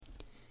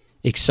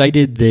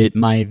Excited that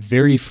my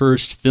very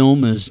first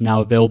film is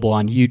now available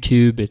on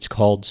YouTube. It's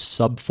called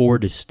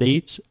Sub-4 to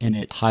States, and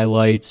it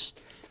highlights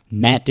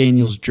Matt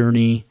Daniels'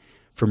 journey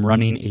from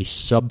running a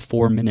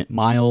sub-4 minute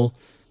mile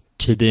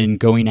to then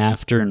going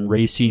after and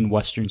racing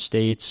Western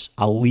States.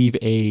 I'll leave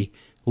a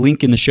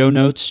link in the show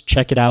notes.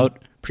 Check it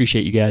out.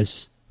 Appreciate you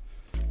guys.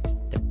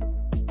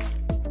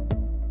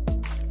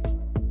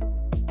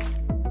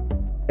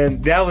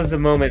 And that was a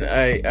moment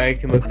I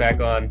can look back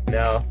on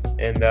now.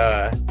 And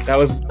that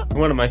was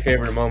one of my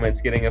favorite moments,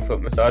 getting a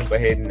foot massage by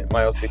Hayden at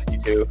mile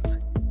 62.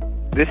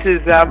 This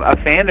is a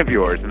fan of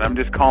yours, and I'm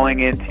just calling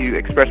in to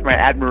express my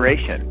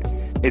admiration.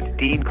 It's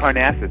Dean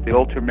Karnazes, the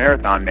ultra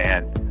marathon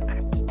man.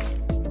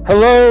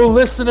 Hello,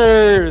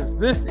 listeners.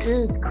 This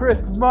is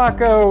Chris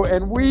Mako,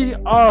 and we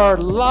are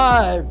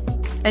live.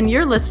 And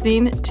you're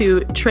listening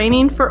to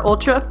Training for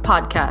Ultra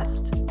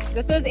podcast.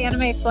 This is Anna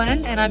Mae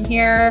Flynn, and I'm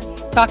here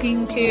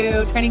talking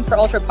to Training for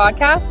Ultra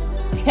podcast.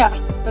 Yeah,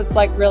 that's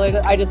like really,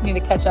 I just need to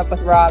catch up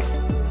with Rob.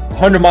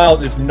 100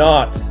 miles is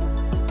not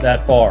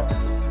that far.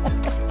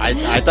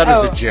 I thought it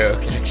was a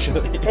joke,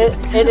 actually.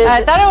 It is.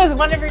 I thought it was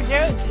one of your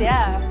jokes,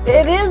 yeah.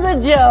 It is a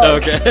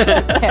joke.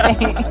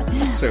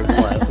 Okay. So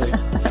classic.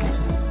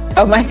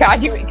 Oh my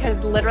God,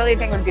 because literally the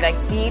thing would be like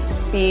beep,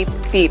 beep,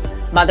 beep.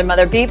 Mother,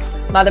 beep.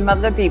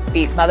 Mother, beep,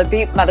 beep. Mother,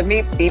 beep,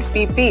 beep,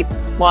 beep, beep.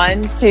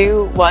 1,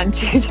 2, 1,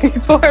 2, 3,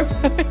 4,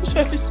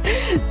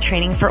 5.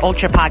 Training for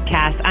Ultra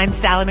podcast. I'm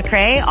Sally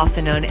McRae,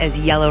 also known as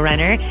Yellow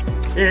Runner.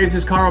 Hey, this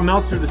is Carl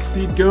Meltzer, the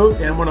Speed Goat,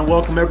 and I want to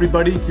welcome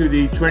everybody to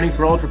the Training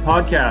for Ultra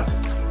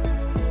podcast.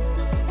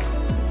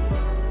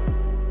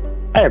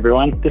 Hi,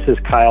 everyone. This is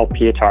Kyle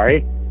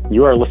Pietari.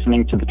 You are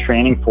listening to the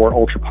Training for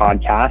Ultra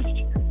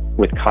podcast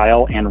with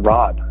Kyle and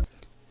Rob.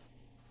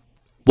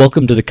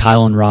 Welcome to the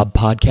Kyle and Rob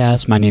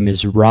podcast. My name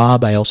is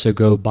Rob. I also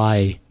go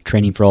by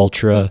Training for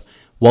Ultra.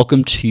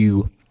 Welcome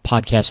to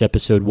podcast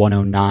episode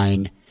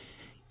 109.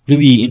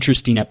 Really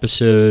interesting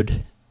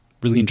episode.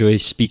 Really enjoy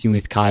speaking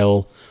with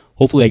Kyle.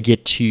 Hopefully I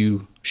get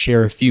to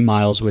share a few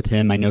miles with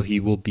him. I know he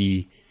will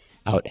be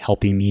out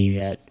helping me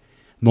at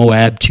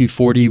Moab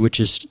 240, which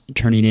is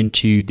turning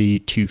into the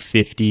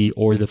 250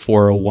 or the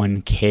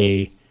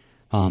 401k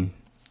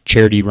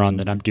charity run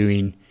that I'm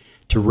doing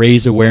to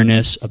raise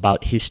awareness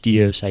about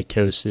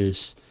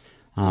histiocytosis.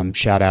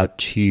 Shout out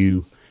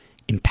to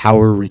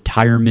Empower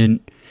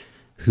Retirement,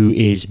 who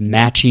is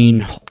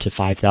matching up to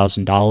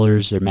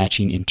 $5,000. They're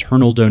matching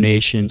internal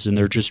donations, and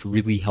they're just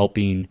really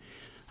helping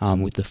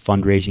with the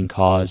fundraising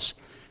cause.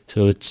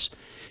 So it's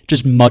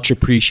just much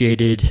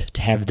appreciated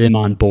to have them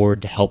on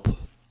board to help,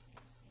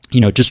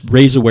 just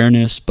raise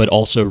awareness, but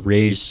also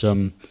raise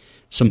some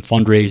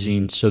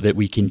fundraising so that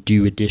we can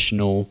do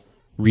additional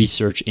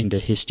research into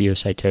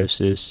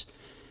histiocytosis.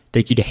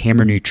 Thank you to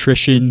Hammer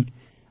Nutrition.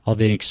 I'll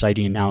have an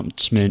exciting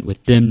announcement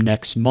with them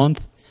next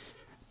month.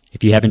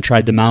 If you haven't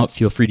tried them out,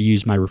 feel free to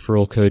use my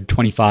referral code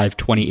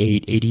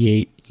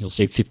 252888. You'll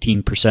save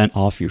 15%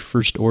 off your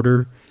first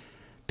order.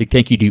 Big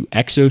thank you to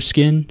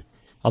Exoskin.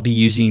 I'll be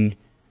using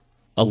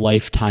a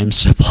lifetime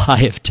supply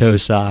of toe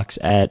socks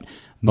at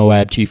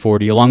Moab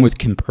 240, along with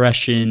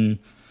compression,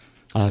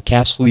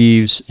 calf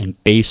sleeves,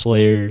 and base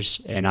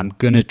layers. And I'm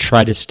going to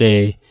try to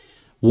stay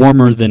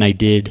warmer than I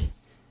did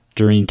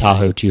during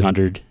Tahoe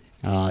 200.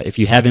 If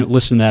you haven't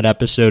listened to that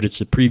episode, it's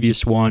the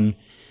previous one.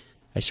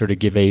 I sort of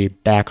give a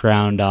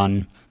background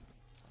on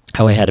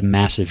how I had a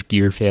massive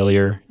gear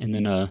failure and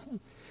then a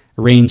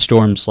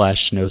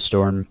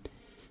rainstorm/snowstorm.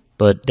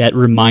 But that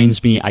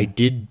reminds me, I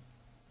did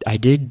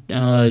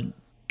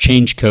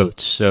change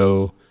coats.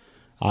 So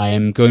I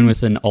am going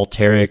with an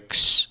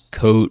Alteryx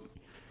coat.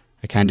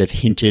 I kind of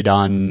hinted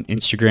on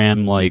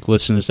Instagram, like,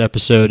 listen to this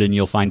episode and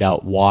you'll find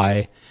out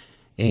why.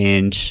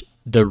 And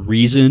the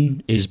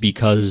reason is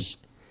because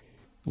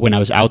when I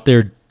was out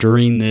there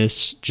during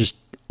this just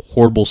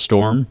horrible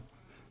storm,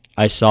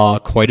 I saw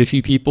quite a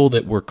few people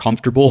that were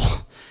comfortable,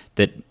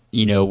 that,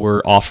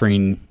 were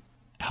offering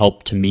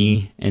help to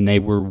me, and they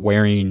were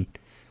wearing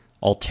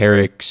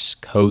Alteryx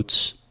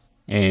coats,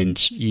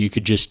 and you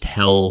could just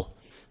tell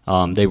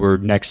they were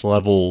next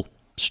level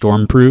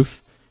stormproof.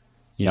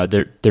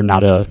 They're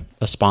not a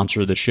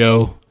sponsor of the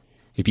show.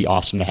 It'd be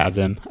awesome to have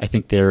them. I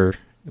think they're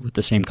with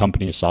the same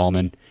company as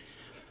Salomon.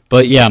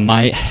 But yeah,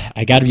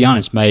 I got to be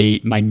honest,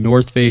 my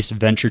North Face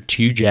Venture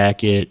 2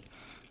 jacket,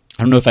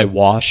 I don't know if I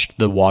washed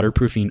the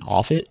waterproofing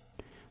off it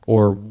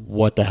or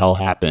what the hell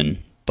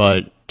happened,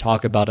 but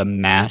talk about a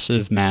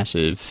massive,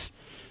 massive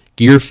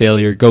gear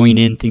failure, going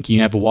in thinking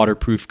you have a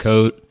waterproof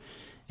coat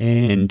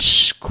and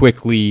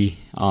quickly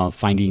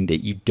finding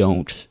that you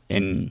don't.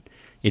 And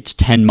it's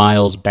 10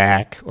 miles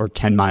back or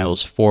 10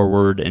 miles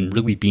forward and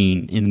really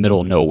being in the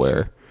middle of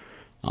nowhere.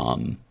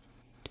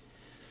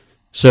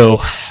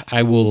 So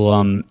I will,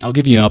 I'll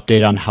give you an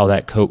update on how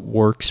that coat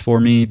works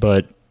for me,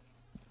 but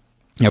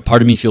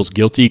part of me feels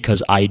guilty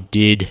because I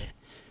did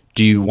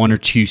do 1 or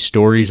 2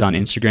 stories on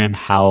Instagram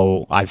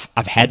how I've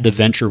had the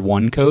Venture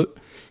 1 coat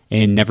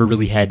and never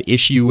really had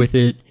issue with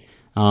it.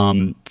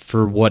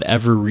 For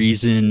whatever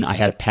reason, I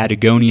had a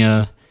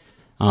Patagonia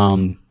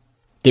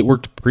it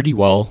worked pretty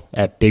well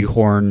at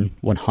Bighorn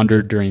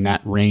 100 during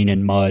that rain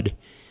and mud,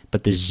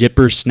 but the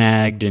zipper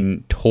snagged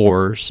and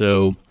tore,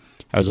 so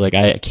I was like,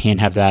 I can't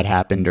have that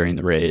happen during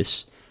the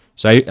race.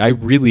 So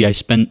I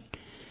spent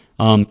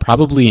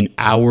probably an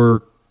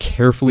hour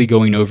carefully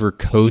going over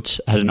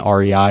coats at an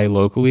REI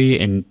locally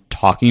and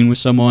talking with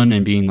someone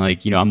and being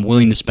like, I'm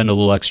willing to spend a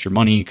little extra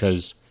money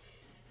because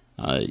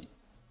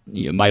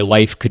my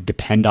life could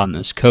depend on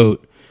this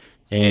coat.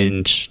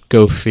 And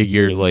go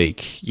figure,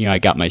 I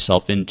got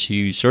myself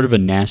into sort of a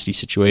nasty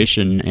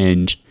situation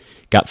and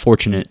got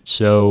fortunate.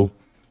 So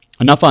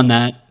enough on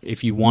that.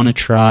 If you want to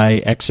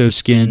try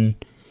Exoskin,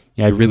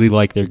 I really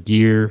like their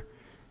gear.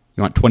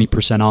 You want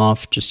 20%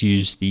 off, just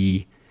use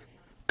the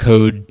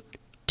code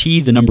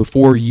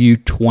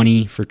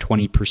T4U20 for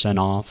 20%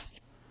 off.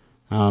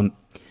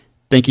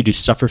 Thank you to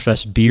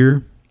Sufferfest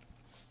Beer.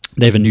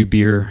 They have a new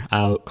beer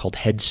out called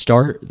Head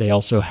Start. They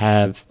also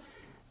have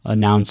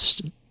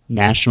announced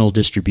national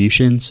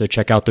distribution, so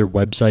check out their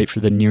website for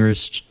the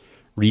nearest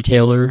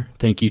retailer.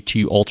 Thank you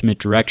to Ultimate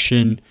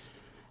Direction.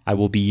 I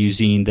will be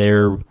using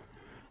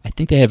I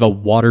think they have a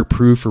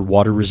waterproof or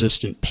water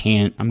resistant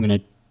pant. I'm going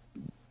to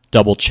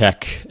double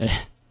check,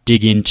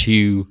 dig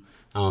into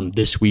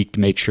this week to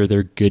make sure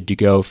they're good to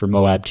go for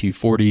Moab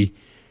 240.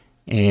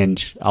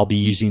 And I'll be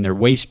using their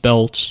waist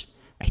belt.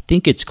 I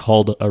think it's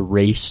called a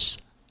race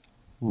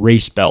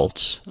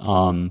belt.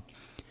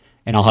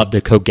 And I'll have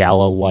the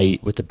Kogalla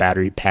light with the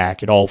battery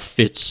pack. It all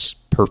fits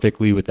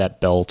perfectly with that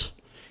belt.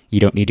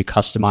 You don't need to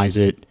customize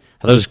it.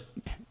 That was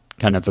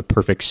kind of a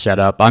perfect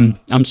setup.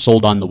 I'm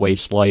sold on the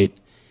waist light.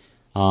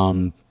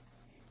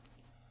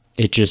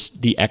 It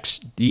just the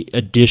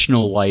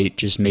additional light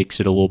just makes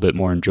it a little bit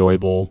more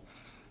enjoyable.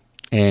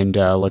 And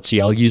let's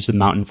see, I'll use the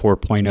Mountain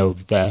 4.0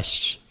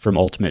 vest from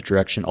Ultimate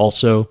Direction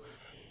also.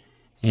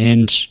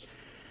 And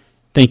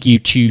thank you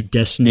to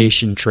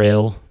Destination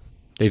Trail.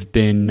 They've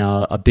been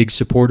a big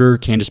supporter.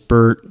 Candace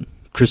Burt,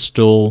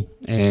 Crystal,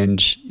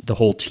 and the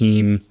whole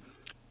team.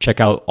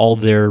 Check out all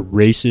their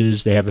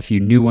races. They have a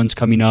few new ones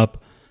coming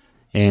up.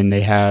 And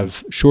they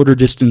have shorter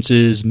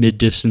distances, mid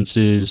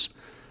distances,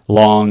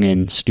 long,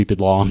 and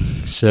stupid long.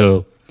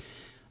 So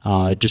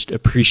just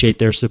appreciate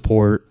their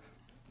support.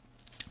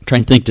 I'm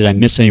trying to think, did I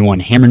miss anyone?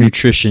 Hammer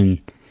Nutrition,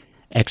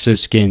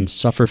 Exoskin,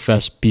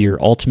 Sufferfest Beer,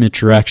 Ultimate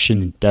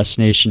Direction, and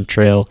Destination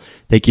Trail.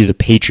 Thank you to the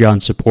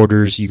Patreon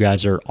supporters. You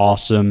guys are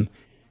awesome.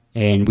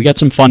 And we got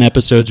some fun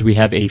episodes. We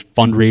have a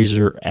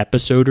fundraiser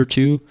episode or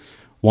two.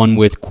 One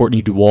with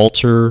Courtney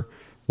DeWalter,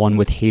 one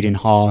with Hayden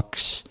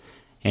Hawks.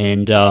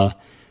 And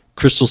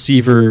Crystal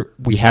Seaver,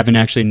 we haven't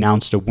actually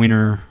announced a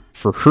winner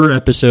for her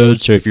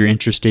episode. So if you're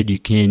interested, you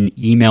can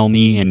email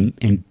me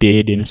and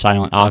bid in a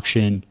silent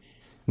auction.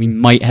 We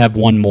might have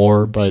one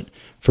more, but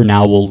for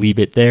now we'll leave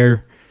it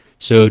there.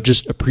 So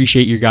just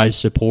appreciate your guys'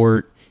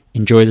 support.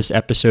 Enjoy this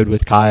episode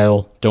with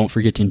Kyle. Don't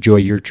forget to enjoy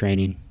your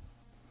training.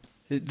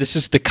 This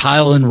is the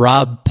Kyle and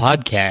Rob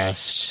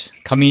podcast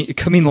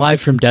coming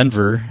live from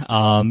Denver.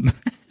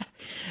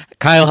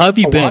 Kyle, how have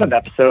you been?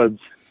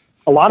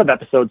 A lot of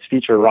episodes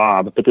feature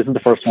Rob, but this is the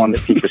first one that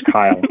features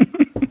Kyle.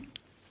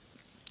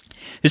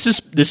 This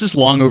is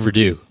long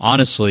overdue,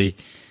 honestly.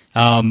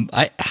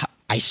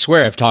 I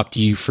swear I've talked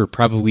to you for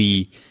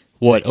probably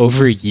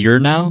over a year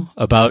now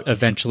about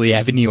eventually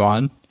having you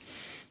on.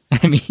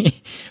 I mean,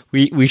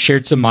 we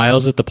shared some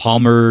miles at the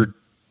Palmer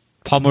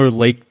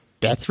Lake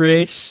Death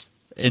Race.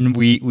 And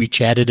we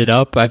chatted it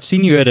up. I've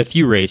seen you at a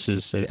few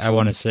races, I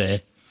want to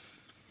say.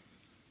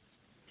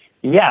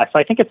 Yeah, so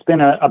I think it's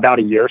been about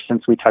a year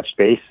since we touched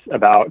base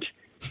about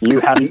you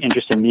having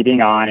interest in me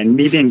being on and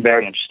me being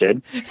very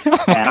interested.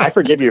 And I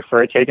forgive you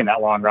for it taking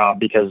that long, Rob,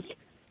 because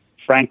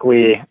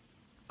frankly,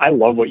 I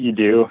love what you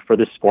do for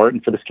this sport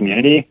and for this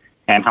community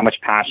and how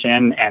much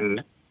passion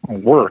and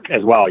work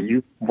as well.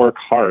 You work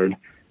hard.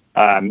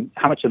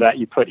 How much of that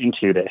you put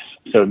into this.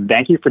 So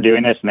thank you for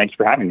doing this and thanks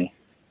for having me.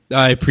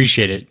 I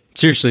appreciate it.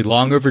 Seriously,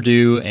 long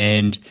overdue,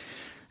 and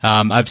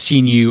I've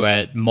seen you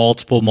at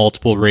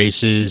multiple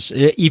races,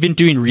 even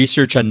doing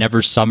research on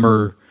Never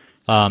Summer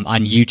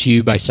on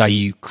YouTube. I saw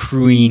you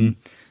crewing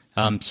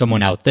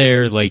someone out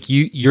there.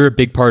 You're a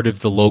big part of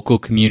the local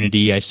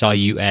community. I saw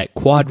you at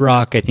Quad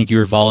Rock. I think you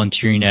were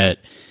volunteering at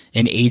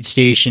an aid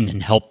station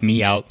and helped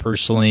me out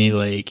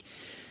personally.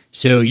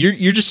 So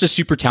you're just a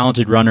super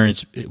talented runner. And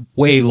it's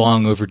way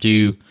long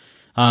overdue.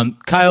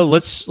 Kyle,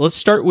 let's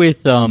start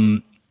with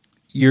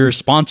you're a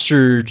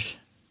sponsored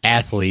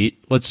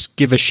athlete. Let's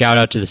give a shout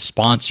out to the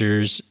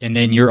sponsors. And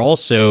then you're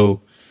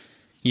also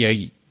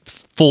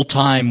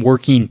full-time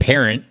working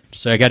parent.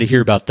 So I got to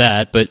hear about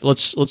that. But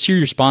let's hear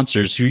your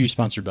sponsors. Who are you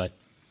sponsored by?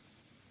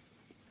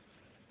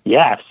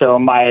 Yeah, so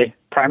my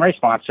primary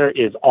sponsor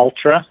is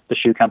Altra, the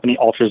shoe company,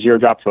 Altra Zero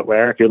Drop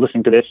Footwear. If you're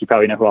listening to this, you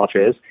probably know who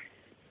Altra is.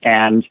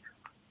 And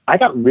I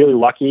got really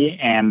lucky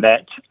and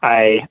that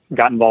I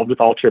got involved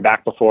with Altra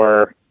back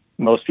before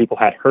most people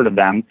had heard of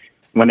them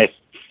when they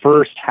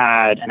first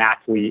had an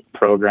athlete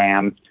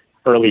program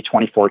early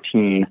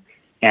 2014.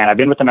 And I've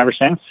been with them ever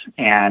since.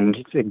 And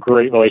it's a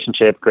great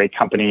relationship, great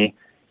company,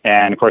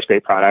 and of course,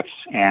 great products.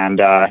 And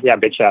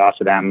big shout out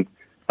to them.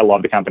 I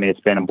love the company.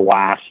 It's been a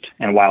blast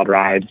and a wild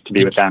ride to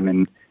be with them.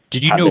 And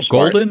did you know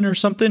Golden or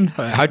something?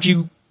 How'd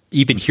you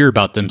even hear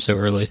about them so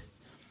early?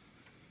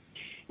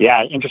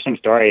 Yeah, interesting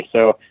story.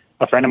 So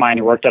a friend of mine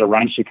who worked at a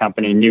running shoe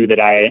company knew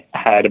that I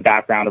had a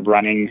background of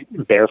running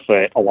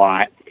barefoot a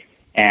lot.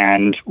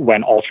 And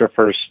when Altra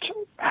first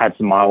had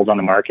some models on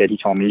the market, he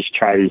told me you should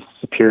try these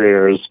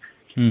Superiors.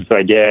 So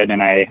I did,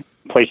 and I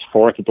placed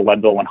fourth at the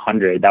Leadville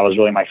 100. That was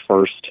really my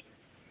first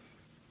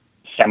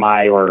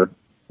semi or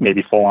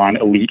maybe full-on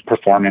elite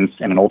performance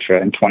in an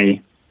Ultra in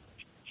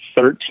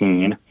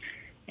 2013.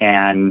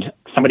 And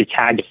somebody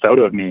tagged a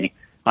photo of me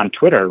on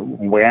Twitter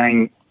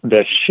wearing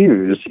the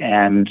shoes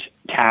and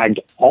tagged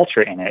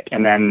Ultra in it.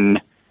 And then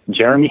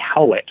Jeremy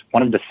Howlett,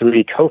 one of the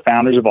 3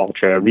 co-founders of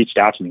Ultra, reached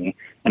out to me,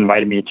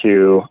 invited me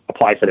to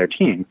apply for their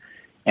team.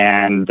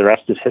 And the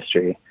rest is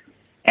history.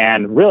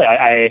 And really,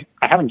 I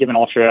haven't given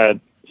Ultra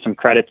some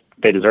credit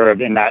they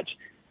deserve in that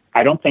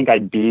I don't think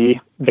I'd be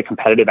the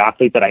competitive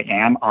athlete that I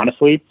am,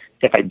 honestly,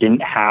 if I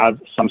didn't have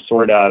some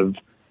sort of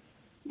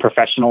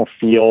professional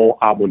feel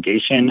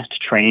obligation to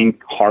train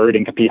hard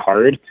and compete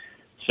hard.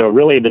 So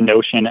really the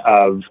notion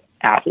of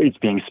athletes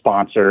being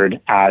sponsored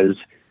as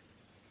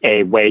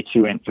a way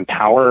to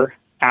empower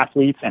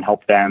athletes and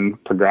help them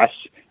progress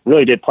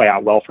really did play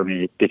out well for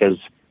me because,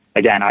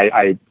 again,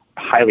 I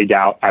highly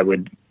doubt I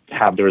would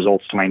have the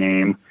results to my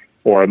name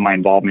or my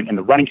involvement in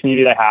the running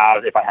community that I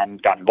have if I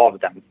hadn't gotten involved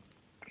with them.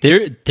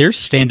 Their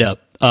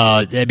stand-up,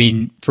 I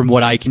mean, from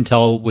what I can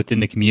tell within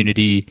the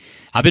community,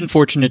 I've been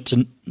fortunate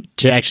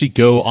to actually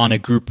go on a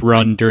group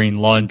run during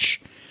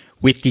lunch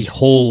with the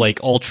whole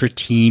like Ultra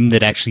team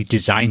that actually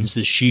designs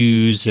the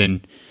shoes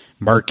and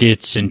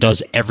markets and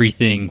does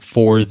everything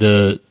for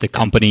the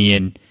company,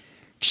 and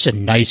just a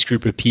nice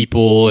group of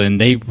people, and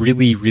they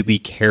really, really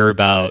care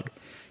about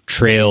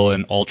trail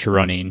and ultra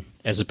running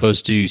as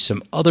opposed to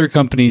some other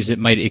companies that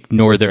might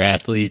ignore their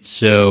athletes.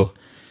 So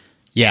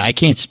yeah, I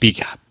can't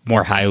speak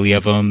more highly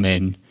of them,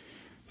 and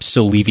I'm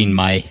still leaving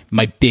my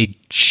big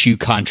shoe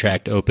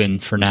contract open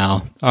for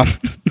now.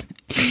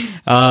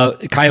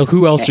 Kyle,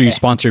 who else are you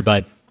sponsored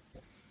by?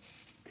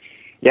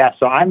 Yeah,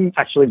 so I'm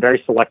actually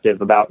very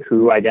selective about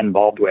who I get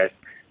involved with.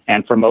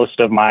 And for most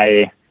of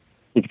my,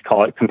 you could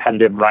call it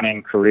competitive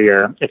running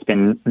career, it's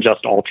been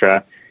just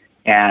Ultra.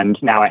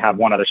 And now I have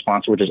one other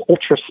sponsor, which is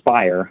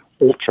Ultraspire.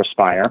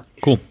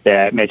 Cool.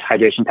 That makes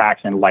hydration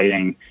packs and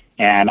lighting.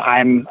 And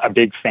I'm a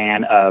big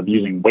fan of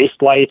using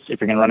waist lights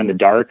if you're going to run in the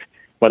dark.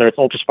 Whether it's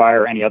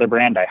Ultraspire or any other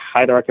brand, I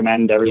highly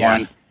recommend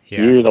everyone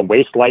use a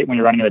waist light when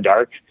you're running in the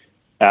dark.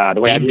 The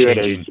way I do it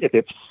is if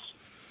it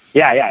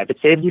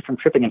saves you from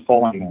tripping and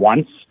falling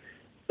once,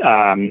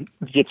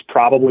 it's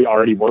probably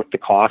already worth the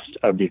cost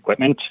of the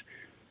equipment.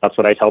 That's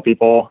what I tell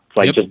people. It's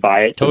like, just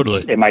buy it.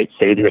 Totally. It might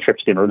save you a trip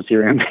to the emergency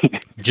room.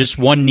 Just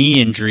one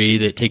knee injury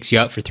that takes you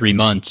out for 3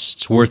 months.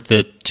 It's worth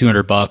the $200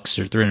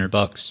 or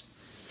 $300.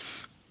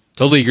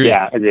 Totally agree.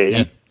 Yeah,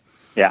 agreed.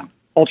 Yeah.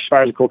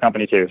 Ultraspire is a cool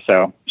company too,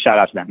 so shout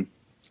out to them.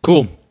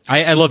 Cool.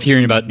 I love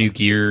hearing about new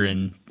gear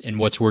and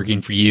what's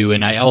working for you.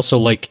 And I also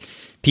like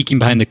peeking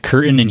behind the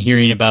curtain and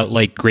hearing about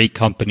like great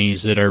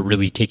companies that are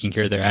really taking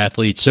care of their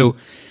athletes. So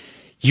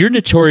you're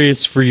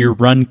notorious for your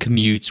run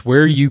commutes.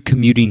 Where are you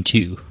commuting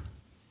to?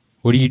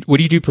 What do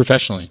you do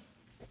professionally?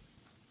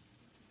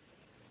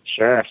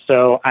 Sure.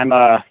 So I'm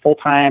a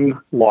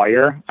full-time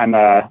lawyer. I'm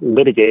a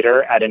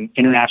litigator at an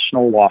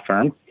international law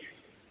firm,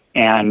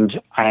 and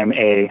I'm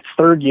a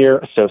third-year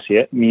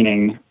associate,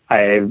 meaning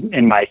I'm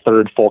in my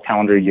third full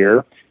calendar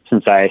year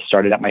since I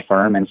started at my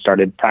firm and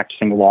started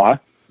practicing law.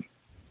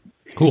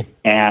 Cool.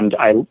 And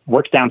I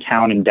work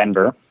downtown in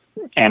Denver,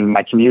 and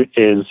my commute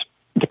is,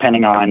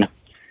 depending on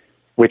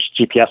which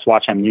GPS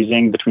watch I'm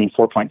using, between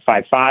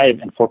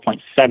 4.55 and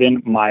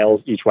 4.7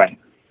 miles each way.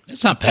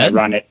 That's not bad. I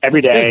run it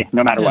every day,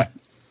 no matter what.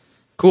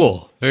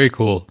 Cool. Very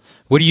cool.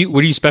 What do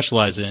you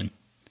specialize in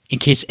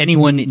case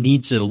anyone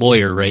needs a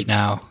lawyer right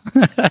now?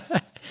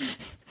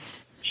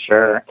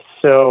 Sure.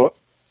 So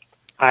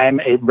I'm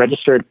a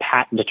registered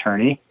patent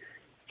attorney,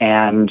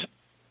 and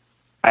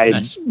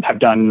I have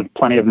done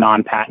plenty of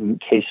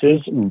non-patent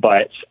cases,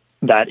 but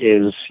that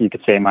is, you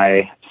could say,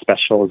 my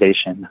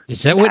specialization.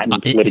 Is that what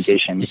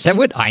litigation? Is that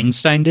what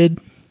Einstein did?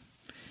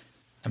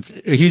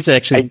 He was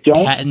actually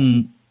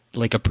patent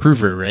like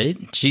approver, right?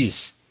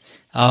 Jeez.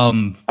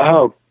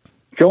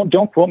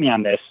 Don't quote me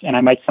on this, and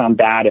I might sound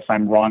bad if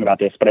I'm wrong about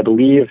this, but I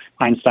believe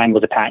Einstein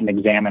was a patent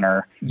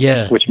examiner.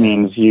 Yeah. Which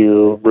means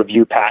you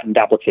review patent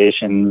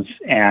applications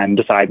and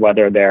decide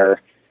whether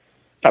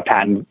a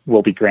patent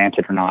will be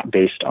granted or not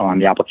based on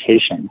the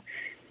application.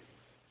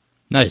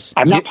 Nice.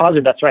 I'm not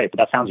positive that's right, but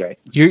that sounds right.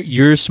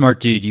 You're a smart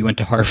dude. You went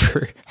to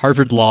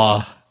Harvard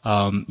Law.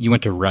 You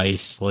went to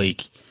Rice.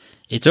 Like,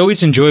 it's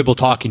always enjoyable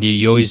talking to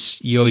you.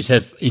 You always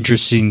have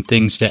interesting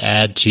things to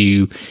add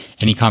to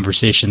any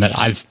conversation that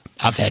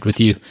I've had with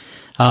you.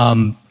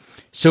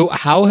 So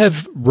how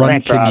have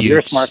run commutes? You're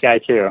a smart guy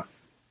too.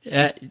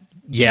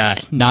 Yeah,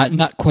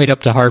 not quite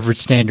up to Harvard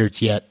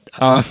standards yet.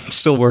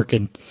 Still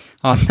working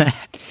on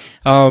that.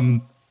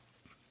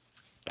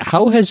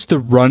 How has the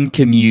run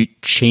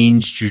commute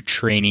changed your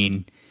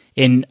training?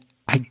 And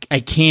I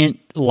can't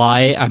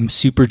lie. I'm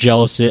super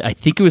jealous. I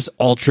think it was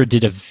Ultra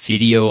did a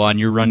video on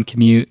your run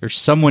commute, or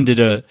someone did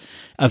a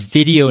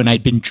video, and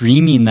I'd been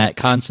dreaming that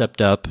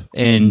concept up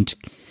and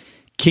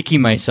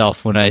kicking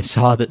myself when I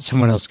saw that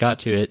someone else got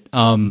to it.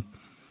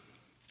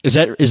 Is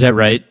that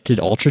right? Did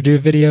Ultra do a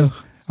video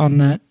on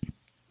that?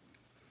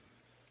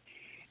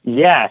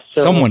 Yeah.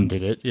 So, someone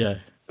did it, yeah.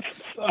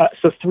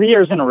 So 3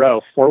 years in a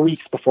row, 4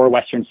 weeks before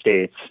Western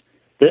States,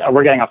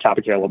 we're getting off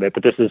topic here a little bit,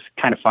 but this is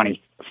kind of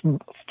funny.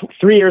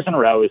 3 years in a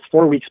row is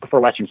 4 weeks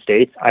before Western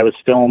States. I was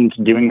filmed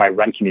doing my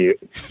run commute.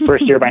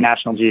 First year by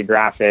National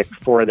Geographic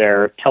for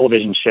their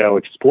television show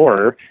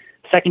Explorer.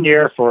 Second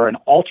year for an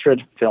Ultra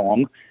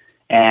film.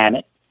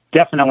 And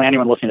definitely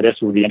anyone listening to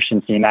this would be interested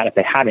in seeing that if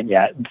they haven't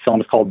yet. The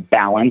film is called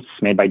Balance,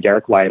 made by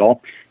Derek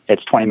Lytle.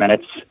 It's 20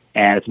 minutes,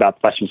 and it's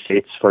about the Western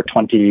States for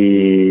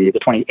the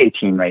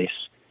 2018 race.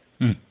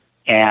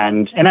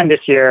 And then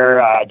this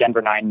year,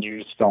 Denver 9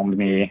 News filmed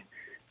me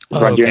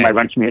doing my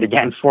run commute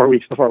again 4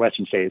 weeks before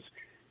Western States.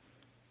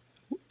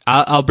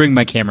 I'll bring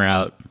my camera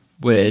out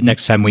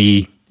next time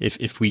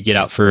if we get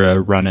out for a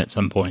run at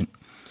some point.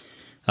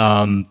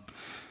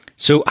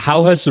 So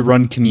how has the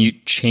run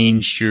commute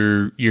changed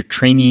your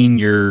training,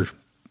 your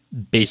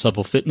base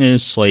level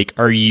fitness? Like,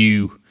 are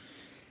you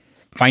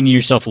finding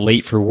yourself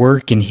late for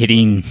work and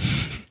hitting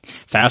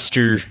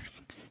faster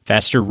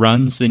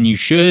runs than you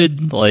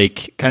should?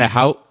 Like, kind of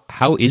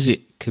how is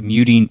it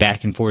commuting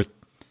back and forth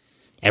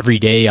every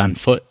day on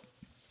foot?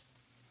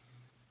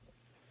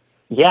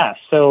 Yeah,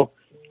 so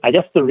I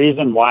guess the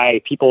reason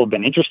why people have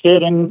been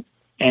interested in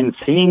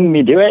seeing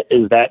me do it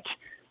is that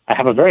I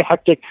have a very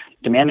hectic,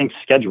 demanding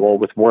schedule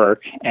with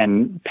work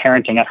and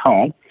parenting at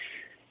home.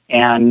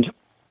 And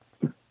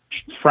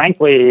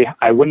frankly,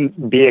 I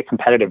wouldn't be a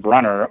competitive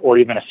runner or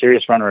even a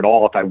serious runner at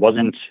all if I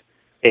wasn't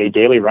a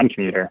daily run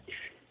commuter.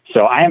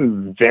 So I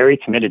am very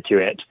committed to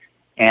it.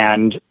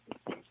 And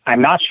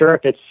I'm not sure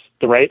if it's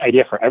the right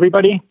idea for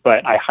everybody,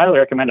 but I highly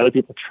recommend other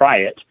people try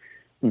it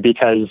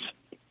because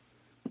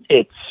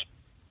it's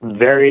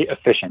very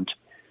efficient.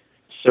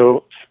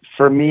 So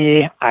for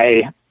me,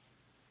 I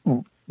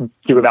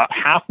do about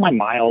half my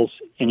miles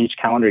in each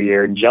calendar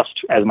year just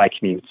as my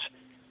commutes,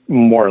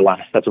 more or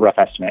less. That's a rough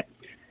estimate.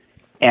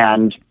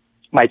 And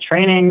my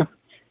training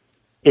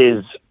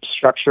is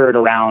structured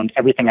around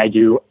everything I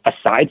do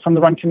aside from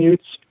the run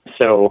commutes.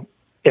 So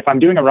if I'm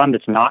doing a run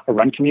that's not a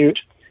run commute,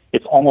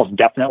 it's almost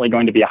definitely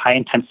going to be a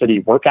high-intensity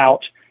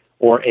workout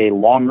or a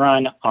long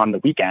run on the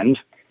weekend,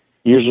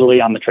 usually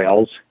on the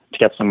trails to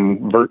get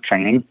some vert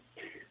training,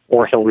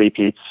 or hill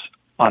repeats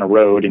on a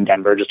road in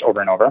Denver just over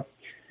and over.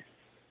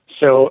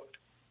 So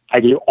I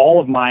do all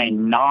of my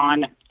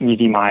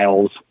non-easy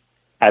miles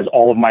as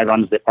all of my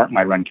runs that aren't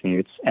my run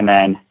commutes. And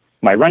then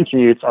my run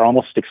commutes are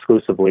almost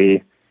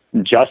exclusively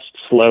just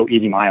slow,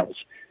 easy miles.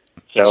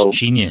 So it's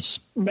genius.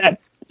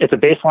 It's a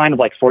baseline of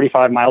like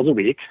 45 miles a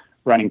week,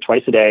 running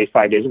twice a day,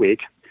 5 days a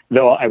week,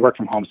 though I work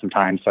from home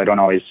sometimes, so I don't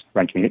always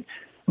run commute.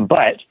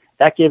 But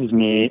that gives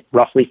me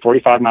roughly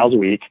 45 miles a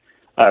week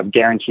of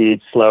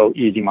guaranteed slow,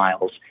 easy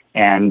miles.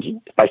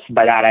 And by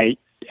that,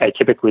 that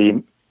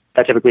typically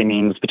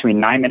means between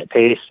 9-minute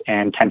pace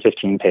and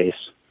 10-15 pace.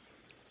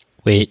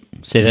 Wait,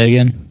 say that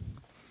again?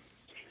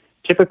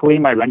 Typically,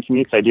 my run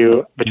commutes, I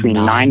do between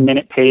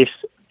 9-minute pace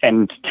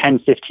and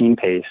 10-15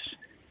 pace.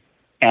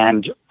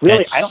 And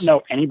really, I don't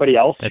know anybody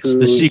else. That's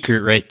the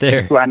secret right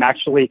there. Who I'm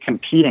actually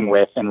competing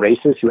with in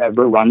races who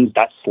ever runs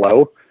that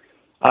slow.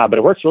 But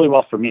it works really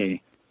well for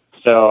me.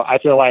 So I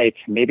feel like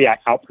maybe I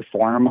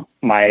outperform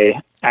my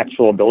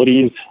actual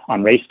abilities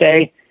on race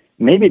day,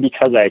 maybe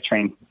because I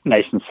train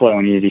nice and slow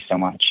and easy so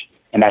much.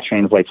 And that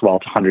translates well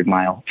to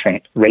 100-mile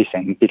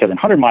racing, because in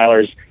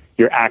 100-milers,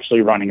 you're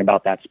actually running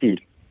about that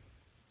speed.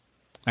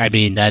 I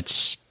mean,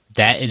 that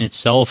in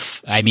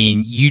itself, I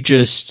mean,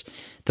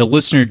 the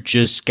listener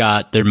just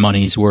got their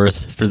money's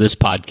worth for this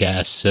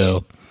podcast,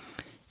 so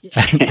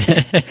it's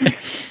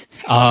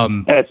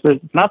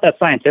not that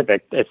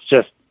scientific. It's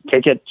just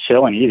take it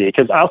chill and easy.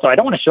 Because also, I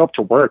don't want to show up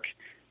to work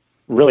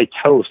really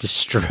toast,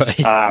 destroyed.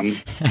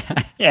 and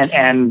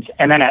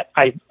then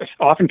I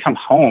often come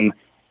home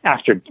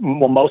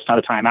most of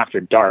the time after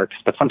dark,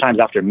 but sometimes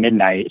after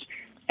midnight,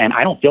 and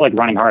I don't feel like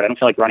running hard. I don't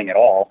feel like running at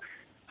all.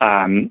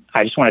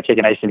 I just want to take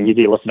it nice and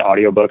easy, listen to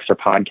audiobooks or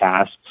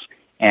podcasts,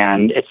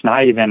 and it's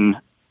not even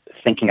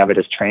thinking of it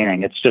as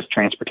training. It's just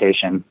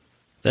transportation.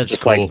 That's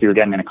just cool. Like you're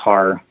getting in a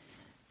car.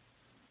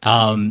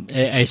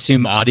 I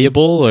assume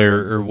Audible,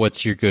 or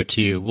what's your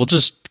go-to? We'll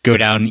just go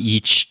down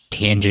each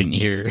tangent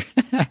here.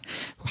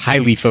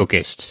 Highly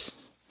focused.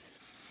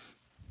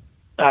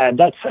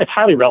 It's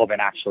highly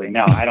relevant, actually.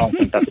 No, I don't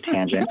think that's a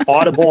tangent.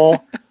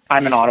 Audible,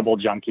 I'm an Audible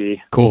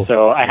junkie. Cool.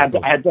 So I had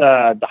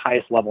the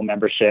highest level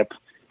membership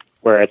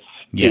where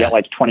you get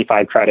like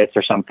 25 credits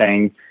or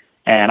something,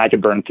 and I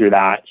could burn through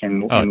that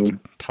in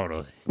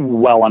totally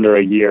well under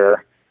a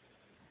year.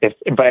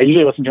 But I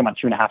usually listen to them on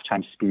 2.5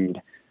 times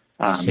speed.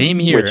 Same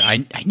here.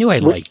 I knew I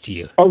liked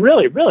you. Oh,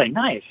 really? Really?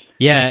 Nice.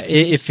 Yeah,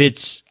 if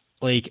it's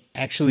like,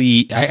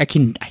 actually, I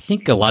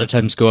think a lot of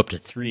times go up to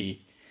 3.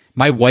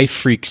 my wife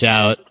freaks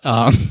out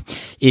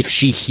if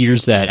she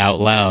hears that out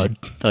loud.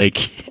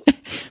 Like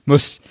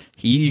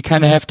you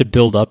kind of have to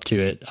build up to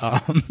it.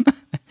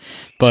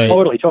 But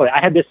totally. I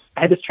had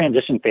this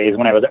transition phase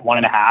when I was at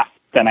 1.5,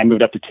 then I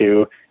moved up to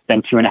 2,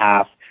 then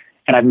 2.5,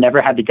 and I've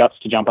never had the guts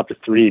to jump up to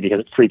 3 because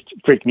it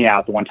freaked me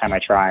out the one time I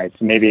tried.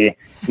 So maybe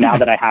now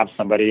that I have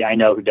somebody I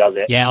know who does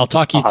it, yeah, I'll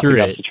talk you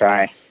through it. To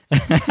try.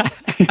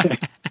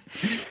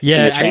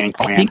 Yeah,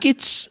 I think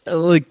it's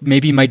like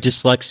maybe my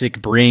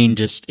dyslexic brain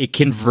it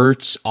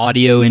converts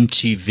audio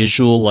into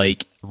visual,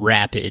 like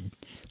rapid,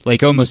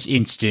 like almost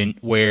instant,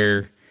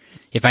 where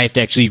if I have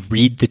to actually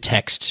read the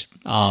text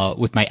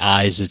with my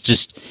eyes,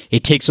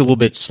 it takes a little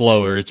bit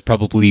slower. It's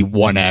probably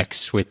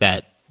 1x with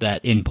that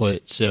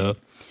input. So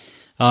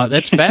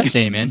that's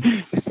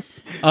fascinating,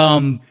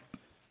 man.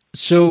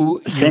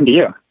 So same to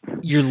you.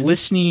 You're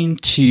listening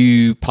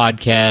to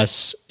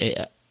podcasts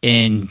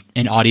and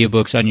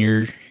audiobooks on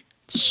your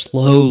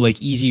slow,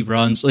 like easy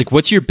runs. Like,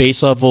 what's your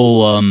base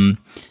level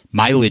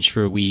mileage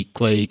for a week?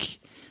 Like,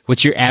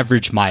 what's your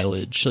average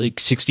mileage? Like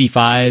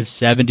 65,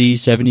 70,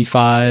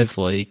 75?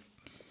 Like,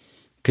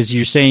 because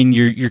you're saying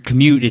your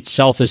commute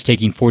itself is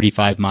taking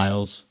 45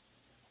 miles.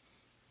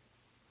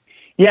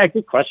 Yeah,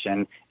 good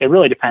question. It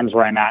really depends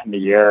where I'm at in the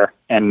year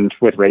and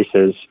with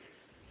races.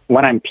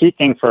 When I'm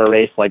peaking for a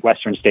race like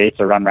Western States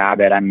or Run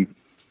Rabbit, I'm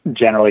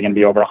generally going to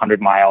be over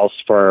 100 miles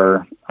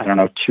for,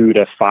 2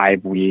 to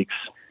 5 weeks.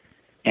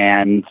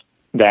 And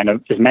then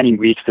as many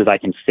weeks as I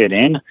can fit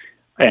in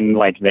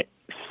like the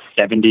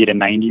 70 to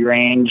 90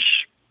 range.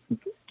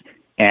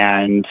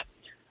 And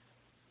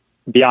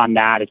beyond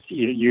that, it's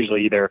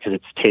usually either because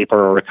it's taper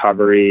or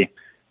recovery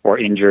or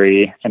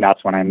injury, and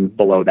that's when I'm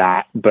below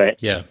that. But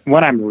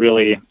when I'm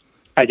really,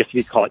 I guess if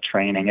you call it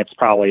training, it's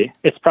probably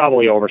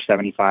over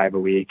 75 a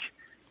week.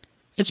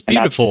 It's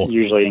beautiful. That's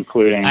usually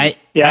including,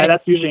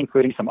 that's usually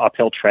including some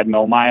uphill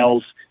treadmill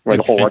miles where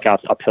the whole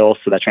workout's uphill,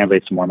 so that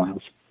translates to more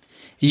miles.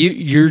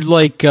 You're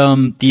like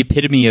the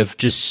epitome of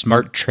just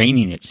smart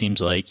training. It seems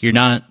like you're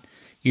not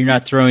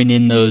throwing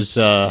in those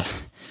Tony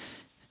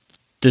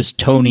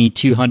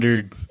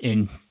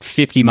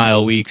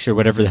 250-mile weeks or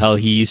whatever the hell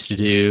he used to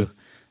do.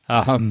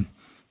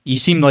 You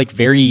seem like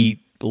very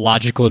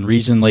logical and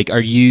reasoned. Like, are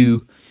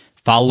you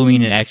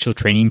following an actual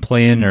training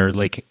plan, or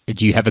like,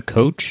 do you have a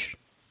coach?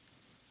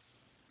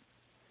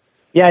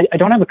 Yeah, I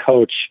don't have a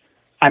coach.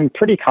 I'm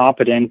pretty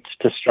competent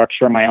to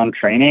structure my own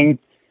training.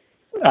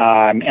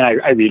 And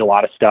I read a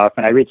lot of stuff,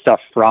 and I read stuff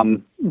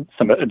from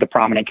some of the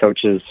prominent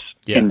coaches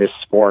in this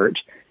sport.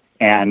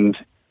 And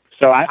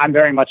so I'm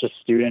very much a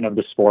student of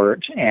the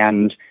sport,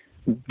 and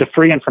the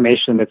free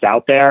information that's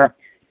out there,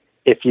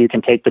 if you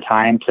can take the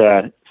time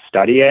to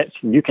study it,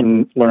 you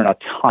can learn a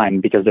ton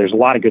because there's a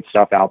lot of good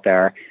stuff out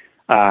there.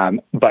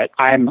 But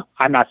I'm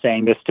not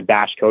saying this to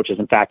bash coaches.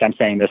 In fact, I'm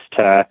saying this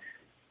to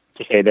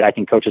say that I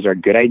think coaches are a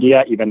good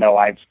idea, even though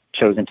I've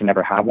chosen to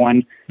never have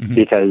one,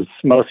 because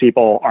most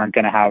people aren't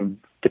going to have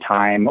the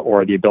time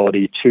or the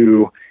ability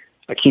to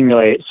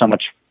accumulate so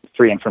much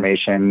free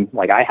information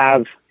like I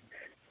have.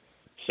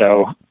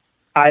 So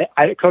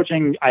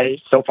coaching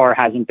so far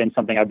hasn't been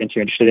something I've been too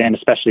interested in,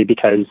 especially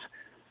because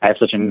I have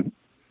such an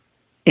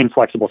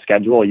inflexible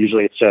schedule.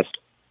 Usually it's just,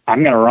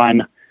 I'm going to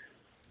run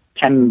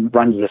 10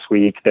 runs this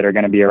week that are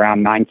going to be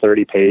around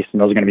 9:30 pace, and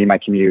those are going to be my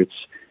commutes.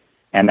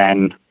 And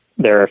then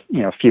there are,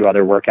 a few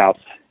other workouts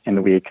in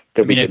the week.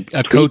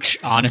 A coach,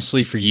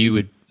 honestly, for you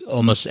would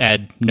almost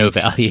add no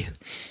value.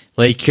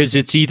 Like, cause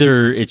it's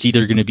either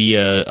going to be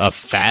a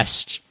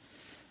fast,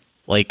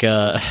 like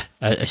a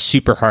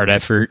super hard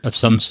effort of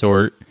some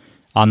sort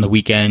on the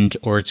weekend,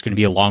 or it's going to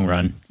be a long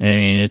run. I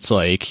mean, it's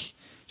like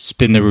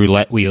spin the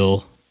roulette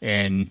wheel.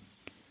 And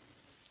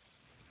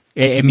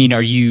I mean,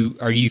 are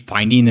you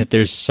finding that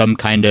there's some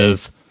kind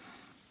of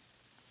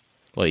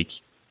like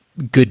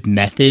good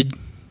method?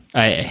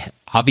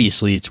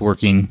 Obviously it's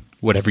working,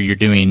 whatever you're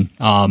doing.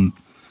 Are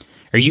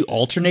you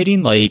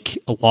alternating like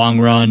a long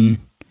run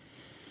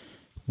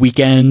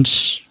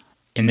weekend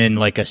and then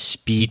like a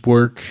speed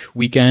work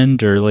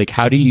weekend, or like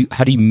how do you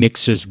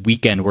mix those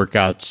weekend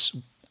workouts?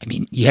 I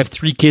mean, you have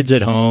 3 kids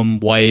at home,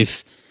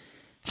 wife,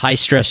 high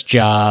stress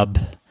job,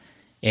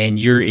 and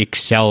you're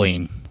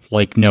excelling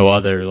like no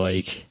other.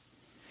 Like,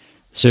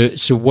 so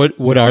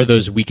what are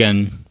those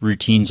weekend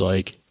routines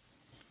like?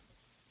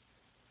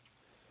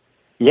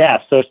 Yeah,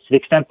 so to the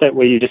extent that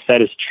what you just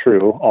said is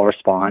true, I'll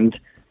respond.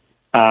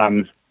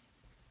 The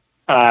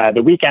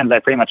weekends, I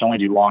pretty much only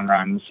do long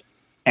runs.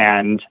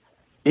 And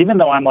even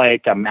though I'm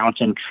like a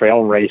mountain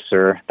trail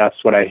racer,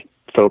 that's what I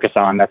focus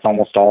on. That's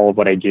almost all of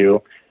what I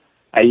do.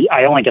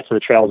 I only get to the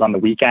trails on the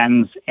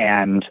weekends,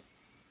 and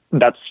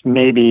that's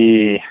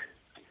maybe,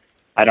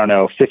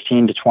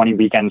 15 to 20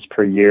 weekends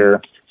per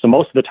year. So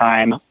most of the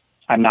time,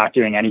 I'm not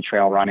doing any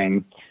trail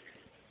running.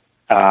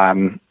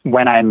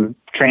 When I'm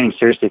training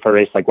seriously for a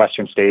race like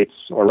Western States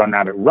or Run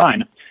Rabbit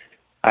Run,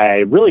 I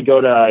really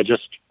go to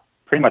just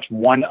pretty much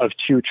one of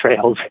 2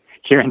 trails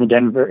here in the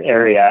Denver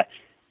area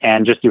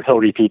and just do hill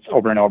repeats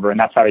over and over. And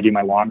that's how I do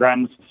my long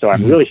runs. So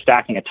I'm really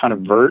stacking a ton of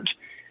vert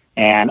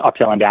and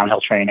uphill and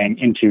downhill training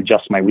into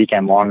just my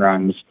weekend long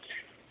runs.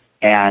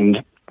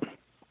 And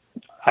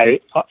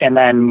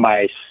then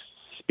my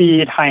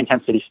speed, high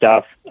intensity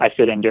stuff, I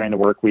fit in during the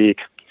work week,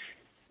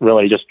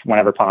 really just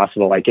whenever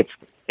possible. Like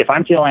if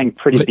I'm feeling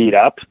pretty beat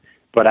up,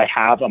 but I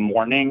have a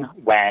morning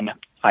when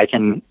I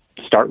can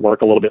start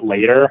work a little bit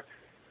later,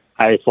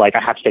 it's like I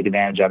have to take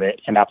advantage of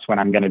it. And that's when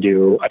I'm going to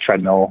do a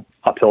treadmill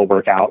uphill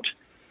workout.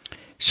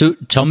 So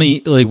tell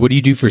me, like, what do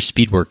you do for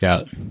speed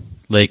workout?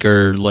 Like,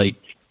 or like,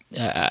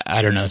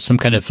 I don't know, some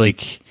kind of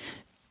like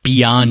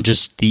beyond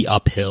just the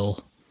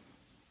uphill.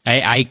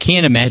 I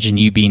can't imagine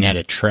you being at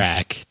a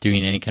track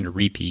doing any kind of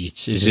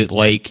repeats. Is it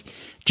like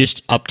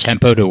just up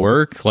tempo to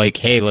work? Like,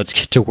 hey, let's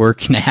get to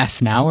work in a half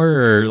an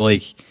hour, or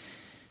like,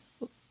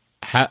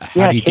 how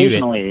do you do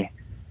it?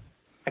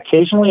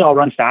 Occasionally I'll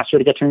run faster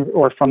to get to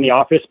or from the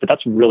office, but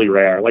that's really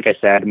rare. Like I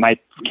said, my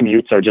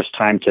commutes are just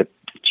time to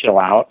chill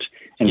out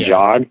and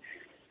jog.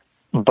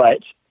 But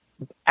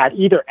at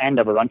either end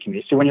of a run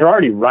commute, so when you're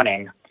already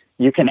running,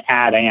 you can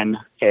add in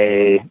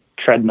a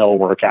treadmill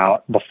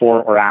workout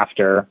before or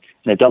after,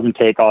 and it doesn't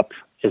take up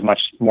as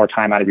much more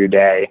time out of your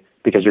day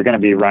because you're going to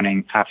be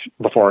running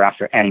before or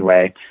after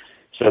anyway.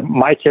 So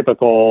my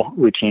typical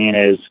routine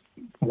is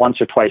once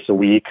or twice a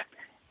week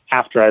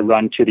after I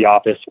run to the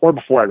office or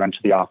before I run to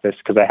the office,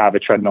 because I have a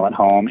treadmill at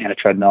home and a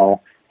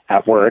treadmill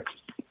at work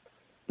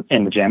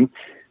in the gym.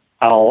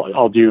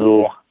 I'll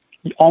do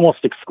almost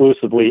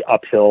exclusively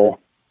uphill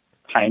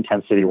high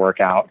intensity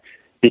workout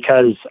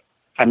because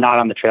I'm not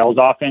on the trails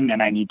often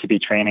and I need to be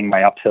training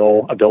my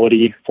uphill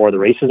ability for the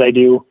races I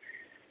do.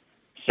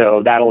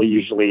 So that'll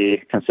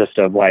usually consist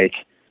of like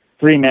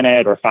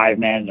 3-minute or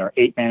 5-minute or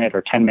 8-minute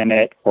or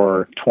 10-minute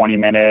or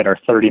 20-minute or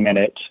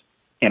 30-minute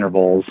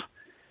intervals.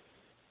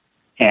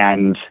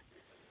 And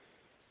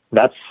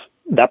that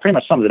pretty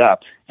much sums it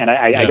up. And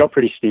I go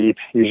pretty steep,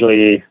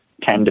 usually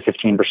 10 to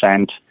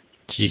 15%.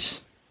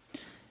 Jeez.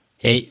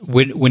 Hey,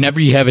 whenever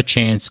you have a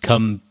chance,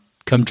 come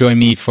join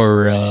me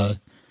for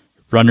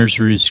Runner's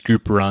Roost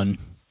group run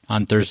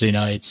on Thursday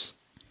nights.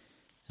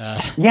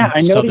 I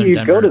know that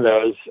you go to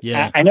those.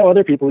 Yeah. I know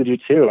other people who do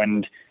too.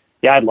 And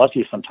yeah, I'd love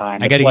to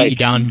sometime. I got to get you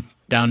down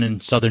in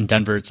southern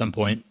Denver at some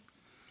point.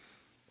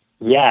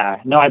 Yeah,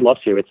 no, I'd love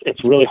to.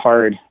 It's really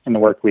hard in the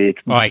work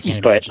week. Oh, I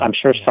can't but imagine. I'm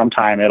sure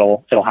sometime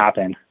it'll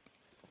happen.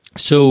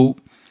 So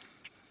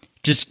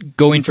just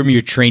going from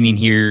your training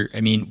here,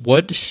 I mean,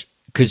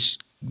 because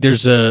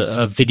there's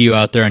a video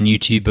out there on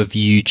YouTube of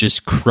you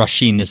just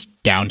crushing this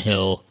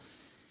downhill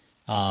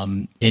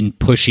and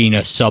pushing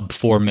a sub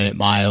 4-minute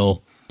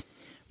mile.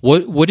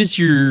 What is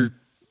your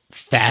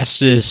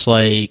fastest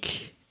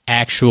like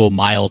actual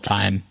mile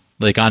time,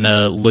 like on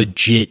a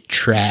legit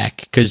track?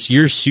 Because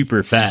you're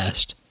super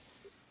fast.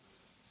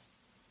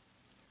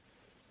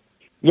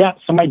 Yeah,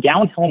 so my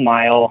downhill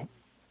mile,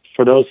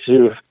 for those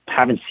who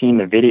haven't seen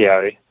the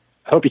video, I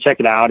hope you check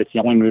it out. It's the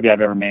only movie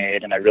I've ever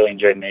made, and I really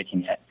enjoyed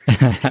making it.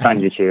 It's on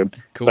YouTube.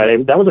 Cool. But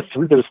it was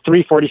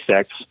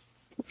 3:46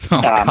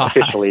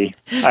 officially.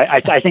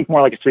 I think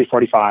more like a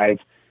 3:45.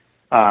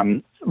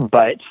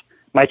 But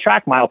my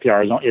track mile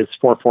PR is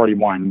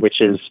 4:41,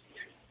 which is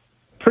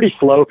pretty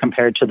slow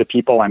compared to the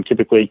people I'm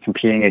typically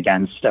competing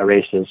against at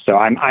races. So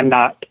I'm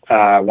not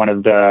one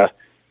of the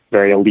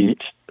very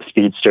elite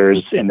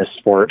speedsters in this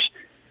sport.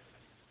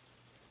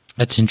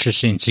 That's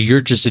interesting. So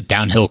you're just a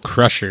downhill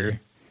crusher.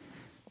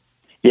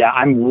 Yeah,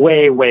 I'm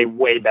way, way,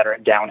 way better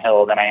at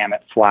downhill than I am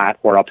at flat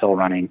or uphill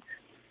running.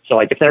 So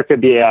like if there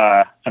could be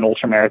an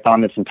ultra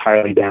marathon that's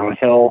entirely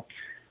downhill,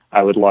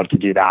 I would love to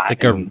do that.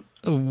 Like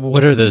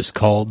what are those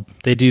called?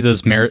 They do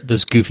those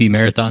goofy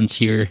marathons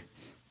here.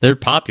 They're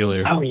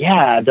popular. Oh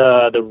yeah,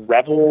 the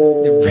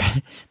Rebel.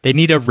 They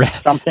need a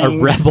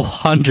Rebel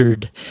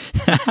 100.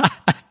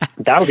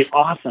 That would be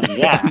awesome.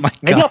 Yeah,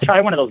 maybe I'll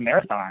try one of those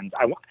marathons.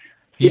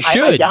 You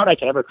should. I doubt I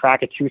could ever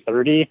crack a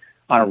 2:30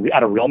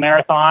 at a real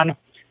marathon.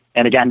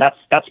 And again,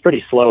 that's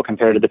pretty slow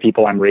compared to the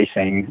people I'm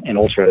racing in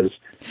ultras.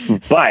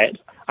 But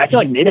I feel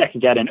like maybe I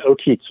could get an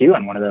OTQ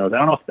on one of those. I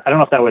don't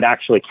know if that would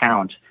actually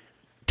count.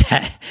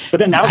 But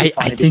then that would be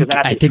funny because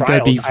then I think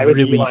that'd be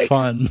really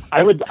fun.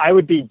 I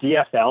would be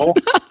DFL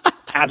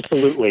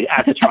absolutely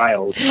at the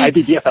trials. I'd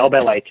be DFL by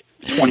like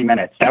 20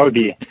 minutes. That would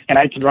be, and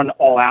I could run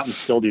all out and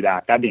still do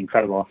that. That'd be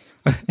incredible.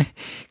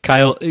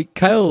 Kyle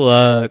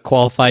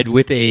qualified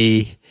with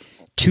a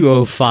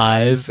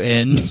 2:05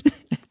 and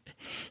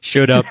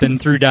showed up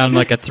and threw down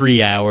like a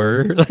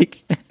 3-hour.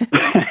 Like,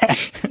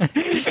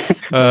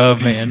 oh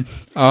man,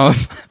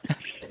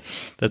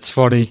 that's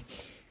funny.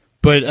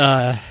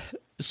 But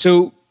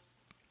so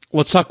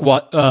let's talk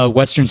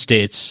Western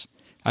States.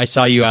 I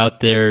saw you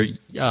out there.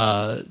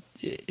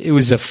 It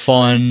was just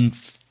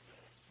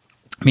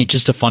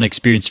a fun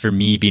experience for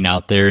me being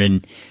out there.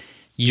 And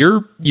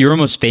you're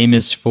almost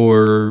famous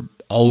for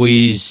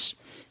always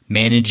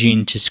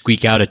managing to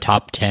squeak out a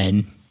top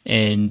 10.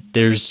 And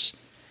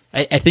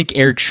I think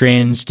Eric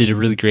Schranz did a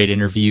really great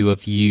interview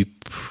of you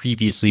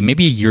previously,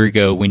 maybe a year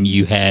ago, when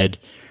you had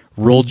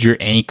rolled your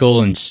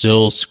ankle and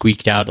still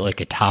squeaked out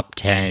like a top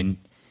 10.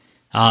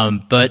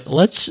 But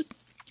let's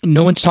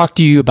no one's talked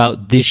to you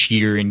about this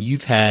year, and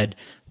you've had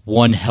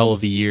one hell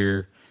of a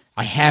year.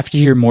 I have to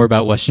hear more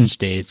about Western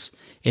States,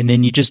 and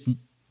then you just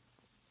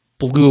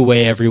blew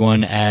away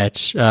everyone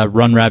at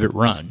Run Rabbit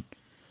Run.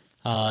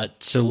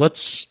 So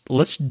let's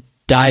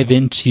dive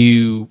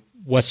into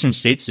Western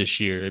States this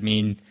year. I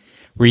mean,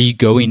 were you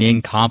going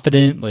in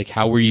confident? Like,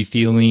 how were you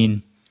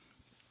feeling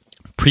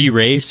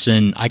pre-race?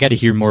 And I got to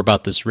hear more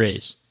about this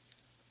race.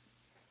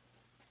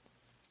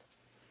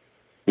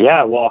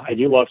 Yeah, well, I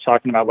do love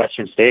talking about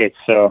Western States,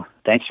 so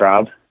thanks,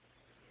 Rob.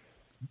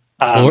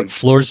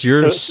 Floor's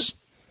yours.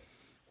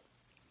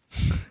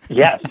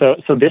 So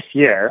this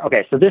year,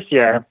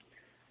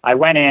 I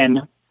went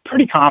in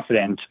pretty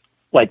confident,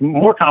 like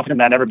more confident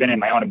than I'd ever been in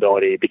my own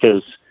ability,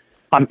 because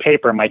on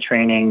paper, my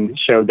training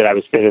showed that I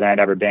was fitter than I'd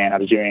ever been. I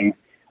was doing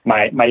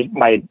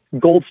my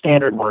gold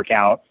standard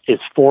workout is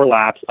 4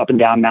 laps up and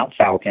down Mount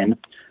Falcon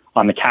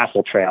on the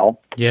Castle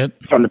Trail.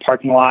 Yep. From the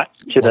parking lot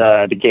to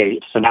the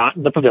gate. So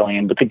not the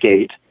pavilion, but the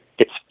gate.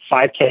 It's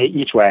 5K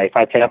each way,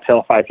 5K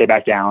uphill, 5K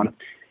back down,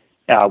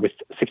 with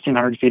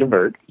 1,600 feet of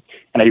vert.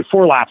 And I do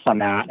 4 laps on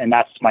that, and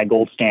that's my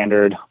gold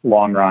standard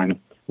long run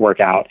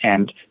workout.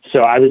 And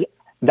so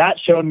that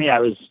showed me I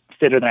was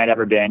fitter than I'd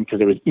ever been,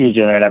 because it was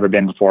easier than I'd ever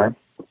been before.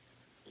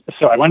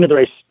 So I went into the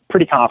race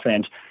pretty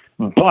confident,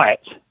 but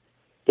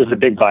there's a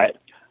big but.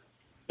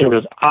 It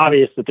was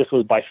obvious that this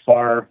was by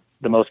far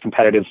the most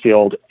competitive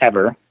field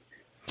ever.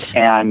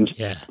 And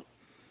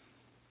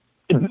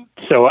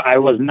so I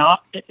was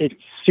not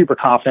super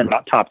confident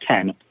about top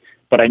 10,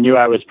 but I knew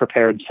I was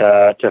prepared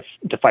to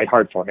fight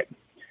hard for it.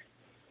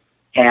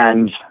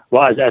 And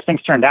well, as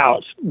things turned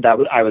out, that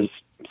I was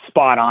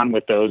spot on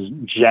with those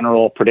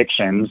general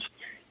predictions,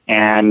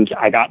 and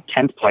I got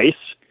 10th place,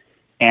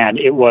 and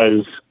it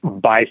was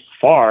by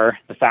far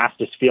the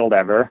fastest field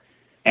ever.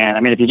 And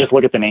I mean, if you just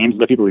look at the names of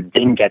the people who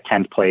didn't get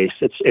 10th place,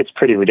 it's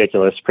pretty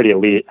ridiculous, pretty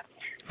elite.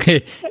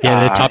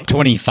 Yeah, the top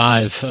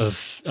 25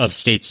 of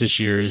states this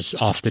year is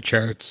off the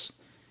charts.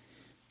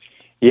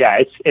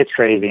 Yeah, it's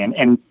crazy.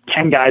 And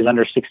 10 guys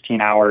under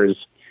 16 hours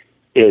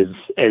is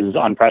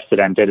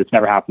unprecedented. It's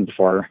never happened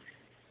before.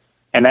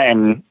 And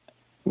then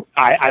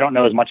I don't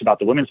know as much about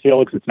the women's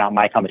field because it's not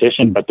my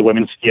competition, but the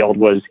women's field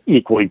was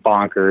equally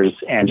bonkers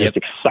and just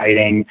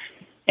exciting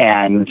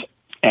and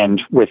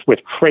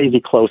with crazy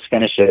close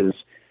finishes,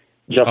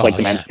 just like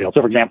the men's field.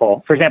 So for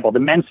example, the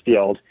men's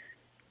field,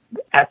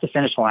 at the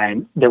finish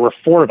line, there were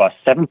 4 of us,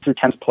 7th through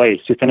 10th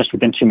place, who finished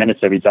within 2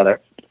 minutes of each other.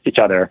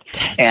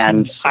 And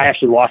insane. I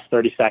actually lost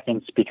 30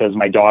 seconds because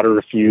my daughter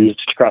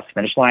refused to cross the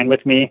finish line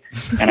with me,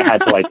 and I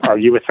had to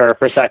argue with her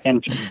for a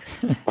second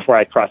before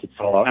I crossed it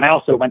solo. And I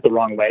also went the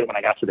wrong way when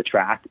I got to the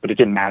track, but it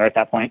didn't matter at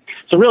that point.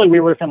 So really, we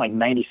were within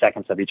 90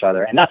 seconds of each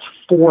other, and that's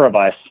 4 of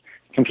us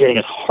competing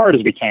as hard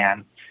as we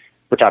can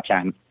for top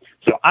 10.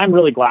 So I'm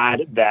really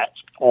glad that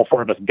all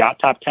 4 of us got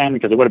top 10,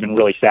 because it would have been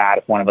really sad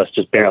if one of us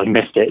just barely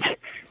missed it.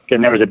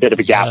 And there was a bit of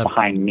a gap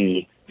behind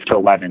me to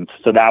 11th.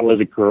 So that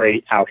was a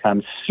great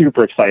outcome.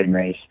 Super exciting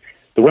race.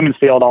 The women's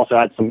field also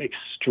had some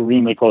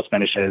extremely close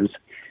finishes.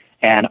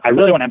 And I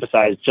really want to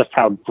emphasize just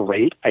how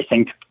great I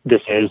think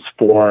this is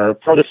for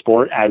the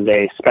sport as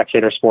a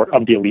spectator sport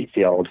of the elite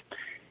field.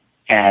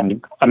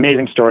 And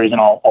amazing stories and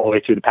all the way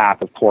through the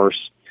path, of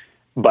course.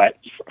 But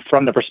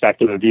from the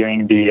perspective of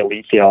viewing the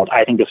elite field,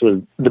 I think this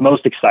was the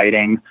most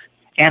exciting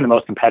and the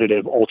most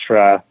competitive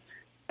ultra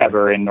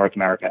ever in North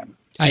America.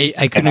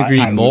 I couldn't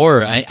agree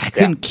more. I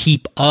couldn't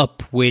keep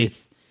up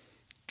with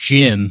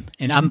Jim,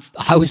 and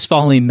I was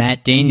following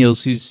Matt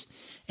Daniels, who's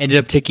ended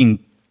up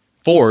taking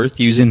 4th.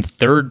 He was in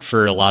 3rd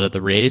for a lot of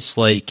the race.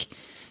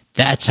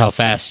 That's how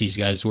fast these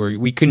guys were.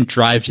 We couldn't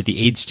drive to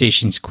the aid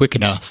stations quick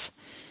enough.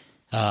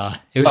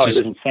 It was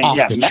just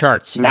off the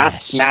charts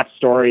fast. Matt's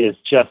story is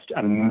just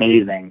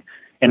amazing,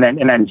 and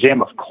then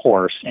Jim, of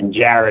course, and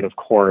Jared, of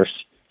course,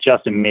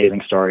 just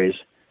amazing stories.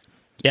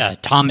 Yeah,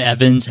 Tom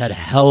Evans had a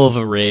hell of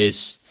a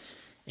race.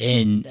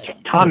 And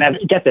Tom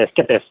Evans, get this,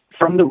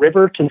 from the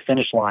river to the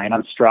finish line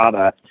on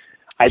Strava,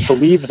 I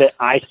believe that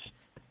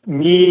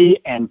me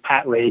and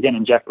Pat Reagan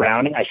and Jeff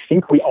Browning, I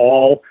think we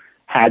all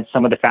had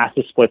some of the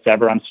fastest splits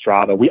ever on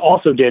Strava. We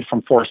also did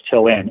from Forest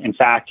Hill in. In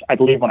fact, I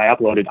believe when I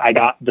uploaded, I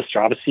got the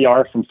Strava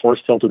CR from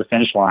Forest Hill to the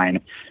finish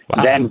line.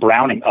 Wow. Then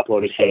Browning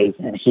uploaded his,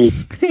 and he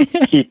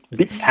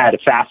had a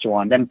faster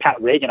one. Then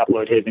Pat Reagan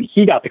uploaded his, and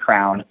he got the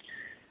crown.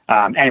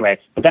 Anyway,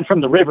 but then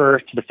from the river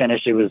to the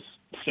finish, it was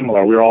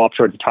similar. We were all up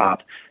towards the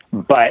top.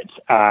 But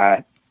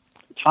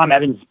Tom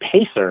Evans'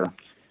 pacer,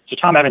 so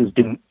Tom Evans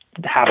didn't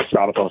have a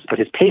Strava post, but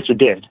his pacer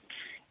did.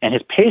 And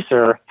his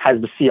pacer has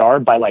the CR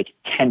by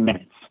 10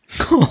 minutes.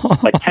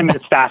 10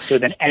 minutes faster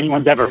than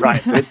anyone's ever run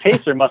it. So his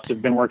pacer must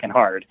have been working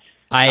hard.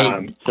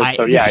 Tom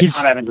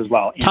Evans as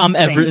well. Tom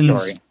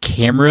Everton's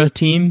camera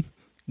team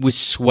was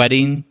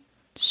sweating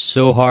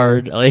so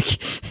hard.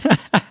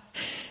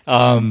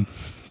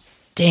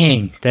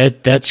 Dang,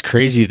 that's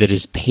crazy that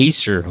his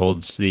pacer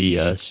holds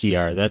the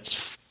CR.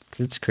 That's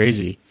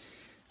crazy.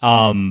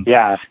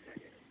 Yeah.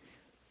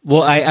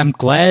 Well, I'm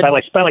glad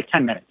by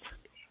 10 minutes.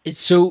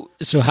 So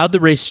how'd the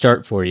race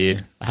start for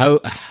you?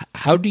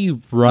 How do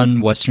you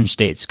run Western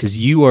States? Because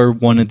you are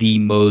one of the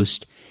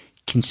most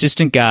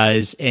consistent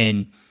guys,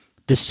 and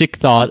the sick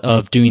thought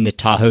of doing the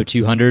Tahoe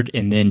 200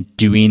 and then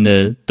doing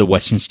the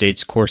Western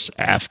States course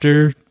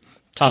after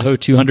Tahoe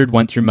 200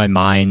 went through my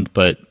mind,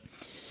 but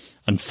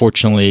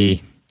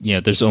unfortunately,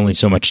 there's only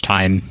so much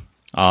time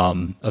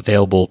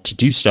available to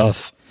do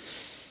stuff.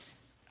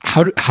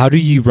 How do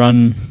you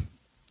run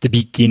the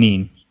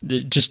beginning?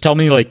 Just tell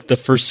me like the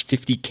first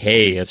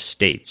 50K of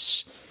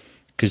states,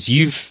 because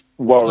you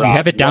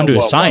have it down to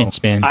a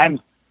science,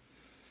 man.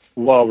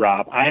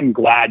 Rob, I'm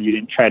glad you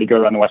didn't try to go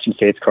run the Western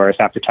States course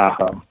after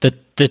Tahoe.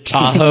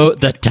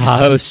 The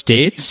Tahoe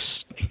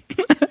states.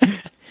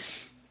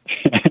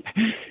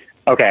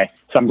 Okay,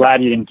 so I'm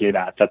glad you didn't do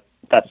that.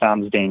 That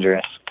sounds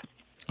dangerous.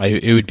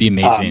 It would be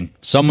amazing.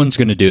 Someone's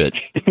going to do it.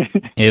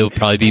 It'll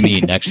probably be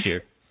me next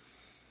year.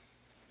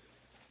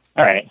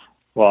 All right.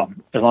 Well,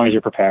 as long as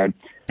you're prepared.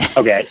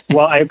 Okay.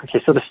 Well,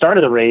 so the start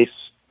of the race,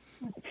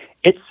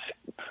 it's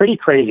pretty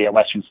crazy at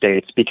Western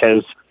States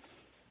because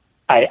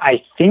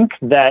I think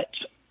that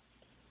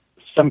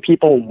some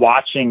people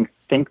watching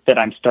think that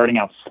I'm starting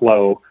out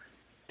slow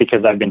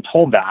because I've been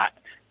told that,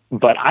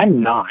 but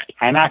I'm not.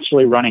 I'm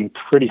actually running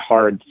pretty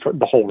hard for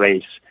the whole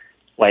race.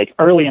 Like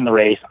early in the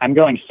race, I'm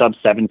going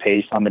sub-7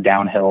 pace on the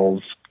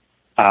downhills.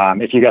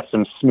 If you got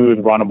some smooth,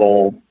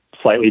 runnable,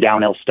 slightly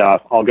downhill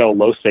stuff, I'll go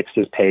low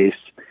 6s pace.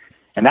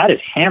 And that is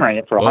hammering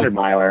it for a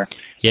 100-miler.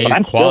 Yeah, but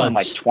I'm still in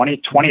like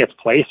 20th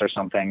place or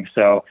something.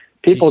 So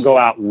people go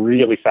out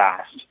really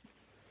fast.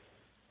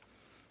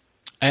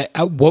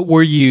 What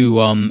were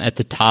you at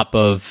the top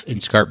of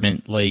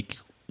escarpment? Like,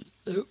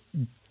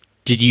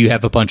 did you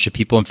have a bunch of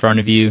people in front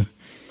of you?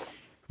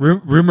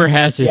 Rumor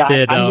has it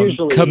that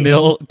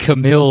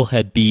Camille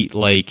had beat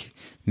like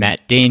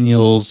Matt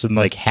Daniels and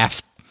like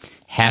half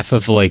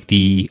of like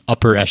the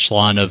upper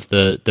echelon of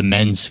the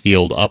men's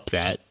field up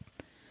that.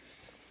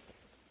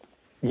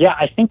 Yeah,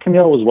 I think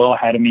Camille was well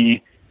ahead of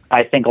me.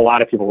 I think a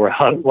lot of people were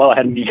well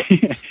ahead of me.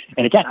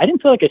 And again, I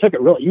didn't feel like I took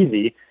it real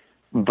easy,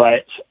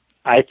 but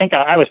I think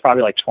I was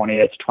probably like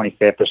 20th,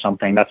 25th or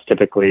something. That's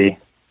typically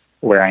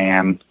where I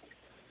am.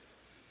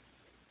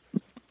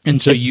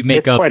 And so you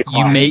make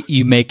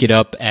it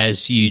up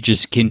as you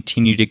just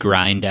continue to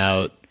grind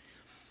out.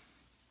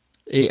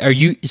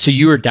 So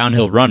you're a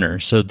downhill runner.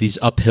 So these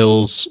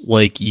uphills,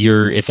 like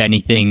you're, if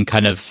anything,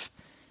 kind of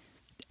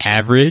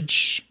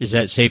average. Is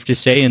that safe to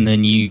say? And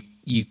then you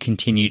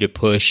continue to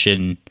push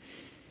and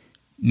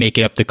make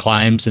it up the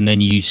climbs, and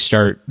then you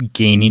start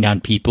gaining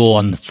on people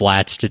on the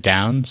flats to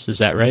downs. Is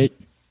that right?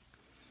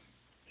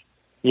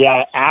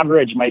 Yeah,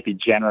 average might be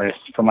generous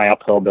for my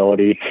uphill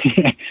ability.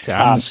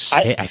 I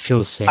feel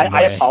the same way.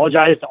 I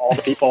apologize to all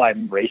the people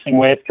I'm racing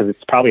with because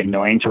it's probably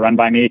annoying to run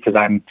by me because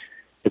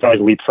it's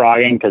always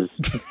leapfrogging because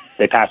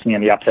they pass me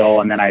in the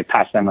uphill and then I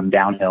pass them on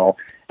downhill.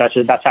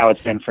 That's how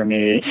it's been for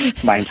me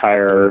my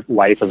entire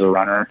life as a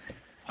runner.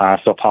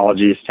 So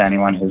apologies to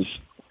anyone who's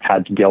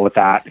had to deal with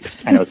that.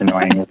 I know it's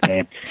annoying with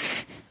me.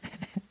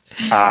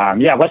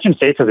 Western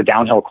States is a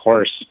downhill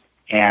course,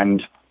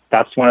 and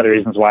that's one of the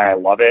reasons why I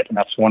love it. And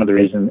that's one of the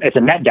reasons it's a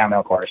net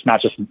downhill course,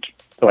 not just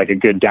like a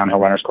good downhill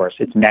runner's course.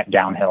 It's net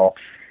downhill.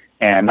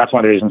 And that's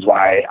one of the reasons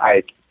why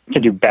I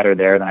can do better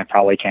there than I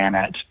probably can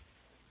at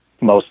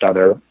most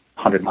other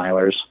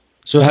 100-milers.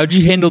 So how'd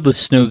you handle the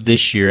snow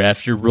this year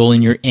after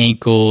rolling your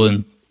ankle?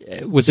 And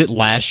was it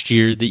last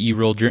year that you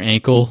rolled your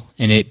ankle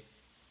and it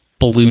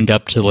ballooned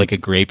up to like a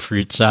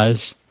grapefruit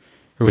size?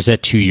 Or was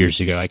that 2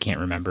 years ago? I can't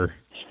remember.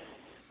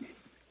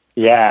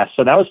 Yeah,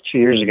 so that was 2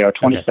 years ago,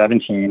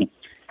 2017. Okay.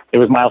 It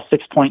was mile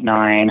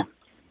 6.9,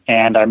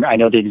 and I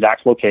know the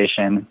exact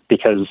location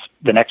because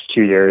the next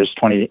 2 years,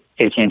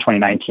 2018,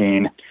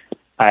 2019,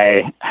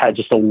 I had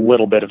just a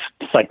little bit of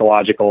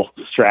psychological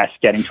stress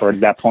getting towards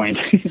that point.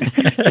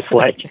 It's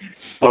like,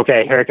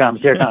 okay, here it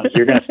comes. You're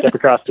going to step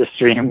across this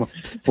stream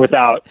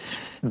without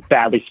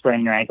badly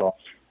spraining your ankle.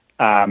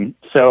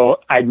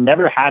 So I'd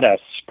never had a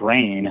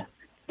sprain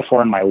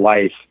before in my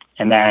life,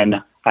 and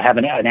then I have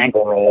an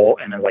ankle roll,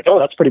 and I'm like, oh,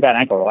 that's a pretty bad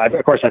ankle roll.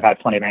 Of course, I've had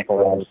plenty of ankle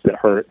rolls that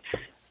hurt,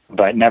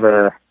 but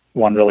never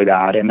one really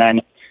bad. And then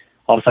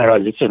all of a sudden I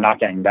realized it's just not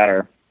getting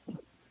better.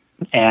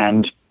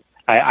 And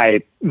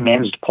I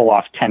managed to pull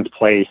off 10th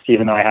place,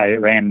 even though I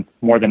ran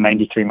more than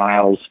 93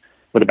 miles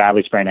with a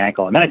badly sprained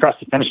ankle. And then I crossed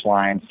the finish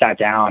line, sat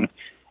down,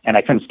 and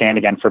I couldn't stand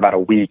again for about a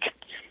week.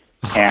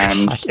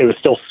 It was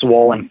still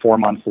swollen 4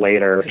 months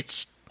later.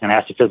 And I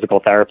asked a physical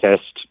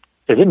therapist,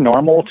 is it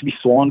normal to be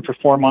swollen for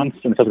 4 months?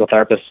 And the physical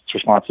therapist's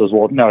response was,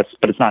 well, no,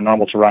 it's not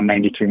normal to run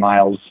 93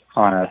 miles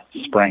on a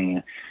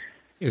sprain.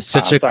 It was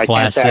such a classic. I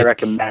can't say I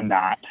recommend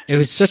that. It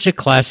was such a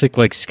classic,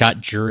 like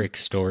Scott Jurek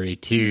story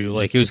too.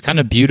 Like it was kind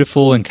of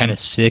beautiful and kind of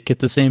sick at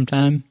the same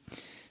time.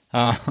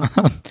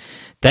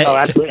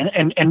 Absolutely.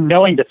 And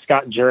knowing that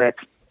Scott Jurek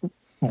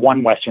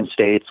won Western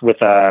States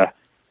with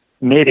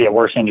maybe a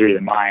worse injury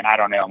than mine. I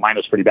don't know. Mine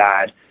was pretty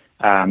bad.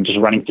 Just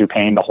running through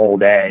pain the whole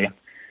day.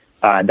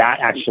 That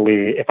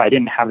actually, if I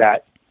didn't have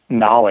that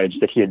knowledge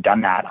that he had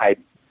done that, I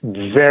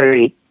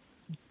very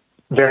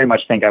very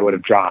much think I would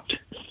have dropped.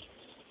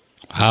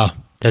 Wow,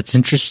 that's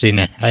interesting.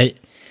 I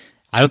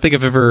don't think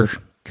I've ever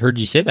heard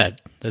you say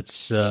that.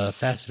 That's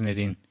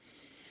fascinating.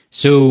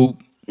 So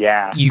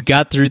Yeah. you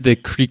got through the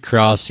creek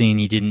crossing.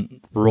 You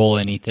didn't roll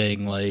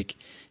anything. Like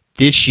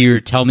this year,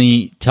 tell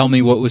me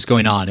what was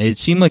going on. It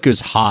seemed like it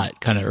was hot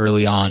kind of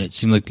early on. It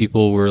seemed like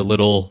people were a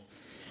little,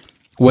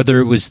 whether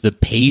it was the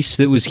pace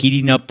that was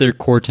heating up their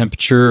core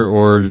temperature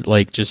or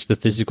like just the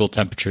physical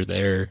temperature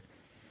there.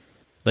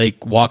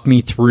 Like walk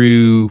me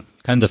through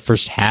kind of the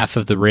first half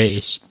of the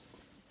race.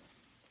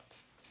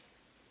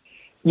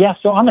 Yeah,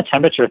 so on the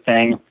temperature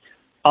thing,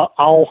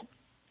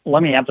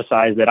 let me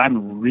emphasize that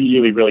I'm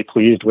really, really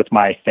pleased with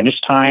my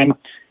finish time.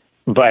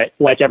 But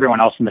like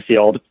everyone else in the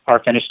field,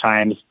 our finish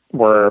times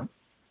were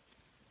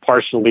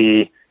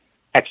partially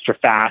extra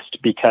fast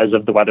because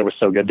of the weather was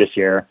so good this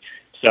year.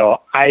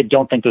 So I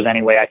don't think there's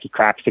any way I could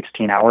crack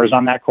 16 hours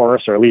on that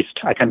course, or at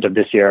least I couldn't have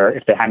this year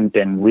if it hadn't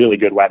been really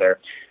good weather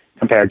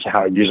compared to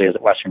how it usually is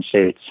at Western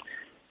States.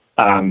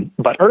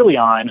 But early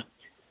on,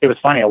 it was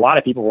funny. A lot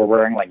of people were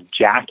wearing like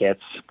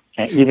jackets.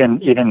 And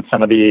even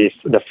some of the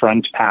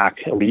front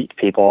pack elite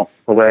people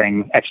were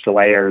wearing extra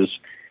layers.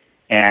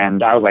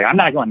 And I was like, I'm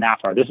not going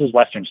that far. This is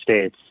Western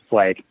States.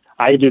 Like,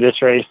 I do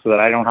this race so that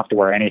I don't have to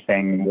wear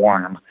anything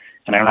warm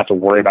and I don't have to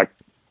worry about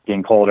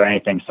being cold or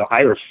anything. So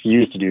I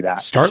refuse to do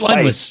that. Start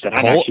line was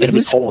cold. It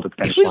was cold at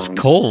the finish line. It was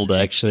cold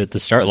actually at the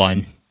start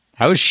line.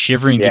 I was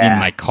shivering getting in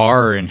my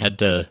car and had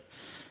to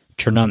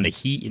turn on the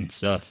heat and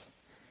stuff.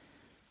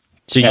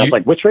 So I was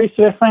like, which race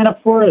did I sign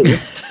up for?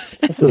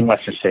 This is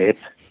Western States.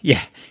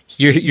 Yeah,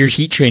 your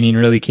heat training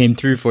really came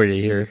through for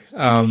you here.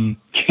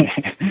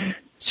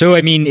 So,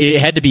 I mean, it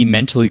had to be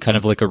mentally kind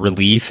of like a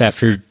relief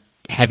after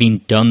having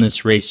done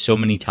this race so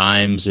many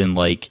times and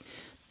like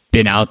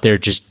been out there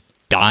just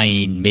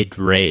dying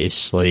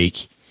mid-race.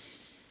 Like,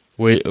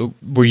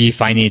 were you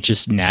finding it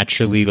just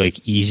naturally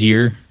like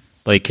easier?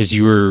 Like, because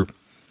you were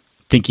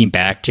thinking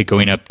back to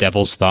going up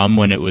Devil's Thumb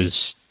when it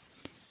was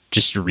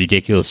just a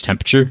ridiculous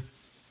temperature?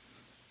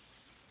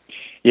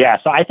 Yeah,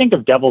 so I think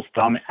of Devil's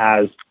Thumb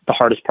as the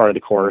hardest part of the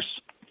course.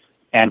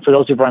 And for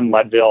those who've run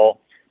Leadville,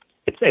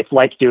 it's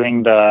like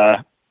doing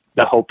the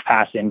Hope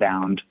Pass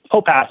inbound.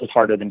 Hope Pass is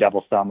harder than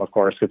Devil's Thumb, of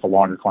course, it's a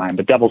longer climb.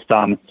 But Devil's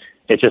Thumb,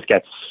 it just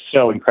gets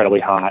so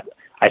incredibly hot.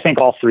 I think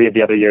all 3 of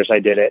the other years I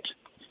did it,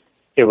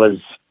 it was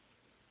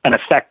an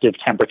effective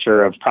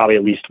temperature of probably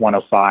at least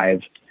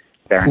 105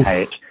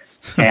 Fahrenheit.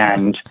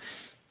 And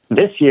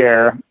this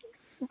year,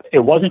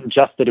 it wasn't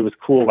just that it was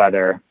cool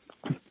weather.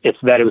 It's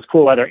that it was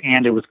cool weather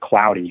and it was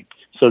cloudy.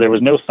 So there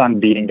was no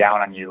sun beating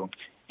down on you.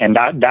 And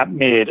that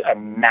made a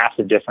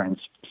massive difference.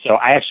 So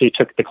I actually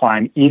took the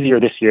climb easier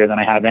this year than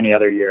I have any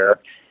other year.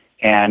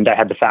 And I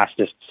had the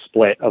fastest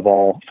split of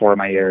all 4 of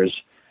my years,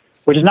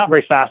 which is not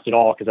very fast at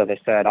all because, as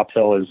I said,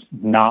 uphill is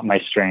not my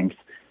strength.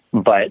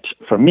 But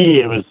for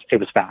me, it was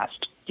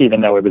fast,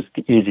 even though it was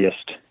the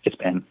easiest it's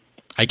been.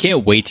 I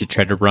can't wait to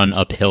try to run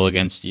uphill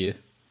against you.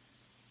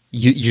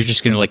 You're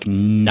just going to like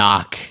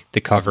knock the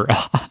cover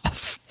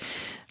off.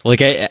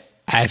 Like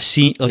I've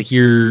seen like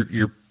your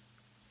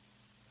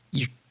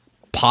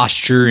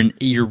posture and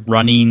your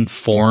running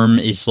form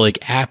is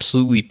like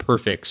absolutely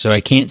perfect. So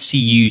I can't see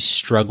you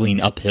struggling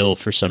uphill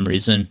for some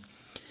reason.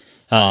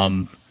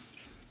 But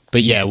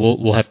yeah,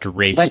 we'll have to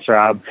race. Thanks,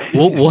 Rob.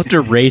 We'll have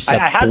to race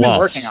up I have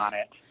bluffs. been working on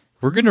it.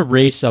 We're gonna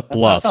race up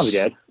bluffs. That sounds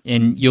good.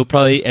 And you'll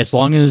probably, as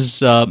long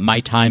as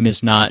my time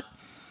is not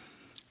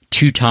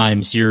 2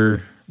 times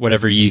your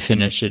whatever you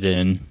finish it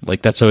in,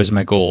 like that's always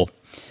my goal.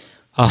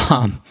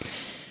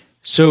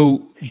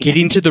 So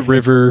getting to the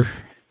river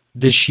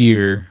this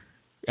year,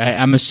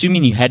 I'm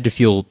assuming you had to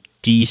feel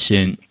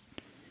decent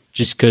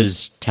just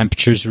because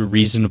temperatures were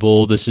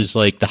reasonable. This is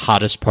like the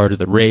hottest part of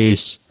the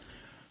race.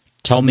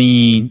 Tell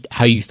me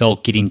how you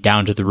felt getting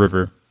down to the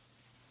river.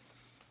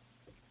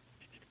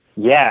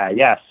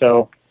 Yeah.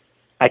 So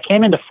I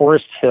came into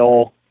Forest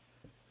Hill.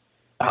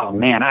 Oh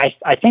man,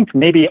 I think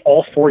maybe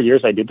all 4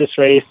 years I did this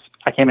race,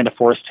 I came into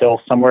Forest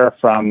Hill somewhere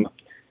from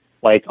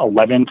like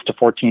 11th to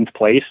 14th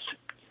place.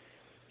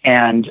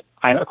 And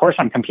of course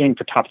I'm competing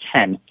for top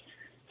 10.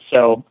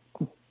 So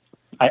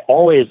I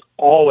always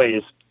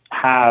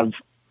have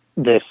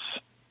this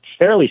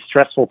fairly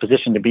stressful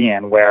position to be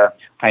in where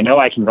I know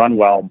I can run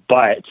well,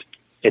 but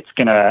I'm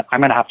going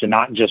to have to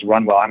not just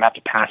run well. I'm going to have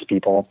to pass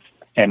people,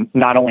 and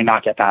not only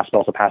not get fast, but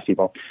also pass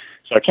people.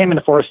 So I came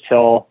into Forest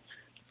Hill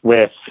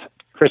with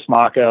Chris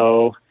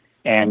Mocco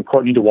and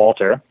Courtney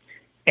DeWalter,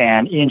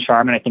 and Ian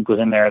Sharman, I think, was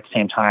in there at the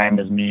same time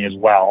as me as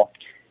well.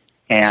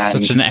 And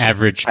such an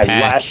average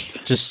pack,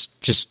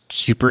 just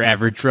super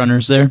average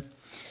runners there.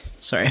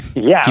 Sorry.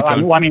 Yeah, so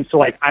I'm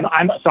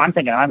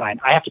thinking in my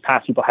mind, I have to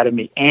pass people ahead of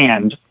me,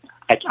 and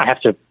I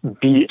have to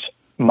beat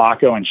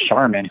Mocco and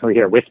Sharman, who are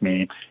here with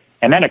me.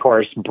 And then, of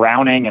course,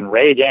 Browning and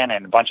Reagan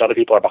and a bunch of other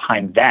people are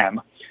behind them.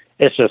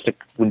 It's just a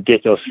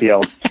ridiculous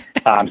field.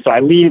 So I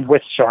leave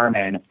with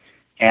Sharman,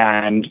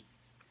 and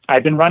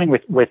I've been running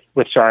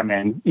with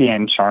Sharman,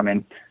 Ian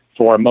Sharman,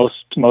 for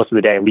most of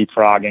the day,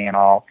 leapfrogging and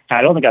all. And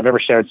I don't think I've ever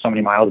shared so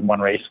many miles in one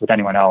race with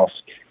anyone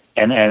else.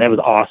 and it was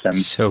awesome.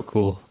 So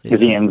cool.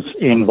 Because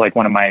Ian's like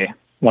one of my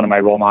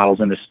role models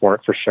in this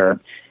sport for sure.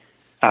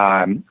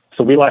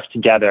 So we left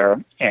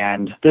together,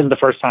 and this is the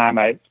first time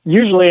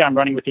usually I'm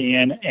running with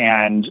Ian,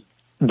 and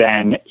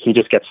then he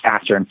just gets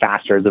faster and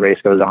faster as the race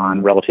goes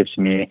on relative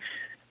to me.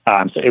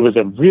 So it was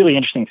a really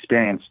interesting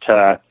experience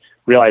to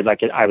realize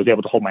I was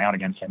able to hold my own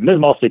against him. This is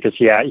mostly because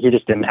he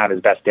just didn't have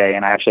his best day,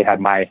 and I actually had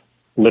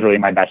literally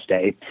my best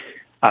day.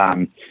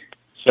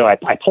 So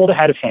I pulled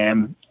ahead of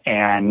him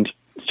and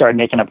started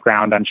making up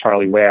ground on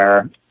Charlie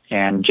Ware,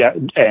 and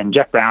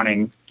Jeff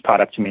Browning caught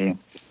up to me.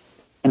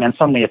 And then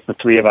suddenly it's the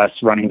three of us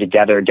running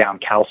together down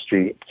Cal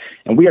Street,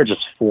 and we are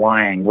just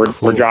flying.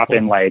 We're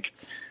dropping like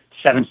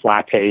 7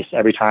 flat pace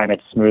every time.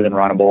 It's smooth and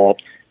runnable.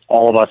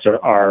 All of us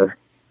are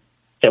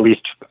at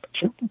least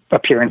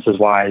appearances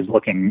wise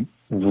looking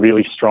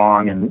really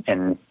strong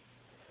and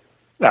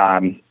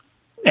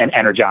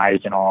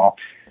energized and all.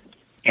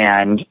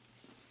 And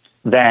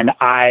then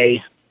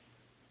I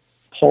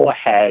pull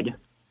ahead.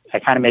 I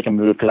kind of make a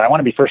move because I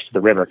want to be first to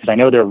the river because I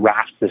know there are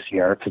rafts this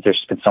year because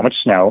there's been so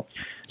much snow.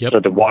 Yep. So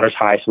the water's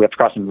high, so we have to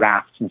cross in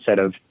rafts instead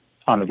of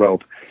on the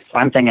rope. So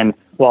I'm thinking,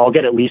 well, I'll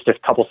get at least a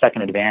couple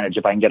second advantage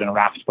if I can get in a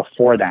raft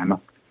before them.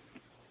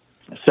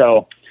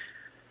 So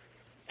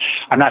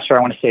I'm not sure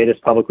I want to say this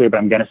publicly, but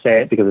I'm going to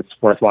say it because it's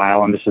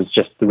worthwhile, and this is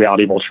just the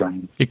reality of ultra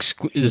running. This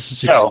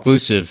is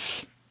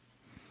exclusive.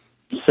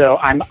 So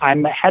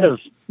I'm ahead of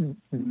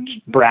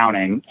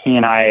Browning. He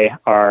and I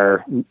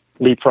are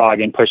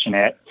leapfrogging, pushing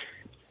it.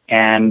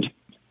 And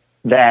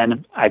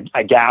then I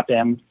gap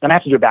him. Then I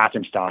have to do a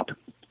bathroom stop.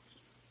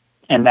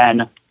 And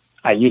then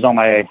I use all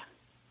my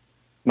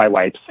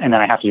wipes. And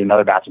then I have to do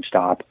another bathroom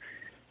stop.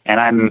 And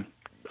I'm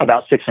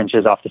about 6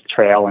 inches off the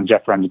trail, and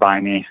Jeff runs by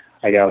me.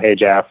 I go, "Hey,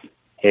 Jeff.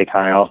 Hey,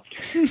 Kyle."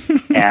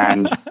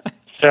 And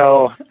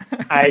so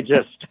I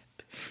just...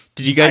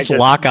 Did you guys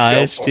lock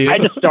eyes too? I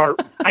just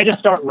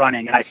start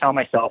running, and I tell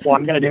myself, well,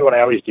 I'm going to do what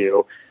I always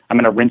do. I'm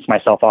going to rinse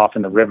myself off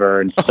in the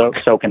river and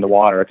soak in the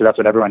water because that's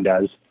what everyone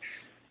does.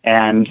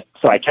 And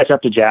so I catch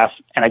up to Jeff,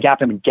 and I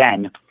gap him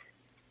again.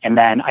 And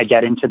then I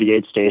get into the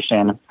aid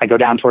station. I go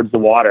down towards the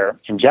water,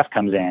 and Jeff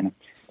comes in,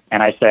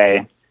 and I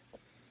say,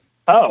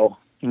 no,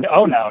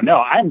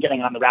 I'm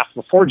getting on the raft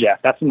before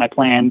Jeff. That's my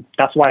plan.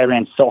 That's why I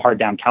ran so hard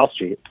down Cal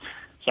Street.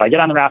 So I get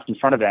on the raft in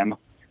front of him.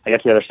 I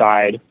get to the other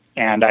side,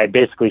 and I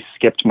basically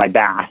skipped my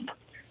bath,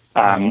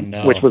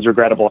 which was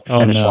regrettable at the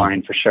finish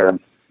line for sure.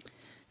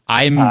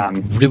 I'm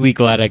really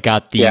glad I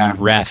got the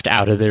raft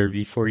out of there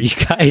before you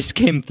guys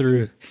came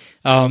through.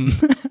 Oh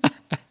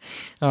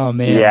man.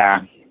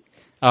 Yeah.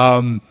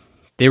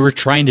 They were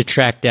trying to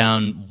track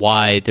down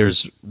why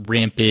there's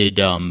rampant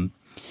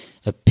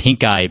a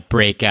pink eye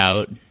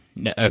breakout.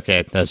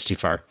 Okay, that's too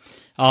far.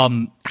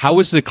 How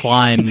was the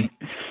climb?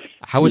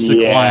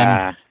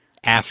 Climb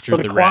after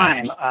the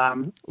raft?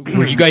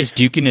 Were you guys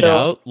duking it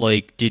out?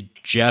 Like, did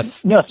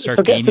Jeff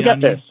start gaining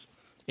on you?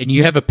 And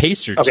you have a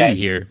pacer too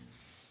here.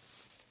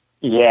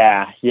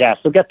 Yeah.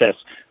 So get this.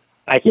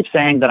 I keep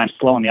saying that I'm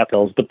slow on the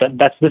uphills, but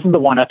this is the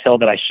one uphill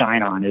that I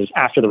shine on is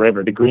after the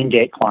river, the Green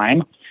Gate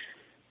climb.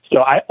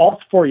 So all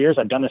 4 years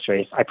I've done this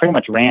race, I pretty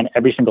much ran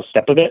every single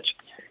step of it.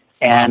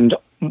 And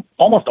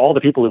almost all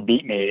the people who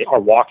beat me are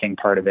walking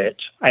part of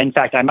it. In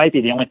fact, I might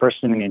be the only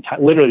person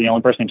literally the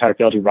only person in the entire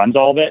field who runs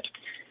all of it.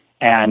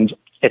 And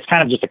it's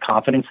kind of just a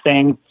confidence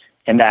thing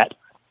in that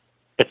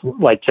it's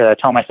like to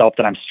tell myself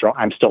that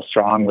I'm still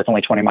strong with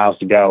only 20 miles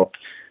to go.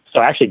 So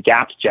I actually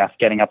gapped Jeff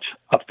getting up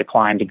the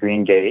climb to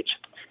Green Gate,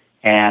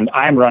 and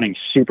I'm running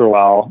super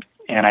well.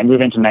 And I move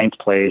into 9th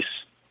place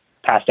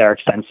past Eric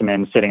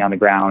Senseman sitting on the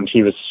ground.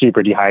 He was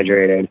super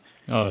dehydrated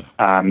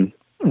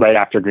right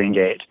after Green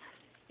Gate.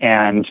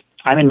 And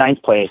I'm in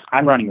 9th place.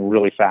 I'm running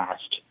really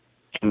fast.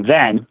 And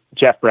then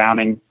Jeff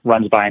Browning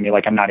runs by me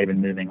like I'm not even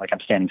moving, like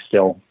I'm standing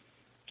still.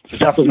 So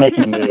Jeff was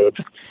making a move,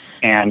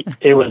 and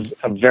it was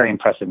a very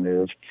impressive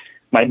move.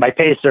 My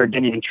pacer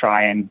didn't even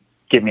try and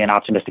give me an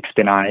optimistic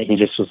spin on it. He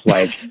just was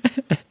like,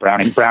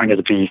 Browning is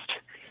a beast.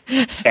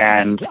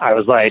 And I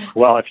was like,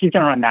 well, if he's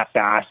going to run that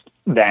fast,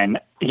 then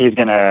he's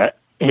going to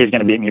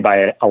beat me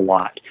by a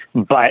lot.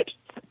 But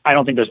I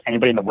don't think there's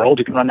anybody in the world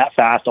who can run that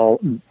fast all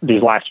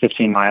these last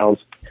 15 miles.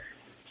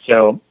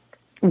 So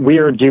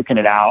we're duking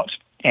it out,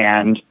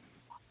 and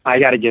I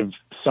got to give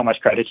so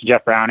much credit to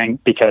Jeff Browning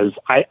because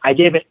I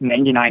gave it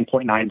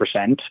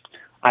 99.9%.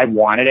 I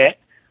wanted it.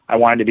 I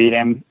wanted to beat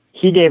him.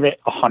 He gave it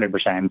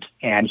 100%,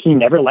 and he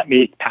never let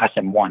me pass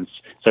him once.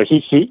 So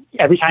he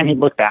every time he'd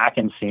look back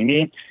and see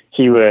me,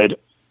 he would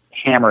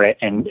hammer it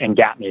and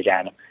gap me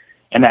again.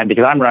 And then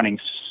because I'm running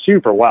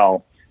super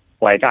well,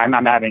 like I'm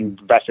having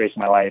the best race of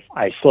my life,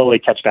 I slowly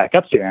catch back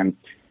up to him,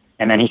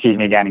 and then he sees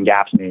me again and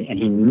gaps me, and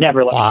he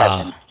never let me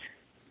catch him.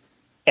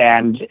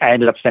 And I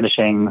ended up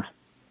finishing,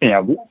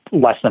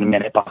 less than a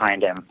minute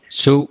behind him.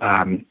 So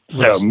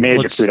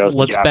major kudos.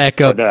 Let's back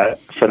up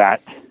for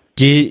that.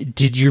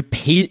 Did your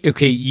pace?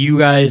 Okay, you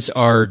guys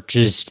are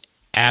just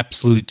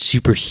absolute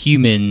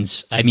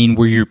superhumans. I mean,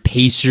 were your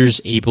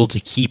pacers able to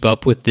keep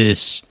up with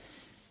this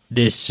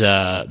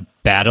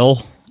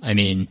battle? I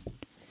mean,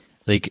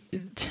 like,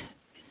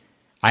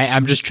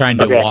 I'm just trying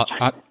to walk.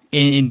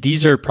 And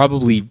these are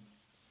probably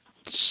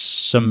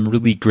some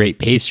really great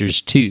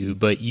pacers too,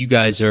 but you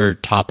guys are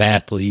top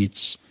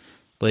athletes.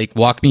 Like,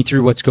 walk me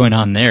through what's going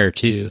on there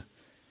too.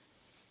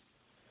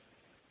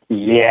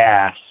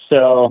 Yeah.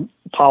 So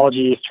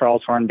apologies,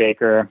 Charles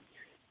Hornbaker,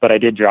 but I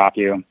did drop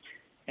you.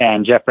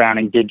 And Jeff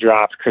Browning did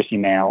drop Chrissy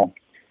Mail.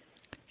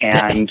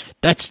 And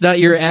that's not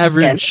your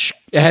average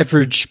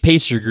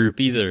pacer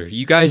group either.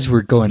 You guys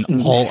were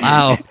going all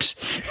out.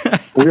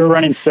 We were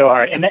running so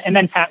hard. And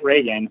then Pat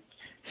Reagan,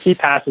 he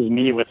passes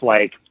me with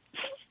like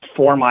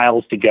 4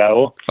 miles to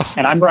go,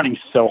 and I'm running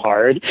so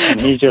hard,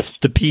 and he's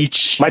just the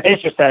peach. My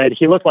pacer said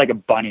he looked like a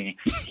bunny.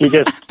 He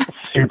just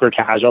super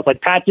casual. It's like,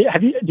 Pat,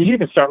 did you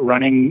even start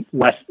running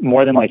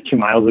more than like 2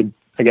 miles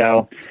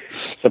ago?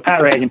 So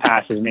Pat Reagan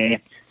passes me,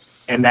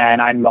 and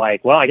then I'm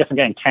like, well, I guess I'm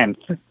getting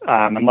 10th,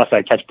 unless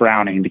I catch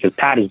Browning, because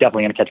Pat is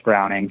definitely going to catch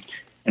Browning,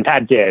 and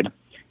Pat did.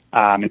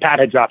 And Pat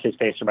had dropped his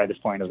pacer by this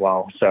point as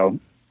well. So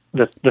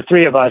the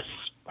three of us,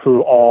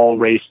 who all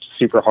raced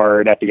super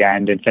hard at the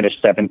end and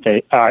finished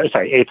 8th,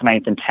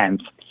 9th, and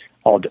 10th,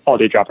 all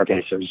did drop our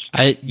pacers.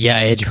 I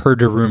had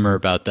heard a rumor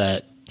about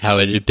that, how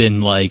it had been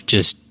like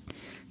just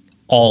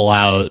all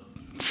out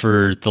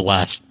for the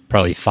last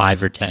probably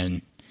 5 or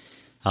 10.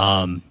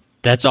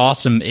 That's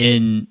awesome.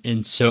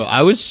 And so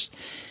I was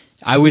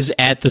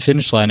at the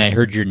finish line. I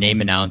heard your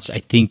name announced. I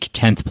think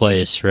 10th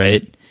place,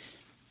 right?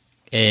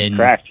 And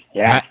correct.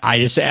 Yeah. I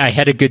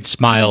had a good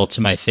smile to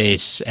my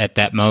face at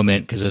that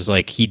moment, because I was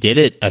like, he did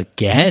it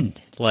again,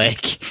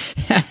 like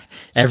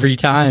every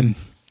time.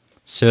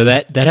 So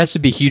that has to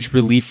be huge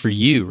relief for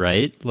you,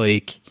 right?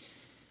 Like,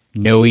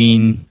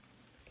 knowing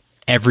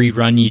every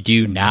run you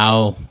do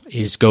now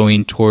is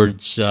going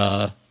towards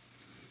the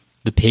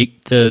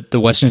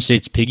Western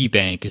States piggy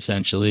bank,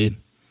 essentially.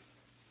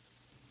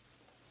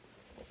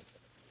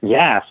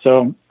 Yeah.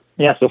 So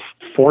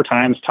 4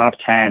 times top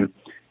 10,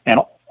 and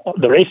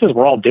the races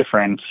were all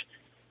different,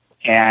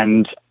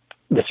 and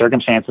the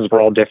circumstances were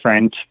all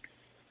different,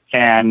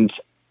 and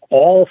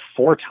all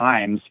 4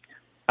 times,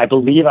 I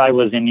believe I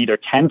was in either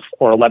 10th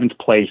or 11th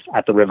place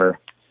at the river.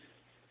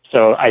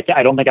 So I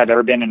don't think I've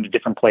ever been in a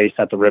different place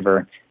at the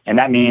river, and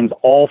that means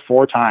all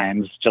 4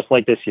 times, just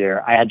like this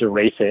year, I had to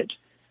race it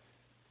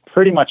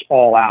pretty much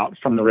all out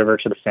from the river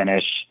to the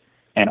finish,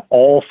 and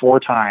all 4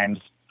 times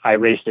I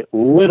raced it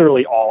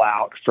literally all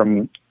out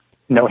from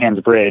No Hands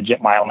Bridge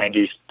at mile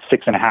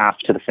 96.5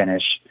 to the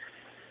finish.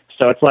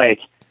 So it's like,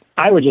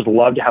 I would just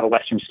love to have a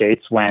Western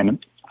States when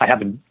I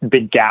have a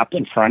big gap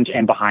in front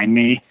and behind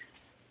me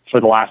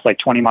for the last like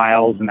 20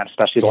 miles, and then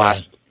especially the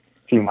last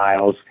few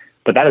miles.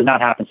 But that has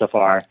not happened so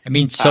far. I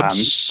mean, sub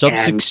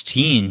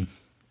 16,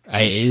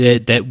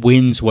 that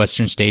wins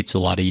Western States a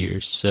lot of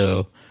years.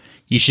 So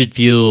you should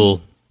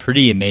feel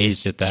pretty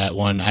amazed at that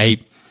one. I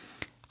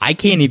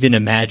can't even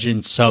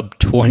imagine sub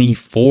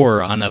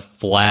 24 on a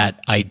flat,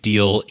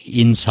 ideal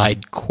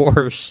inside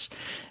course.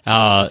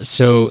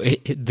 So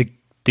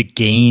the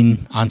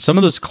gain on some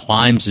of those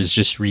climbs is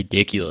just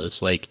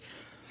ridiculous. Like,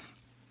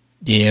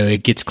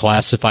 it gets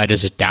classified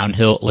as a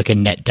downhill, like a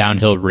net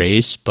downhill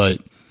race, but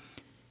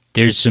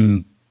there's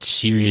some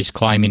serious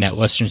climbing at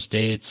Western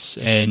States,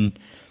 and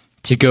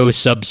to go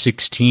sub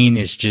 16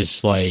 is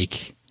just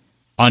like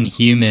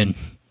unhuman.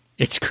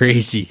 It's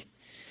crazy.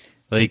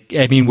 Like,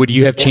 I mean, would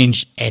you have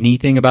changed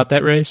anything about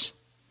that race?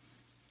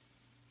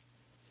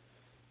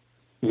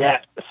 Yeah,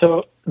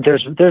 so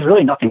there's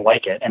really nothing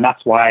like it, and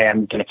that's why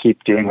I'm going to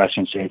keep doing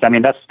Western States. I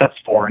mean, that's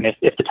 4, and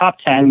if the top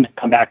 10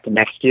 come back to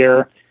next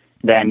year,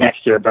 then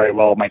next year very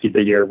well might be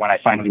the year when I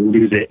finally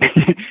lose it,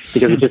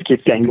 because it just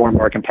keeps getting more and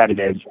more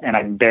competitive, and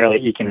I'm barely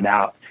eking it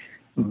out.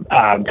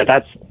 But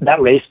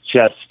that race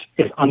just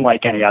is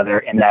unlike any other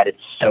in that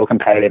it's so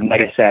competitive, and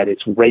like I said,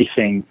 it's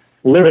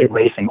literally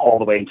racing all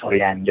the way until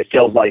the end. It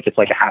feels like it's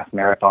like a half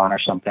marathon or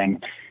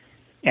something,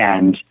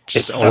 and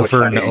just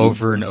over and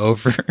over and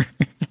over.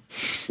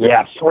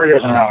 Yeah, 4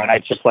 years in a row, and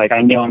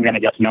I know I'm going to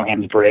get to No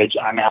Hands Bridge.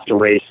 I'm going to have to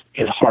race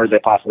as hard as I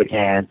possibly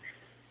can.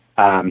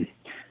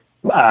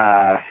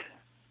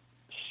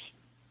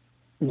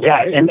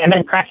 Yeah, and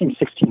then cracking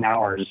 16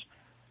 hours.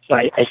 So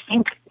I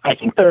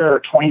think there are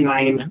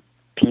 29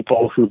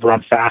 people who've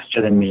run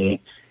faster than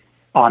me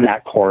on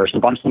that course. A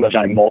bunch of them have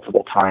done it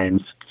multiple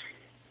times,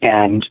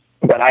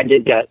 but I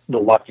did get the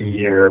lucky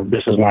year.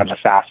 This is one of the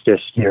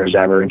fastest years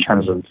ever in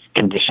terms of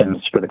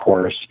conditions for the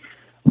course.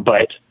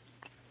 But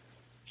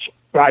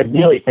I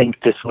really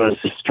think this was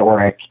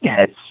historic,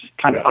 and it's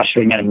kind of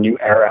ushering in a new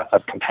era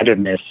of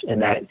competitiveness in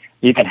that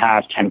you can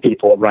have 10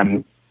 people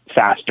run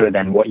faster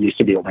than what used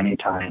to be a winning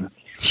time.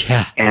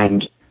 Yeah.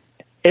 And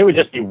it would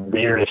just be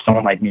weird if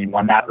someone like me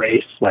won that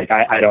race. Like,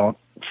 I don't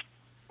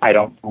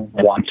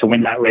want to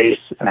win that race,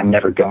 and I'm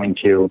never going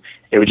to.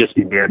 It would just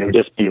be weird. It would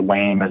just be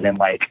lame, as in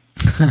like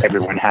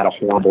everyone had a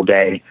horrible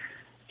day.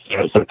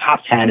 So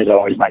top 10 is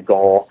always my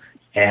goal,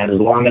 and as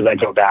long as I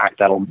go back,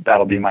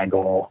 that'll be my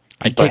goal.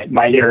 But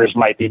my years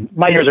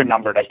are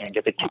numbered, I think,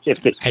 if it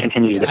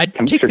continues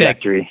the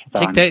trajectory.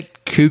 Take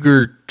that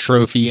Cougar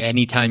trophy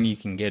anytime you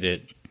can get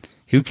it.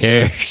 Who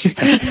cares?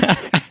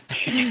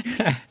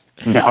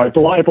 No, it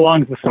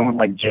belongs to someone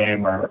like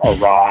Jim or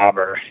Rob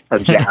or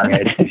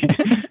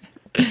Jared.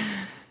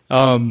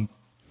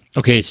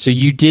 Okay, so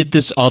you did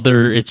this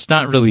other, it's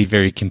not really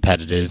very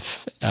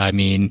competitive. I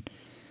mean,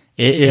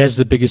 it has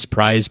the biggest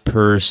prize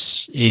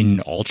purse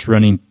in ultra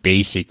running,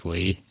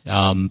 basically.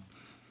 I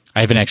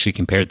haven't actually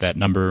compared that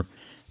number,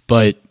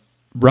 but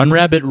Run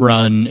Rabbit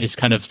Run is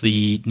kind of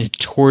the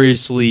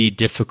notoriously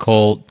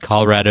difficult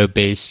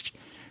Colorado-based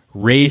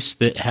race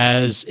that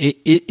has,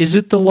 is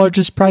it the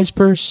largest prize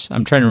purse?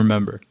 I'm trying to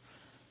remember.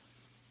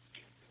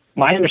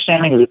 My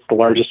understanding is it's the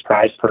largest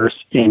prize purse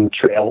in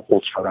trail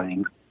ultra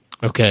running.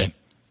 Okay.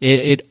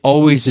 It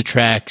always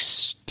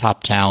attracts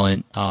top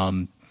talent.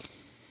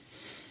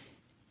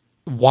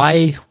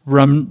 Why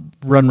Run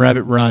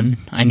Rabbit Run?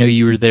 I know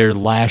you were there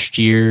last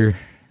year,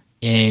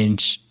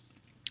 and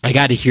I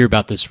got to hear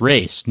about this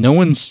race.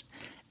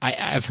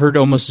 I've heard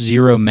almost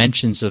zero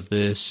mentions of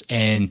this,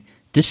 and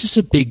this is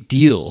a big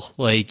deal.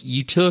 Like,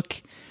 you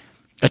took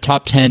a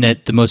top 10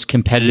 at the most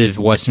competitive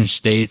Western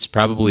states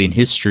probably in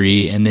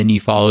history, and then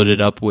you followed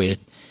it up with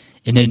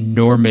an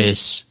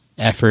enormous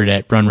effort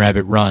at Run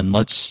Rabbit Run.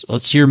 Let's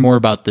hear more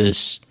about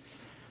this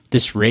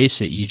race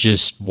that you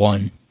just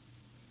won.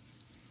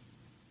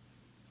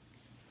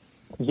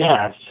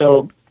 Yeah,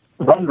 so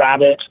Run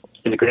Rabbit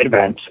is a great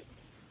event,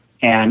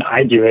 and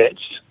I do it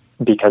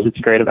because it's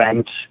a great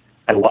event.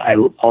 I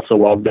also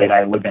love that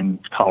I live in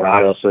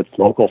Colorado, so it's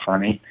local for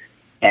me,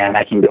 and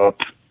I can go up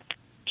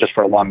just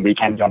for a long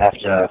weekend. Don't have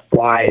to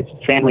fly. It's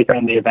a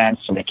family-friendly event,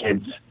 so the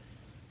kids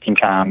can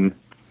come,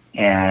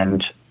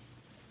 and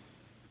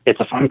it's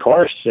a fun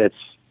course.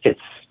 It's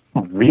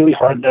really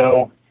hard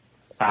though.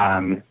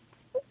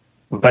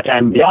 But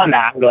then beyond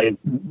that, really,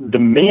 the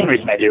main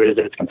reason I do it is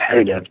that it's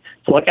competitive.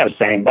 So like I was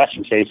saying,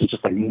 Western States is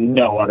just like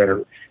no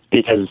other,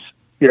 because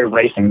you're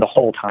racing the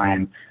whole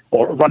time.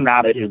 Or Run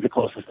Rabbit is the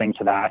closest thing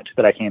to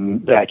that I can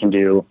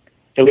do,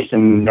 at least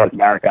in North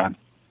America.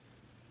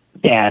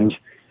 And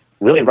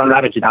really, Run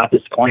Rabbit did not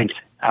disappoint.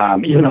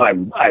 Even though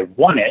I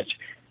won it,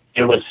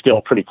 it was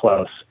still pretty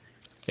close.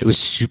 It was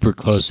super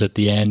close at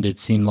the end. It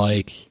seemed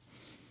like,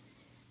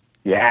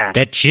 yeah,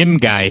 that Jim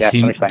guy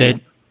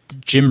that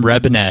Jim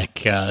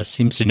Rebenek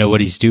seems to know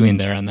what he's doing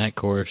there on that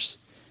course.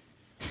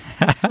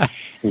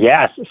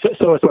 Yes.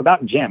 So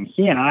about Jim,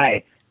 he and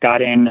I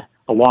got in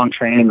a long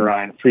training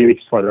run 3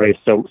 weeks before the race.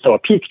 So a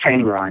peak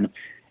training run,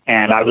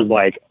 and I was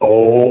like,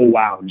 oh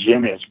wow,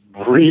 Jim is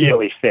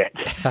really fit.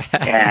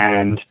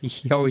 And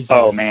he always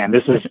is. Man,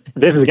 this is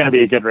going to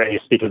be a good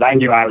race, because I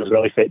knew I was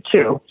really fit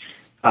too.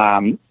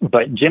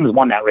 But Jim's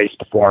won that race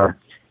before,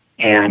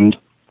 and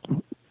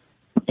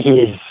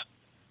his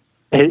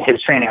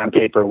training on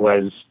paper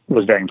was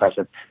very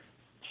impressive.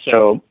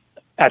 So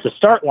at the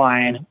start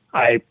line,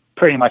 I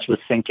pretty much was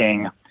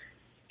thinking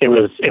it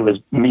was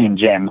me and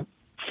Jim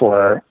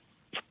for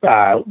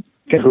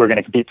who were going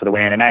to compete for the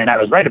win, and I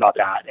was right about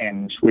that.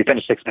 And we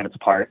finished 6 minutes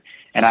apart.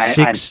 And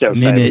I'm so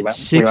excited.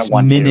 6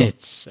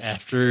 minutes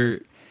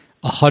after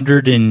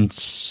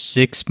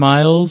 106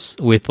 miles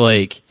with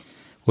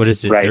what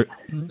is it? Right.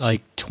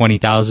 Like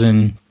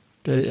 20,000.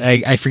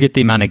 I forget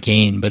the amount of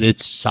gain, but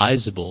it's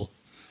sizable.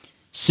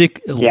 Yeah,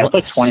 it's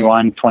like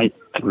 21,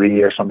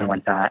 23 or something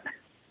like that.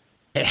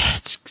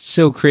 It's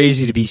so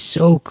crazy to be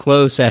so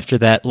close after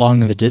that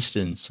long of a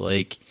distance.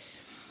 Just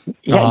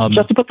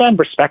to put that in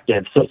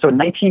perspective, so a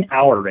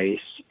 19-hour race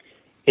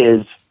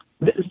is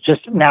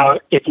just, now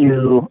if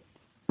you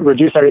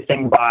reduce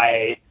everything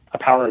by a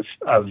power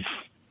of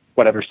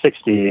whatever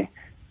 60,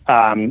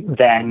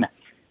 then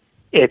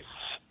it's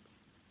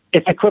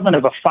equivalent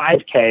of a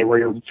 5K where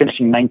you're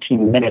finishing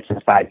 19 minutes in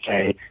a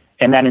 5K,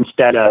 and then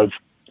instead of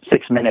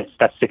 6 minutes,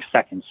 that's 6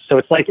 seconds. So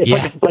it's like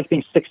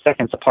being 6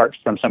 seconds apart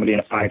from somebody in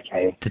a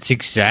 5K.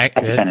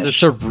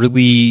 That's a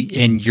really,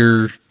 and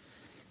you're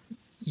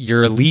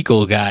a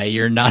legal guy.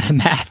 You're not a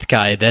math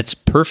guy. That's a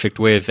perfect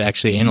way of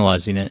actually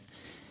analyzing it.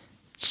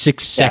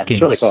 6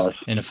 seconds really close.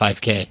 In a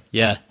 5K.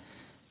 Yeah.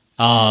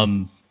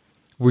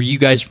 Were you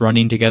guys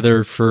running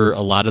together for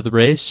a lot of the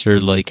race, or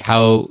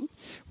how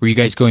were you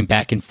guys going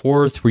back and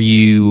forth? Were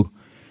you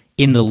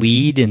in the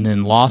lead and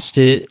then lost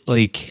it?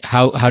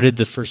 How did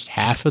the first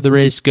half of the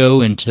race go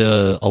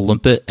into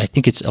Olympic? I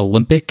think it's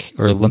Olympic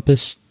or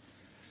Olympus.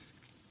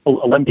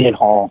 Olympian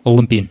Hall.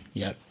 Olympian.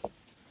 Yeah.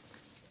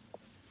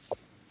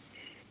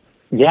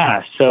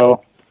 Yeah,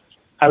 so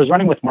I was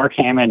running with Mark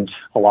Hammond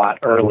a lot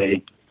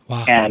early.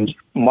 Wow. And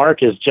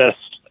Mark is just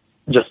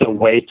a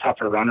way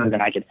tougher runner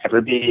than I could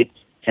ever be,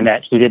 in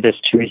that he did this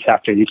 2 weeks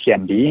after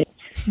UTMB.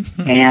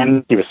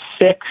 And he was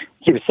sick.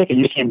 He was sick at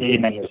UTMB,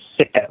 and then he was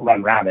sick at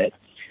Run Rabbit.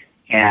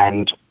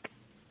 And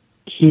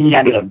he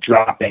ended up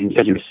dropping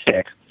because he was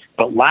sick.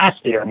 But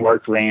last year,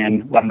 Mark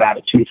ran Run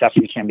Rabbit 2 weeks after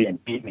UTMB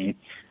and beat me.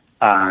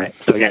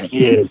 So again,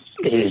 he is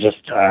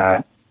just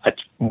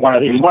one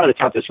of the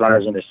toughest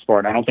runners in this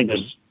sport. I don't think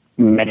there's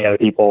many other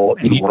people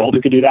in the world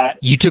who could do that.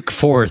 You took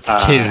fourth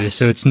too,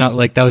 so it's not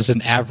like that was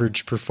an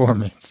average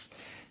performance.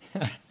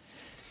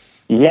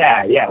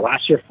 Yeah.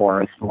 Last year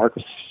fourth, Mark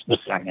was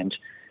second.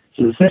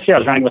 So this year I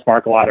was running with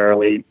Mark a lot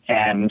early,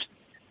 and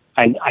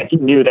I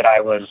knew that I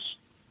was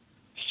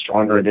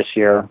stronger this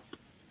year.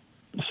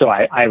 So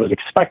I was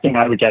expecting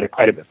I would get a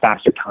quite a bit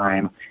faster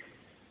time.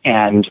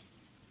 And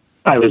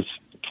I was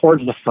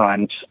towards the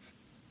front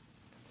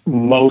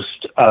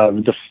most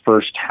of the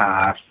first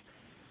half.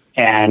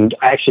 And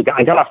I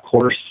got off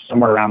course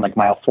somewhere around like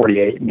mile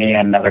 48, me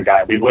and another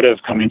guy. We would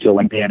have come into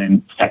Olympian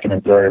in second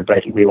and third, but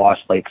I think we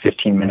lost like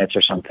 15 minutes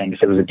or something.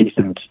 So it was a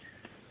decent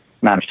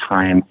amount of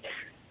time.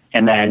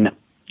 And then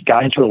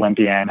got into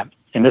Olympian,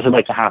 and this is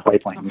like the halfway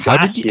point. How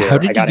did you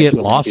get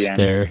lost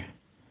there?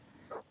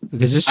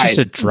 Because it's just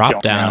a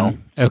drop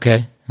down. Know.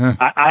 Okay. Huh.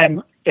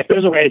 If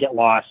there's a way to get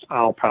lost,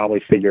 I'll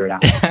probably figure it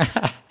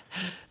out.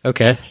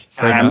 Okay.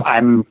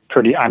 I'm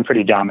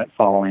pretty dumb at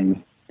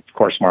following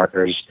course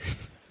markers.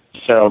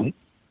 So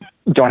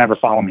don't ever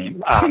follow me,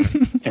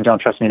 and don't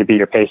trust me to be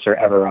your pacer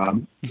ever.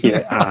 Oh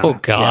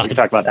God, yeah, we can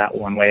talk about that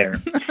one later.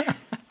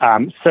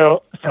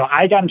 So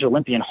I got into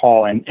Olympian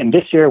Hall, and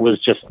this year was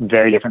just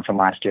very different from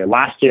last year.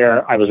 Last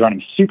year I was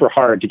running super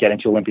hard to get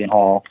into Olympian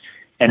Hall,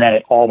 and then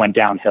it all went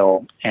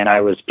downhill, and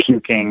I was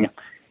puking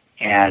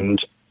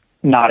and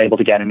not able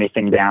to get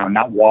anything down,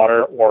 not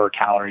water or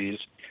calories,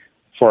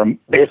 for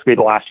basically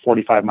the last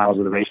 45 miles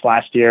of the race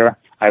last year.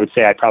 I would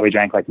say I probably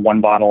drank like one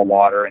bottle of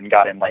water and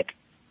got in like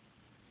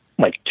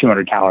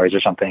 200 calories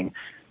or something.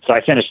 So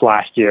I finished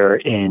last year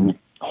in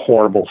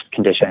horrible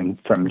condition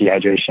from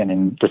dehydration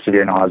and the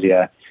severe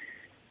nausea.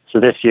 So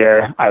this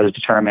year I was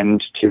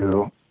determined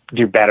to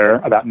do better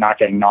about not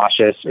getting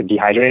nauseous or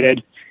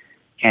dehydrated.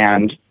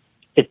 And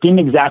it didn't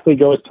exactly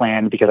go as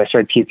planned because I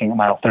started puking at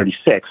mile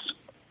 36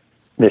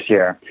 this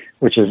year,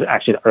 which is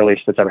actually the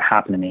earliest that's ever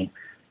happened to me.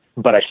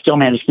 But I still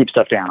managed to keep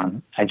stuff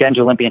down. I get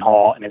into Olympian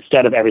Hall, and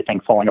instead of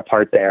everything falling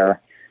apart there,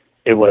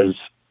 it was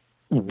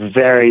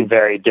very,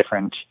 very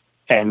different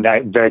and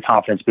very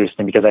confidence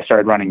boosting because I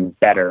started running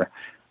better.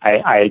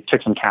 I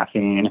took some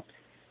caffeine,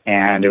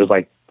 and it was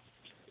like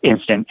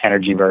instant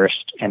energy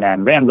burst, and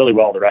then ran really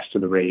well the rest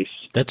of the race.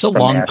 That's a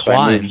long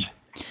climb.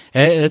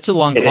 It's a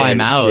long climb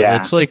out. Yeah.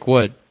 It's like,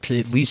 what,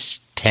 at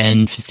least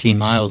 10, 15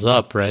 miles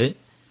up, right?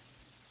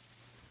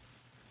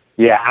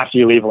 Yeah, after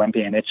you leave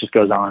Olympian, it just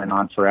goes on and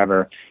on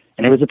forever.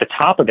 And it was at the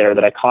top of there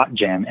that I caught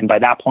Jim, and by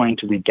that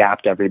point, we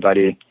gapped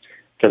everybody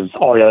because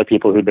all the other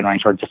people who'd been running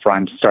towards the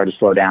front started to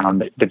slow down,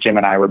 but Jim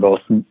and I were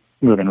both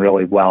moving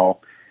really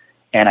well.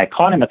 And I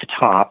caught him at the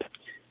top,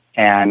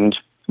 and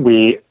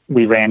we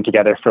ran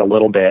together for a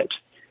little bit.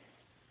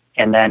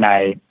 And then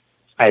I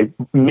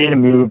made a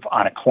move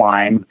on a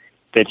climb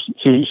that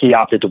he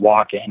opted to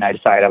walk it, and I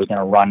decided I was going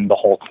to run the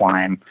whole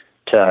climb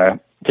to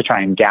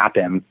try and gap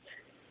him.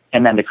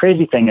 And then the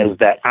crazy thing is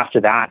that after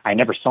that, I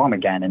never saw him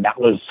again, and that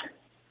was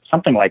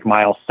something like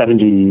mile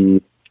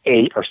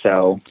 78 or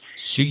so.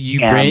 So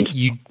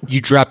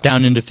you dropped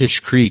down into Fish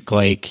Creek,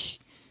 like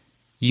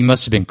you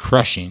must have been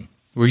crushing.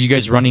 Were you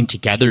guys running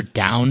together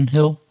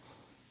downhill?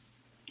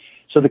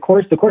 So the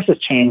course has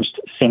changed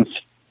since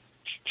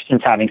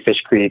having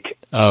Fish Creek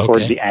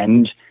towards the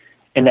end,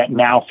 and that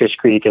now Fish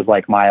Creek is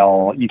like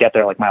you get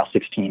there like mile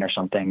 16 or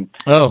something.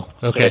 Oh,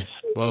 okay.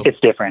 So it's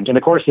different, and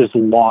the course is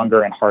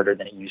longer and harder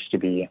than it used to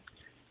be.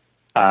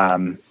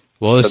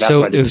 Well,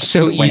 it was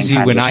so easy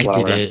when I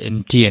did it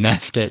and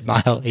DNF'd at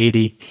mile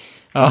 80.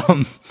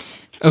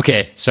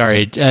 Okay,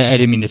 sorry, I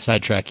didn't mean to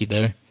sidetrack you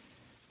there.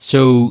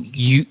 So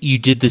you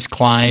did this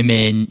climb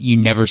and you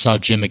never saw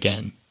Jim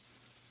again.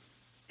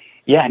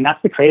 Yeah, and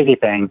that's the crazy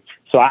thing.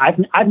 So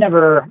I've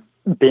never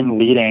been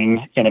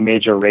leading in a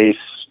major race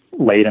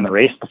late in the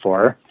race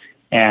before,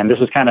 and this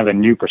is kind of a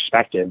new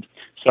perspective.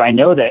 So I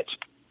know that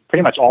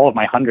pretty much all of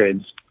my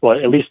hundreds, well,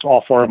 at least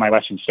all 4 of my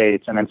Western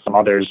states, and then some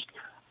others,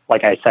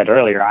 like I said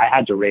earlier, I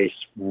had to race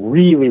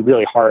really,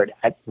 really hard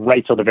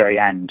right till the very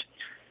end.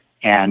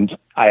 And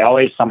I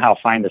always somehow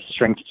find the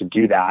strength to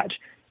do that,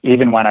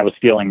 even when I was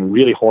feeling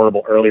really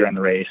horrible earlier in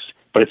the race.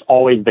 But it's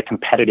always the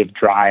competitive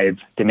drive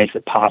that makes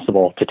it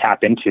possible to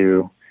tap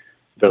into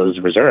those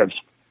reserves.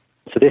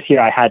 So this year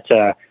I had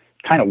to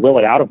kind of will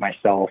it out of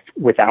myself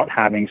without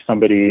having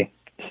somebody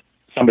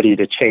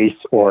to chase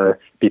or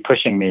be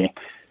pushing me,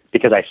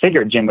 because I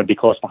figured Jim would be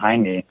close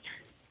behind me.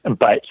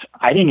 But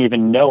I didn't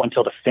even know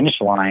until the finish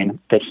line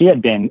that he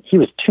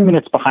was 2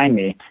 minutes behind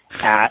me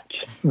at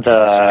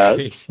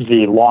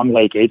the Long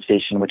Lake aid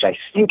station, which I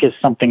think is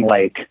something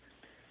like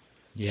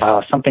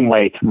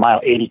mile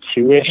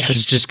 82-ish. I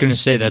was just going to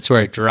say that's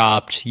where it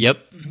dropped. Yep.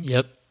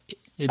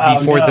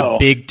 Before the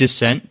big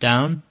descent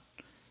down,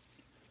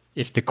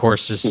 if the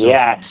course is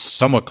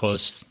somewhat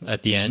close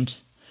at the end.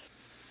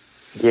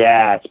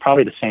 Yeah, it's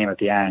probably the same at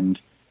the end.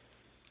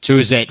 So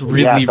is that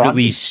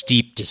really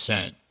steep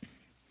descent?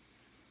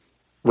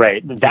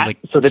 Right.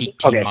 So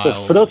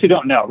for those who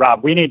don't know,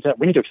 Rob, we need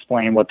to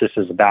explain what this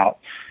is about.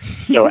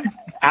 So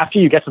after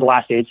you get to the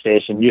last aid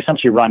station, you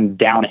essentially run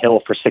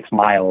downhill for 6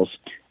 miles,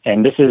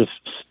 and this is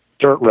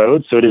dirt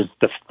road, so it is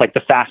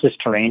the fastest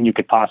terrain you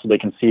could possibly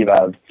conceive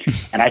of.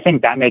 And I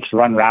think that makes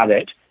Run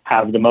Rabbit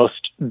have the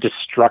most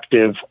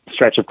destructive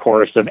stretch of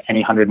course of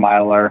any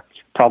 100-miler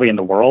probably in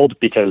the world,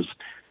 because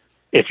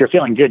if you're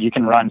feeling good, you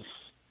can run.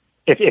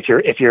 If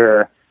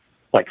you're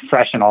like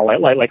fresh and all.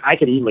 Like I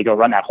could easily go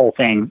run that whole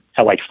thing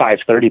at like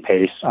 5:30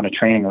 pace on a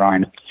training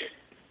run,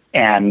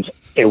 and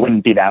it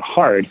wouldn't be that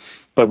hard.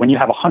 But when you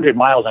have 100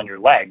 miles on your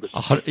legs,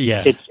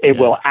 it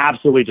will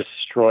absolutely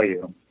destroy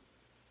you.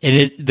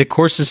 And the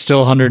course is still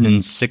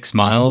 106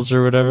 miles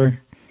or whatever.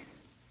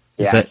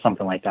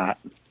 Something like that.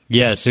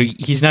 Yeah, so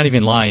he's not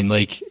even lying.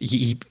 Like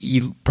he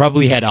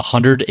probably had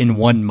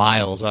 101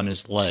 miles on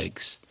his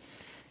legs.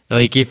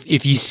 Like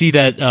if you see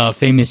that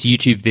famous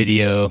YouTube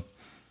video,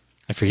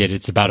 I forget,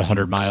 it's about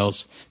 100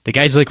 miles. The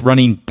guy's like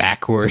running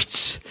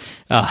backwards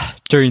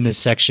during this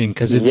section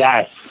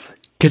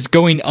because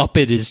going up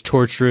it is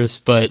torturous,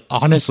 but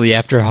honestly,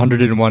 after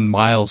 101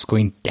 miles,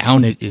 going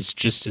down it is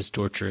just as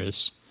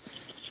torturous.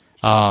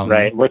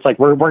 Right. It's like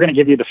we're going to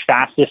give you the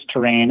fastest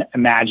terrain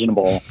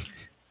imaginable.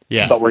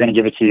 Yeah. But we're going to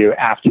give it to you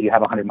after you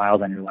have 100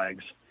 miles on your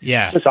legs.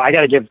 Yeah. So I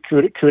got to give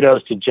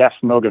kudos to Jeff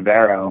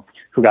Mogavero,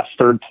 who got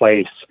third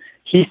place.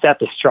 He set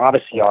the Strava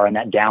CR in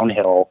that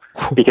downhill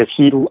because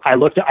I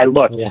looked,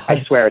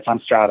 I swear it's on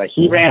Strava.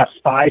 He ran a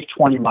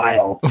 5:20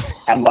 mile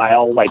at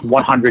mile like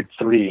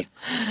 103.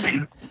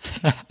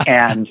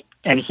 and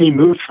he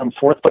moved from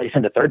fourth place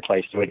into third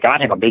place. So it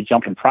got him a big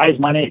jump in prize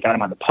money. It got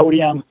him on the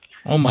podium.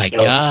 Oh my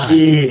God.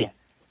 He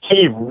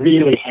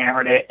really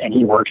hammered it and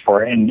he worked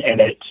for it and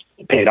it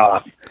paid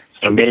off.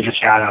 So major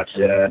shout out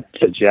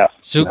to Jeff.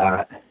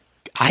 So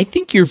I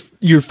think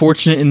you're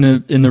fortunate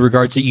in the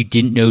regards that you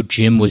didn't know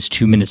Jim was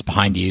 2 minutes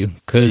behind you,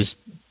 because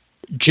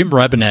Jim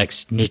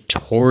Rebenek's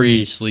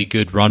notoriously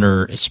good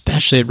runner,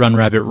 especially at Run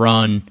Rabbit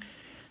Run.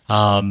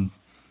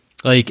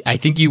 Like I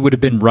think you would have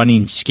been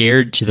running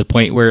scared to the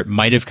point where it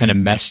might have kind of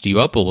messed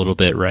you up a little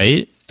bit,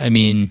 right? I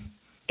mean,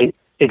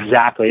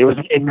 exactly. It was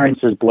an ignorance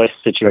is bliss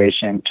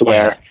situation to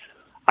where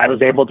I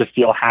was able to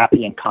feel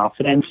happy and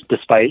confident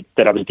despite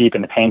that I was deep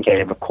in the pain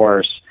cave, of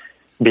course,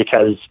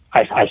 because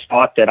I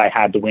thought that I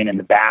had the win in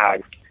the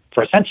bag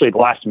for essentially the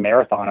last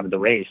marathon of the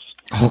race.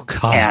 Oh,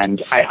 God.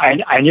 And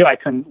I knew I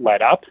couldn't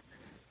let up,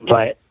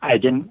 but I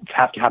didn't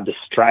have to have the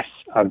stress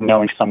of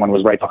knowing someone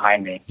was right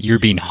behind me. You're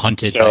being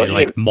hunted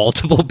by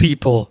multiple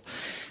people.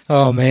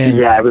 Oh, man.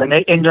 Yeah, it was an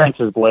ignorance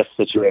is bliss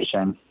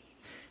situation.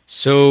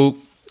 So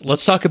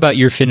let's talk about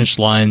your finish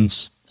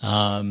lines.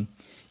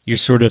 You're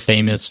sort of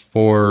famous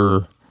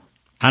for,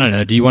 I don't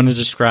know, do you want to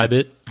describe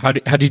it? How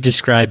do you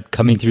describe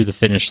coming through the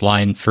finish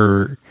line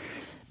for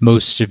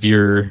most of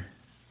your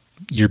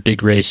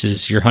big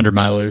races, your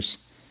 100-milers?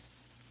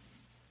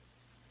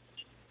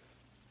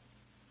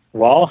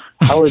 Well,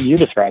 how would you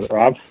describe it,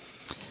 Rob?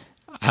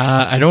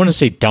 I don't want to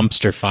say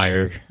dumpster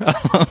fire.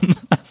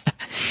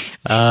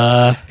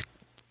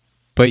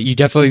 But you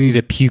definitely need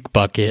a puke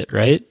bucket,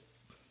 right?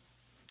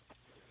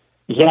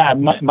 Yeah,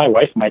 my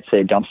wife might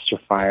say dumpster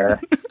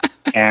fire,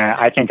 and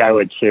I think I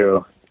would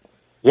too.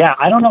 Yeah,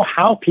 I don't know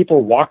how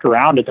people walk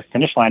around at the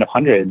finish line of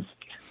hundreds.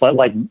 But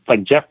like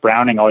Jeff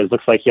Browning always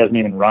looks like he hasn't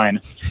even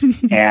run,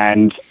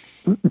 and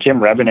Jim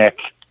Rebenek,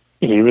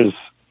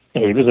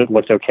 it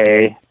looked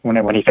okay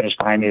when he finished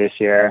behind me this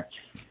year,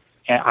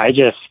 and I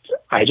just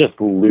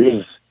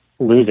lose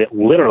it.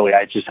 Literally,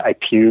 I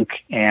puke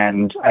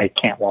and I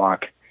can't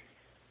walk.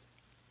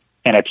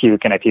 And I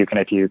puke and I puke and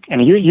I puke.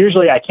 And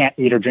usually I can't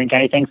eat or drink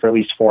anything for at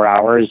least 4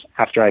 hours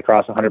after I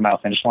cross the 100-mile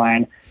finish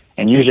line.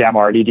 And usually I'm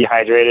already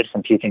dehydrated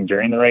from puking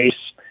during the race.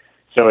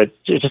 So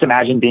just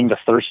imagine being the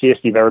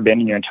thirstiest you've ever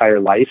been in your entire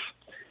life,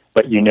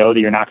 but you know that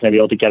you're not going to be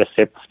able to get a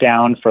sip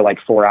down for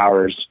like 4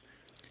 hours.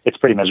 It's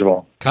pretty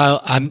miserable.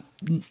 Kyle,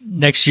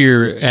 next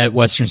year at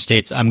Western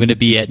States, I'm going to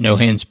be at No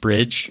Hands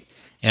Bridge,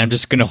 and I'm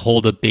just going to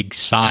hold a big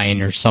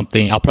sign or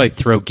something. I'll probably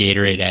throw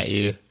Gatorade at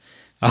you.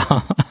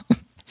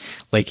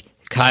 Like,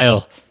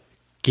 Kyle,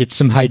 get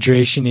some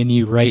hydration in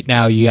you right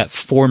now. You got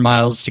 4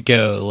 miles to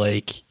go.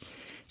 Like,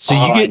 so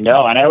you get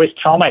no. And I always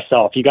tell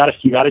myself you got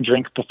to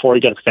drink before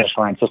you get to the finish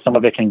line, so some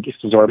of it can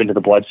absorb into the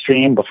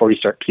bloodstream before you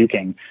start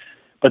puking.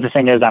 But the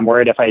thing is, I'm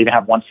worried if I even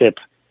have one sip,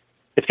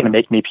 it's going to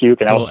make me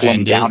puke, and I'll slow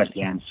me down at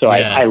the end. So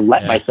I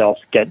let myself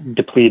get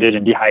depleted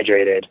and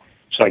dehydrated,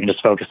 so I can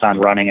just focus on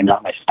running and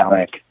not my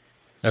stomach.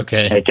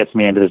 Okay, and it gets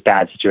me into this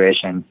bad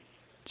situation.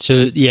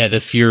 So yeah, the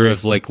fear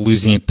of like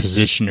losing a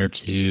position or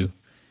two.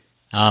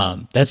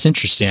 That's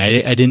interesting.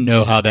 I didn't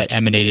know how that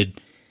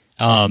emanated,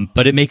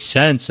 but it makes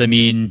sense. I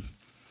mean,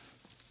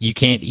 you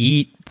can't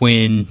eat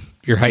when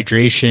your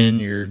hydration,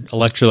 your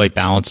electrolyte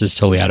balance is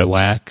totally out of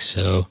whack.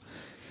 So,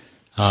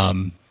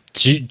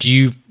 do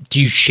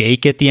you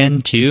shake at the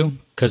end too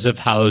because of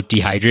how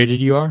dehydrated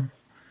you are?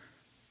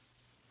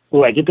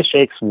 Well, I did the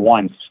shakes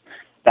once.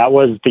 That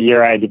was the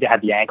year I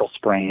had the ankle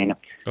sprain.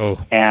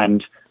 Oh,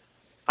 and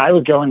I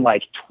was going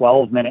like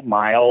 12-minute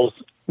miles.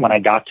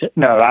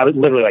 I was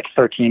literally like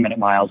 13-minute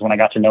miles when I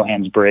got to No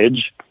Hands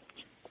Bridge.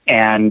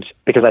 And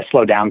because I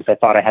slowed down because I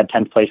thought I had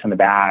 10th place in the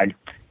bag.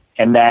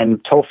 And then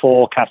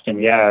Toffel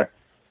Castanier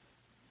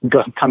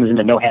comes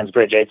into No Hands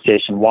Bridge aid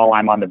station while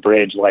I'm on the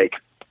bridge, like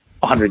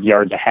 100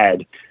 yards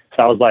ahead.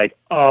 So I was like,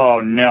 oh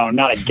no,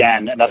 not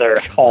again. Another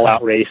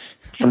all-out race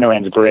from No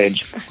Hands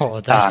Bridge. Oh,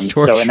 that's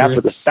torturous. So, and that's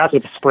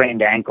with a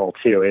sprained ankle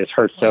too. It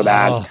hurt so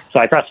bad. So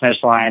I crossed the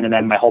finish line and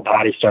then my whole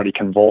body started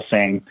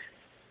convulsing.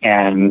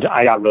 And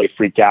I got really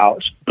freaked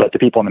out, but the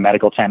people in the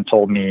medical tent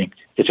told me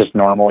it's just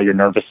normal, your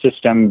nervous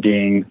system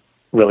being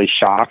really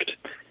shocked.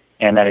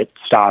 And then it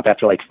stopped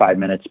after like 5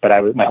 minutes,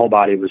 but my whole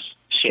body was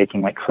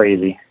shaking like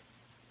crazy.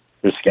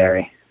 It was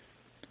scary.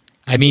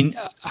 I mean,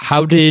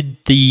 how did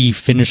the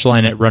finish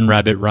line at Run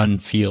Rabbit Run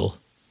feel?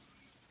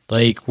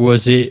 Like, were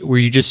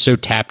you just so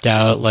tapped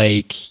out,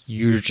 like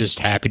you were just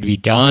happy to be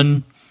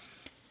done?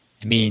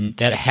 I mean,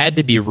 that had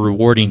to be a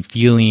rewarding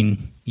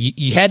feeling.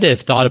 You had to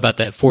have thought about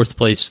that fourth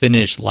place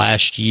finish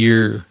last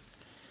year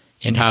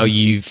and how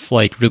you've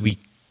like really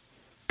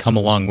come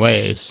a long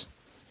ways.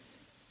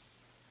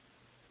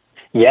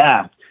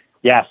 Yeah.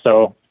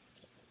 So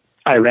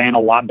I ran a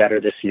lot better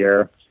this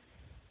year,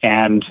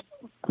 and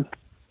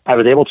I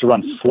was able to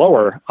run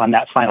slower on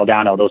that final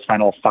downhill, those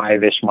final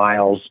 5-ish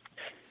miles,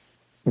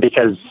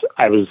 because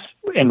I was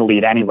in the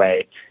lead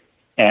anyway.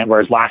 And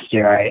whereas last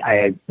year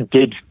I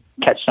did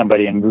catch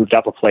somebody and moved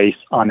up a place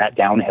on that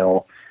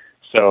downhill.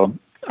 So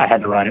I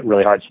had to run it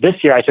really hard. So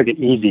this year I took it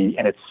easy,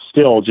 and it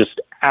still just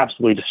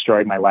absolutely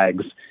destroyed my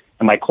legs,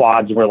 and my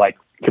quads were like,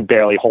 could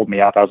barely hold me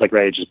up. I was like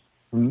ready to just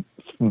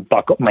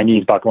my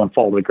knees buckle and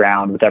fall to the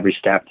ground with every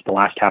step, the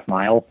last half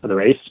mile of the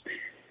race.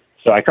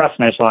 So I crossed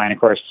the finish line, of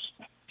course,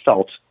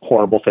 felt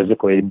horrible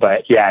physically,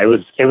 but yeah, it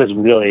was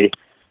really,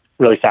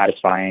 really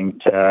satisfying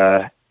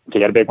to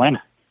get a big win.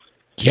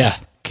 Yeah.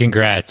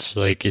 Congrats.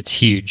 Like, it's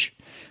huge.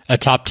 A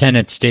top 10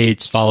 at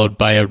States followed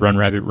by a Run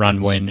Rabbit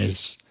Run win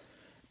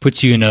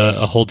puts you in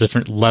a whole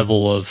different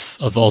level of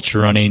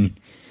ultra running.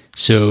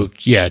 So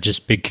yeah,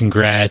 just big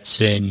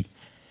congrats. And,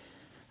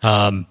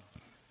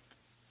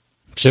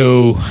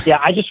 so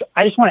yeah, I just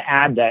want to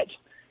add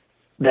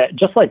that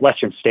just like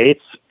Western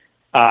States,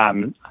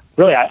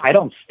 really, I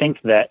don't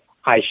think that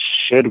I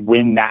should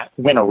win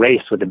a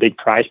race with a big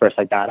prize purse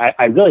like that.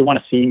 I really want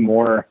to see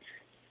more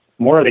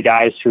of the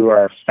guys who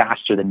are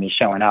faster than me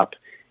showing up,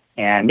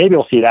 and maybe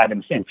we'll see that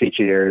in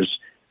future years.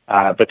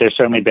 But there's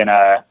certainly been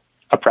a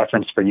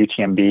preference for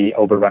UTMB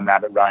over Run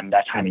Rabbit Run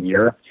that time of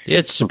year.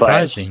 It's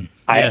surprising.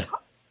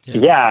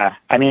 Yeah.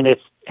 I mean,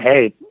 it's,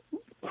 hey,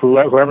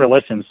 whoever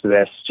listens to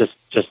this,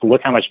 just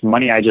look how much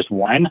money I just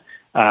won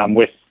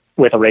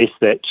with a race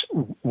that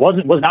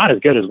was not as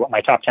good as what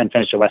my top 10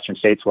 finish at Western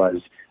States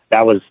was.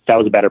 That was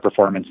a better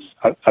performance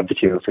of the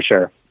two for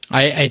sure.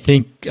 I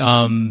think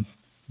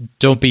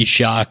don't be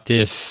shocked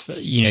if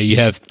you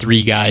have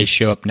 3 guys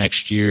show up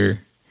next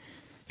year.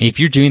 If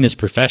you're doing this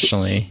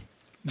professionally,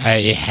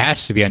 it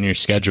has to be on your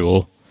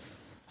schedule.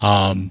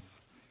 I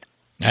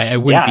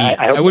wouldn't be.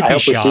 I would be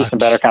shocked. We see some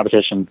better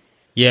competition.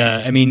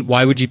 Yeah, I mean,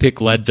 why would you pick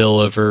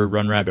Leadville over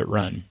Run Rabbit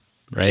Run,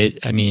 right?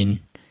 I mean,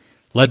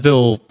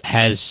 Leadville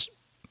has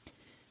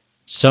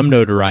some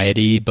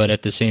notoriety, but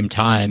at the same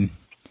time,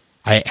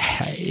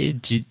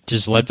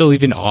 does Leadville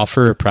even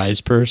offer a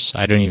prize purse?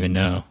 I don't even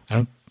know. I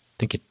don't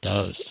think it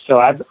does. So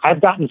I've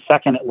gotten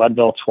second at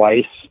Leadville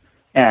twice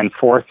and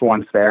fourth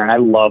once there, and I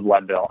love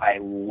Leadville. I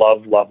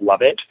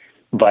love it,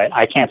 but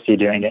I can't see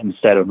doing it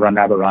instead of Run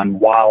Rabbit Run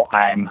while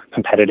I'm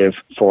competitive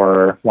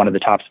for one of the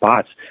top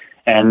spots.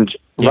 And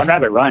Run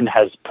Rabbit Run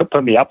has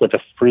put me up with a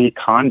free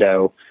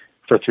condo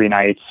for 3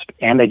 nights,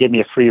 and they give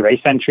me a free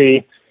race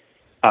entry.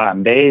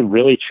 They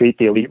really treat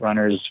the elite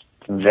runners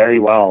very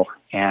well,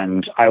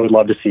 and I would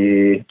love to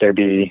see there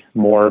be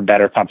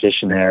better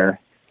competition there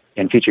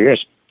in future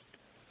years.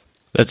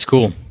 That's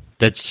cool.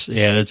 That's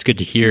good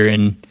to hear.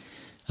 And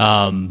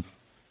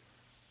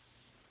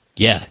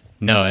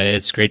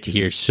it's great to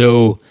hear.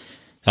 So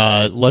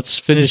let's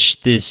finish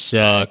this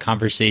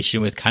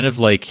conversation with kind of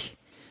like,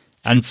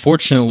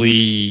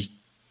 unfortunately,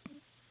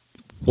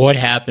 what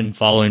happened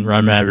following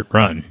Run Rabbit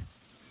Run?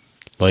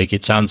 Like,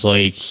 it sounds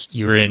like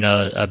you were in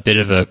a bit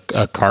of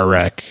a car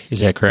wreck.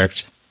 Is that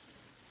correct?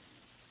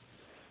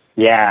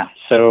 Yeah.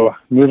 So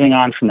moving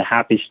on from the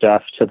happy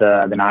stuff to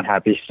the not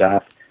happy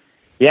stuff.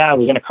 Yeah, I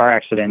was in a car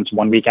accident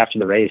 1 week after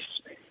the race,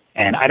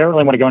 and I don't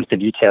really want to go into the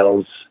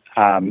details,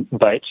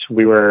 but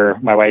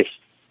my wife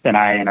and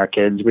I and our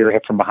kids, we were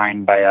hit from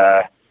behind by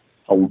a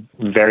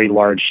very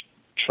large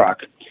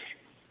truck.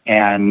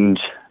 And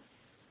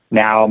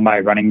now my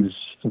running's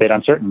a bit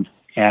uncertain,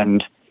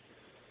 and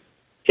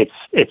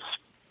it's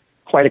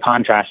quite a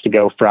contrast to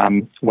go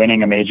from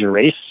winning a major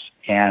race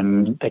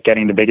and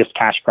getting the biggest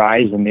cash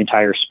prize in the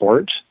entire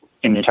sport,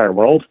 in the entire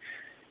world,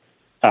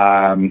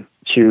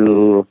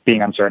 to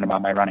being uncertain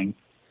about my running.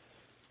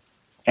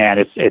 And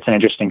it's an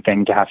interesting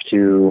thing to have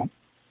to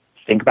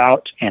think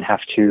about and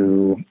have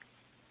to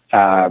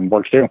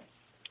work through.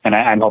 And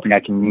I'm hoping I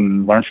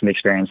can learn from the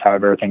experience,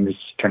 however things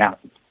turn out.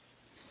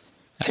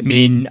 I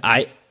mean,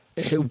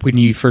 when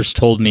you first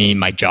told me,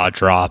 my jaw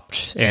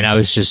dropped, and I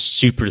was just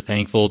super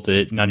thankful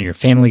that none of your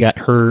family got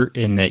hurt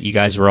and that you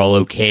guys were all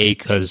okay,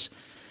 because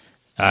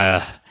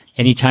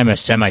anytime a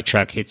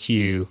semi-truck hits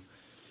you,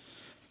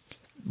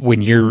 were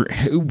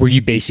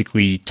you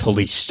basically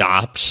totally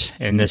stopped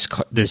and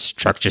this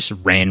truck just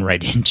ran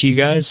right into you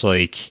guys?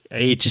 Like,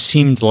 it just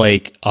seemed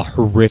like a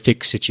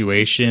horrific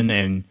situation,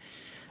 and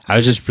I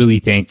was just really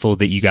thankful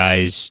that you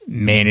guys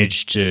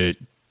managed to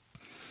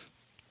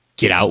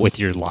get out with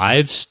your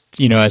lives,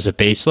 as a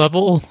base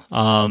level.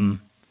 And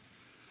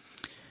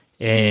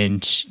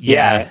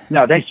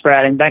no, thanks for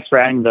adding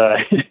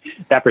the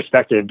that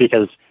perspective,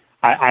 because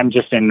I'm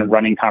just in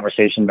running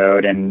conversation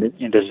mode, and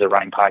this is a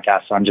running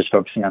podcast, so I'm just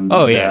focusing on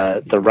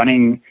the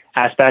running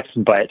aspects.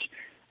 But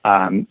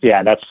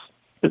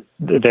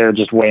they're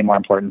just way more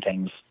important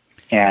things,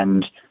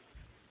 and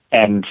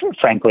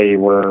frankly,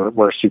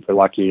 we're super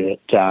lucky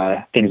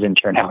that things didn't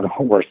turn out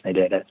worse than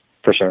they did,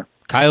 for sure.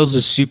 Kyle's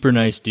a super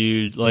nice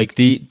dude. Like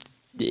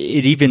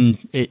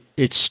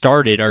it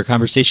started, our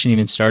conversation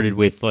even started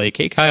with like,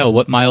 hey Kyle,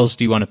 what miles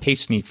do you want to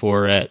pace me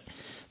for at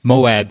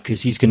Moab?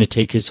 Because he's going to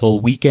take his whole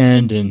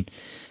weekend and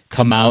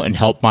come out and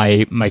help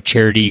my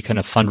charity kind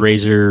of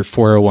fundraiser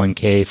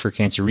 401k for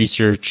cancer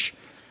research.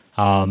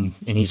 And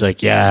he's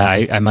like,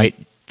 yeah, I might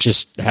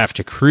just have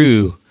to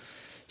crew.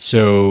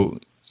 So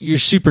you're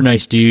super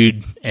nice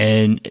dude,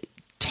 and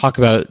talk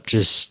about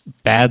just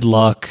bad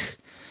luck.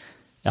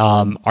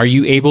 Are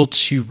you able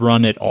to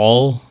run at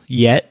all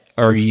yet?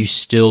 Or are you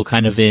still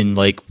kind of in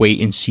like wait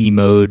and see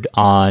mode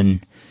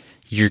on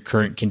your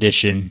current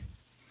condition?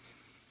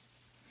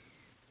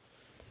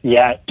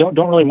 Yeah, don't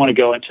really want to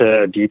go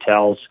into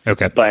details.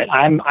 Okay, but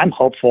I'm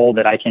hopeful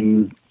that I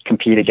can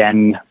compete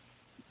again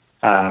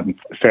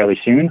fairly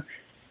soon.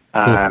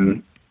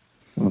 Cool.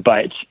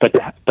 But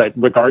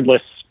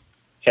regardless,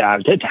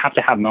 to have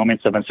to have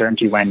moments of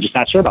uncertainty when just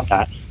not sure about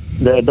that.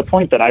 The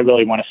point that I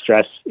really want to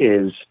stress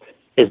is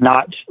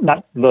not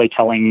really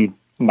telling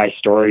my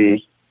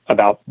story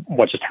about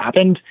what just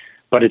happened,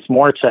 but it's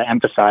more to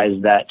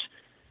emphasize that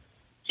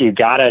you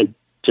gotta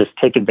just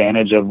take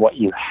advantage of what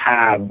you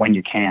have when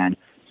you can.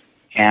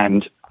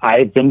 And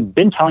I've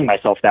been telling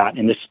myself that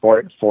in this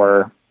sport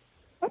for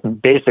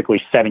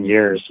basically 7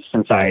 years,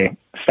 since I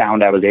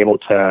found I was able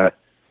to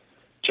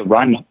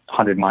run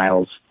 100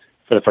 miles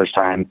for the first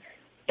time.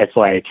 It's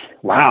like,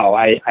 wow,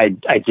 I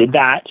did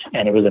that,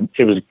 and it was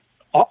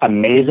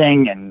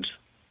amazing and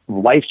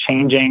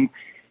life-changing,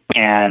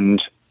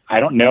 and I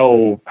don't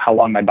know how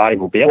long my body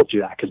will be able to do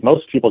that, because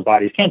most people's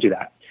bodies can't do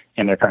that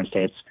in their current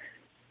states.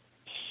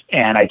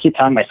 And I keep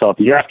telling myself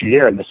year after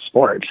year in this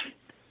sport,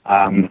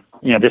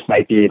 this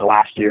might be the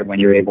last year when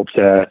you're able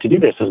to do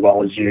this as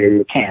well as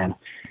you can.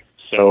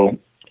 So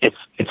it's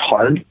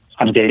hard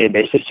on a day-to-day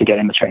basis to get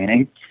in the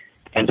training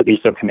and to be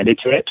so committed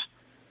to it.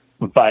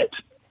 But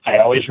I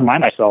always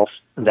remind myself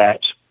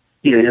that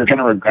you're going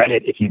to regret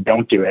it if you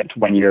don't do it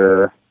when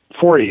you're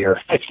 40 or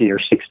 50 or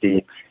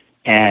 60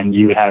 and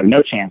you have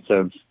no chance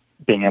of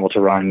being able to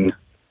run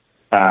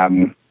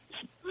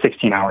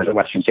 16 hours at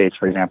Western States,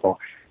 for example.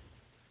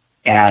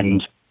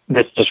 And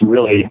this just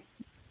really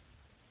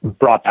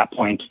brought that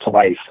point to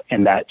life,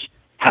 and that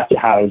have to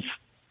have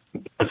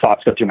the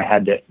thoughts go through my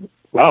head that,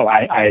 well,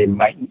 I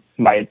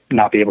might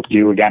not be able to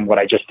do again what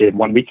I just did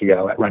 1 week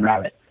ago at Run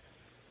Rabbit.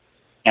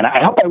 And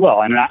I hope I will.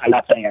 I'm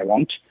not saying I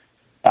won't,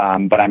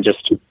 but I'm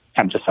just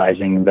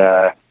emphasizing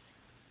the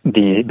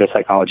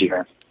psychology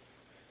here.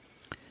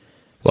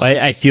 Well,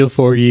 I feel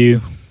for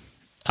you.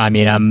 I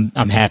mean,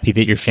 I'm happy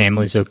that your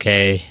family's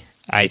okay.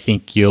 I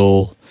think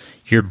your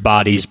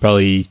body's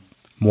probably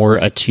more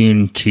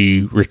attuned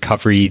to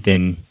recovery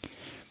than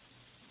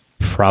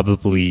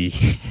probably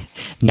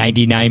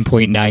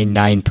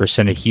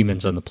 99.99% of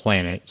humans on the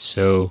planet.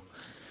 So,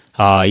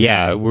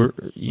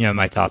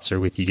 my thoughts are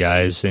with you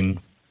guys and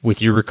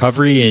with your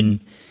recovery.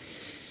 And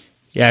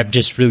yeah, I'm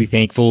just really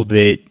thankful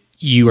that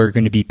you are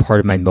going to be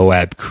part of my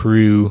Moab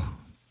crew,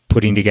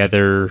 putting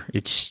together.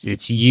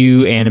 It's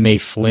you, Anime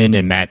Flynn,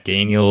 and Matt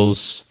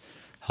Daniels.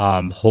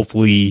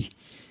 Hopefully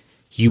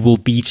you will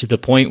be to the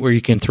point where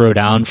you can throw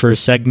down for a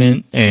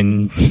segment.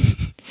 And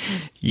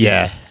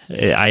yeah,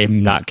 I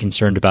am not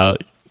concerned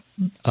about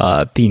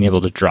being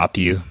able to drop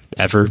you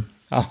ever.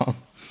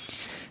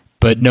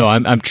 But no,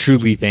 I'm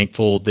truly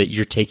thankful that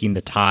you're taking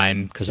the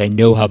time, because I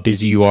know how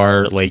busy you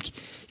are. Like,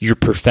 your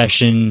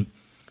profession,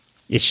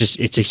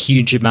 it's a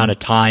huge amount of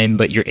time,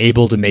 but you're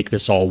able to make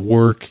this all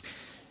work.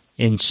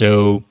 And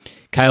so,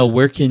 Kyle,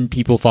 where can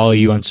people follow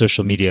you on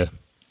social media?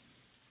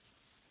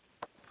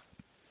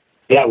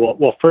 Yeah,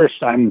 well,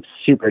 first, I'm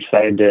super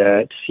excited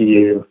to see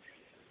you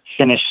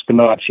finish the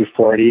Moab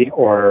 240,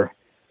 or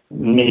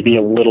maybe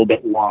a little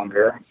bit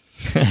longer.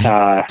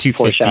 250.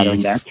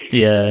 Foreshadowing there.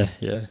 Yeah.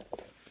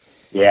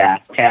 Yeah,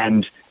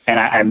 and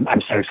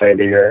I'm so excited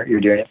that you're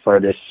doing it for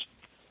this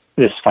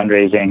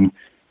fundraising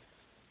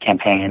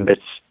campaign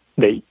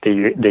that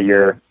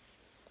you're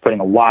putting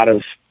a lot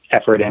of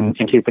effort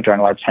into, put drawing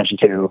a lot of attention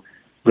to.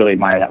 Really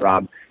admire that,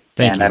 Rob.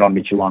 Thank you. I don't want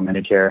to be too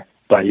long-winded here,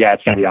 but yeah,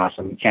 it's going to be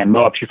awesome. And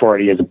Moab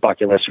 240 is a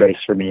bucket list race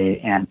for me,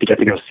 and to get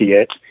to go see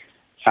it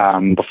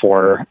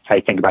before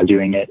I think about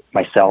doing it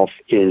myself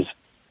is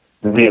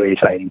really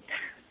exciting.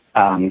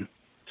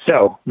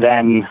 So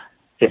then,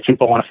 if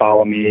people want to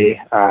follow me,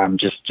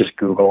 just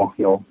Google.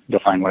 You'll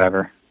find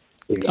whatever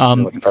you're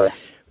looking for.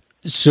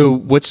 So,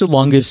 what's the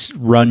longest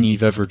run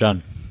you've ever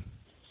done?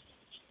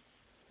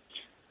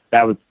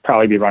 That would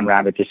probably be Run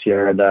Rabbit this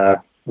year.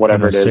 The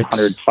whatever it is,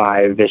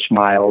 105-ish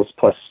miles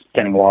plus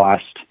getting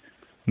lost.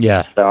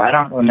 Yeah. So I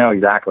don't know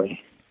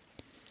exactly.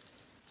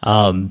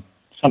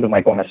 Something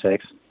like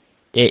 106.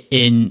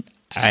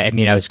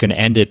 I was going to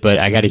end it, but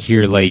I got to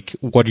hear, like,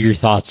 what are your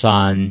thoughts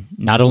on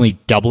not only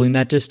doubling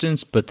that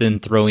distance, but then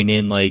throwing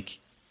in, like,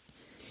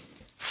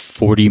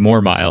 40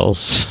 more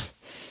miles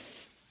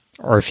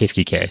or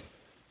 50K?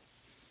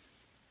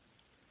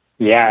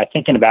 Yeah,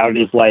 thinking about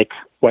it is like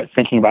what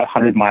thinking about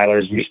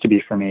 100-milers used to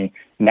be for me.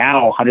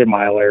 Now,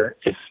 100-miler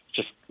is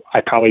just,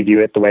 I probably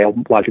view it the way a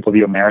lot of people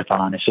view a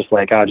marathon. It's just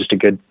like, just a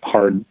good,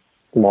 hard,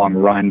 long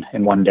run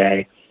in one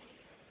day.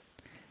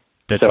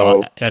 That's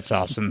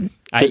awesome.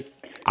 But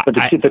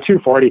the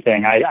 240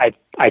 thing, I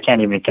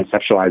can't even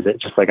conceptualize it,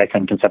 just like I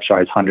couldn't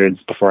conceptualize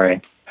hundreds before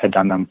I had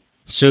done them.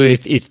 So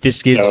if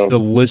this gives the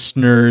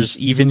listeners,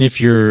 even if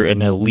you're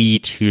an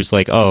elite who's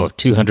like,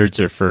 200s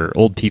are for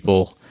old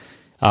people,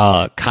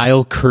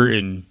 Kyle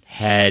Curtin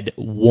had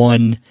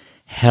one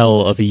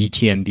hell of a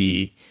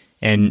UTMB,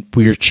 and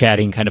we were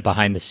chatting kind of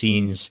behind the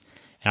scenes,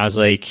 and I was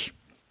like,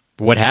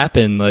 what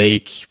happened?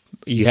 Like,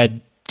 you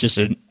had just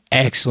an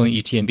excellent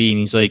UTMB, and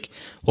he's like,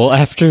 well,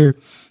 after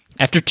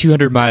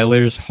 200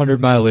 milers,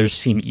 100 milers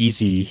seem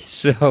easy.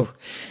 So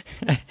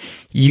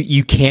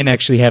you can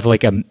actually have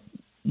like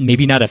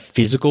maybe not a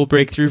physical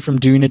breakthrough from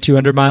doing a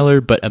 200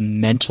 miler, but a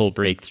mental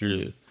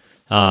breakthrough,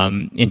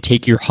 and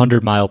take your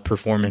 100-mile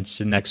performance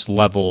to the next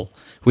level,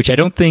 which I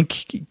don't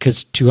think,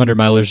 because 200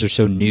 milers are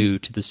so new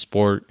to the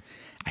sport,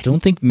 I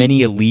don't think many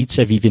elites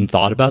have even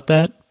thought about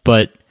that.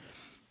 But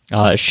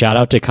shout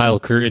out to Kyle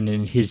Curtin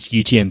and his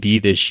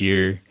UTMB this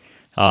year,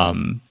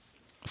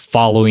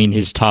 following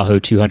his Tahoe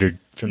 200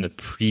 from the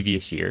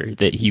previous year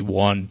that he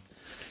won.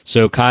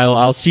 So Kyle,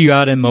 I'll see you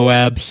out in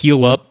Moab.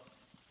 Heal up,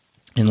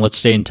 and let's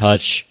stay in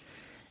touch.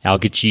 I'll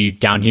get you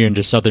down here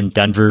into southern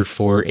Denver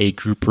for a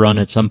group run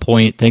at some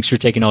point. Thanks for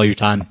taking all your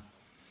time.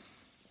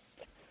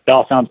 That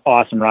all sounds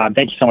awesome, Rob.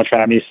 Thank you so much for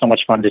having me. It's so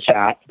much fun to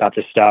chat about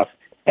this stuff.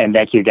 And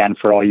thank you again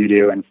for all you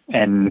do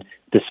and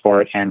this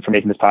sport, and for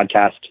making this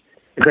podcast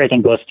a great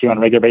thing to listen to on a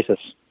regular basis.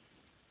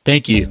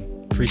 Thank you.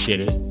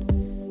 Appreciate it.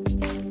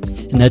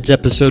 And that's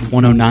episode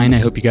 109. I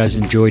hope you guys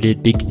enjoyed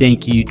it. Big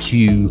thank you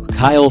to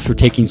Kyle for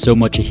taking so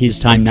much of his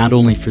time, not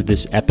only for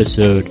this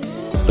episode,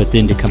 but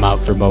then to come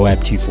out for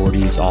Moab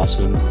 240 is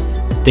awesome.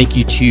 Thank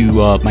you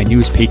to my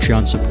newest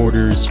Patreon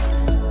supporters,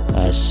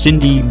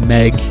 Cindy,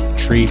 Meg,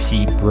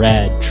 Tracy,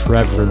 Brad,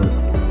 Trevor,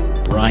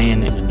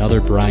 Brian, and another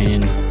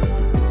Brian.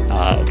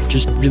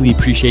 Just really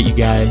appreciate you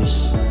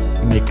guys.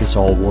 You make this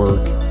all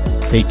work.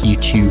 Thank you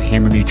to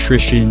Hammer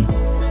Nutrition,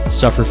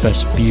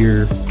 Sufferfest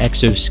Beer,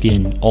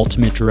 Exoskin,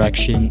 Ultimate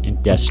Direction,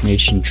 and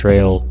Destination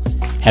Trail.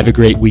 Have a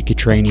great week of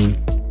training.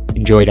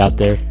 Enjoy it out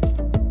there.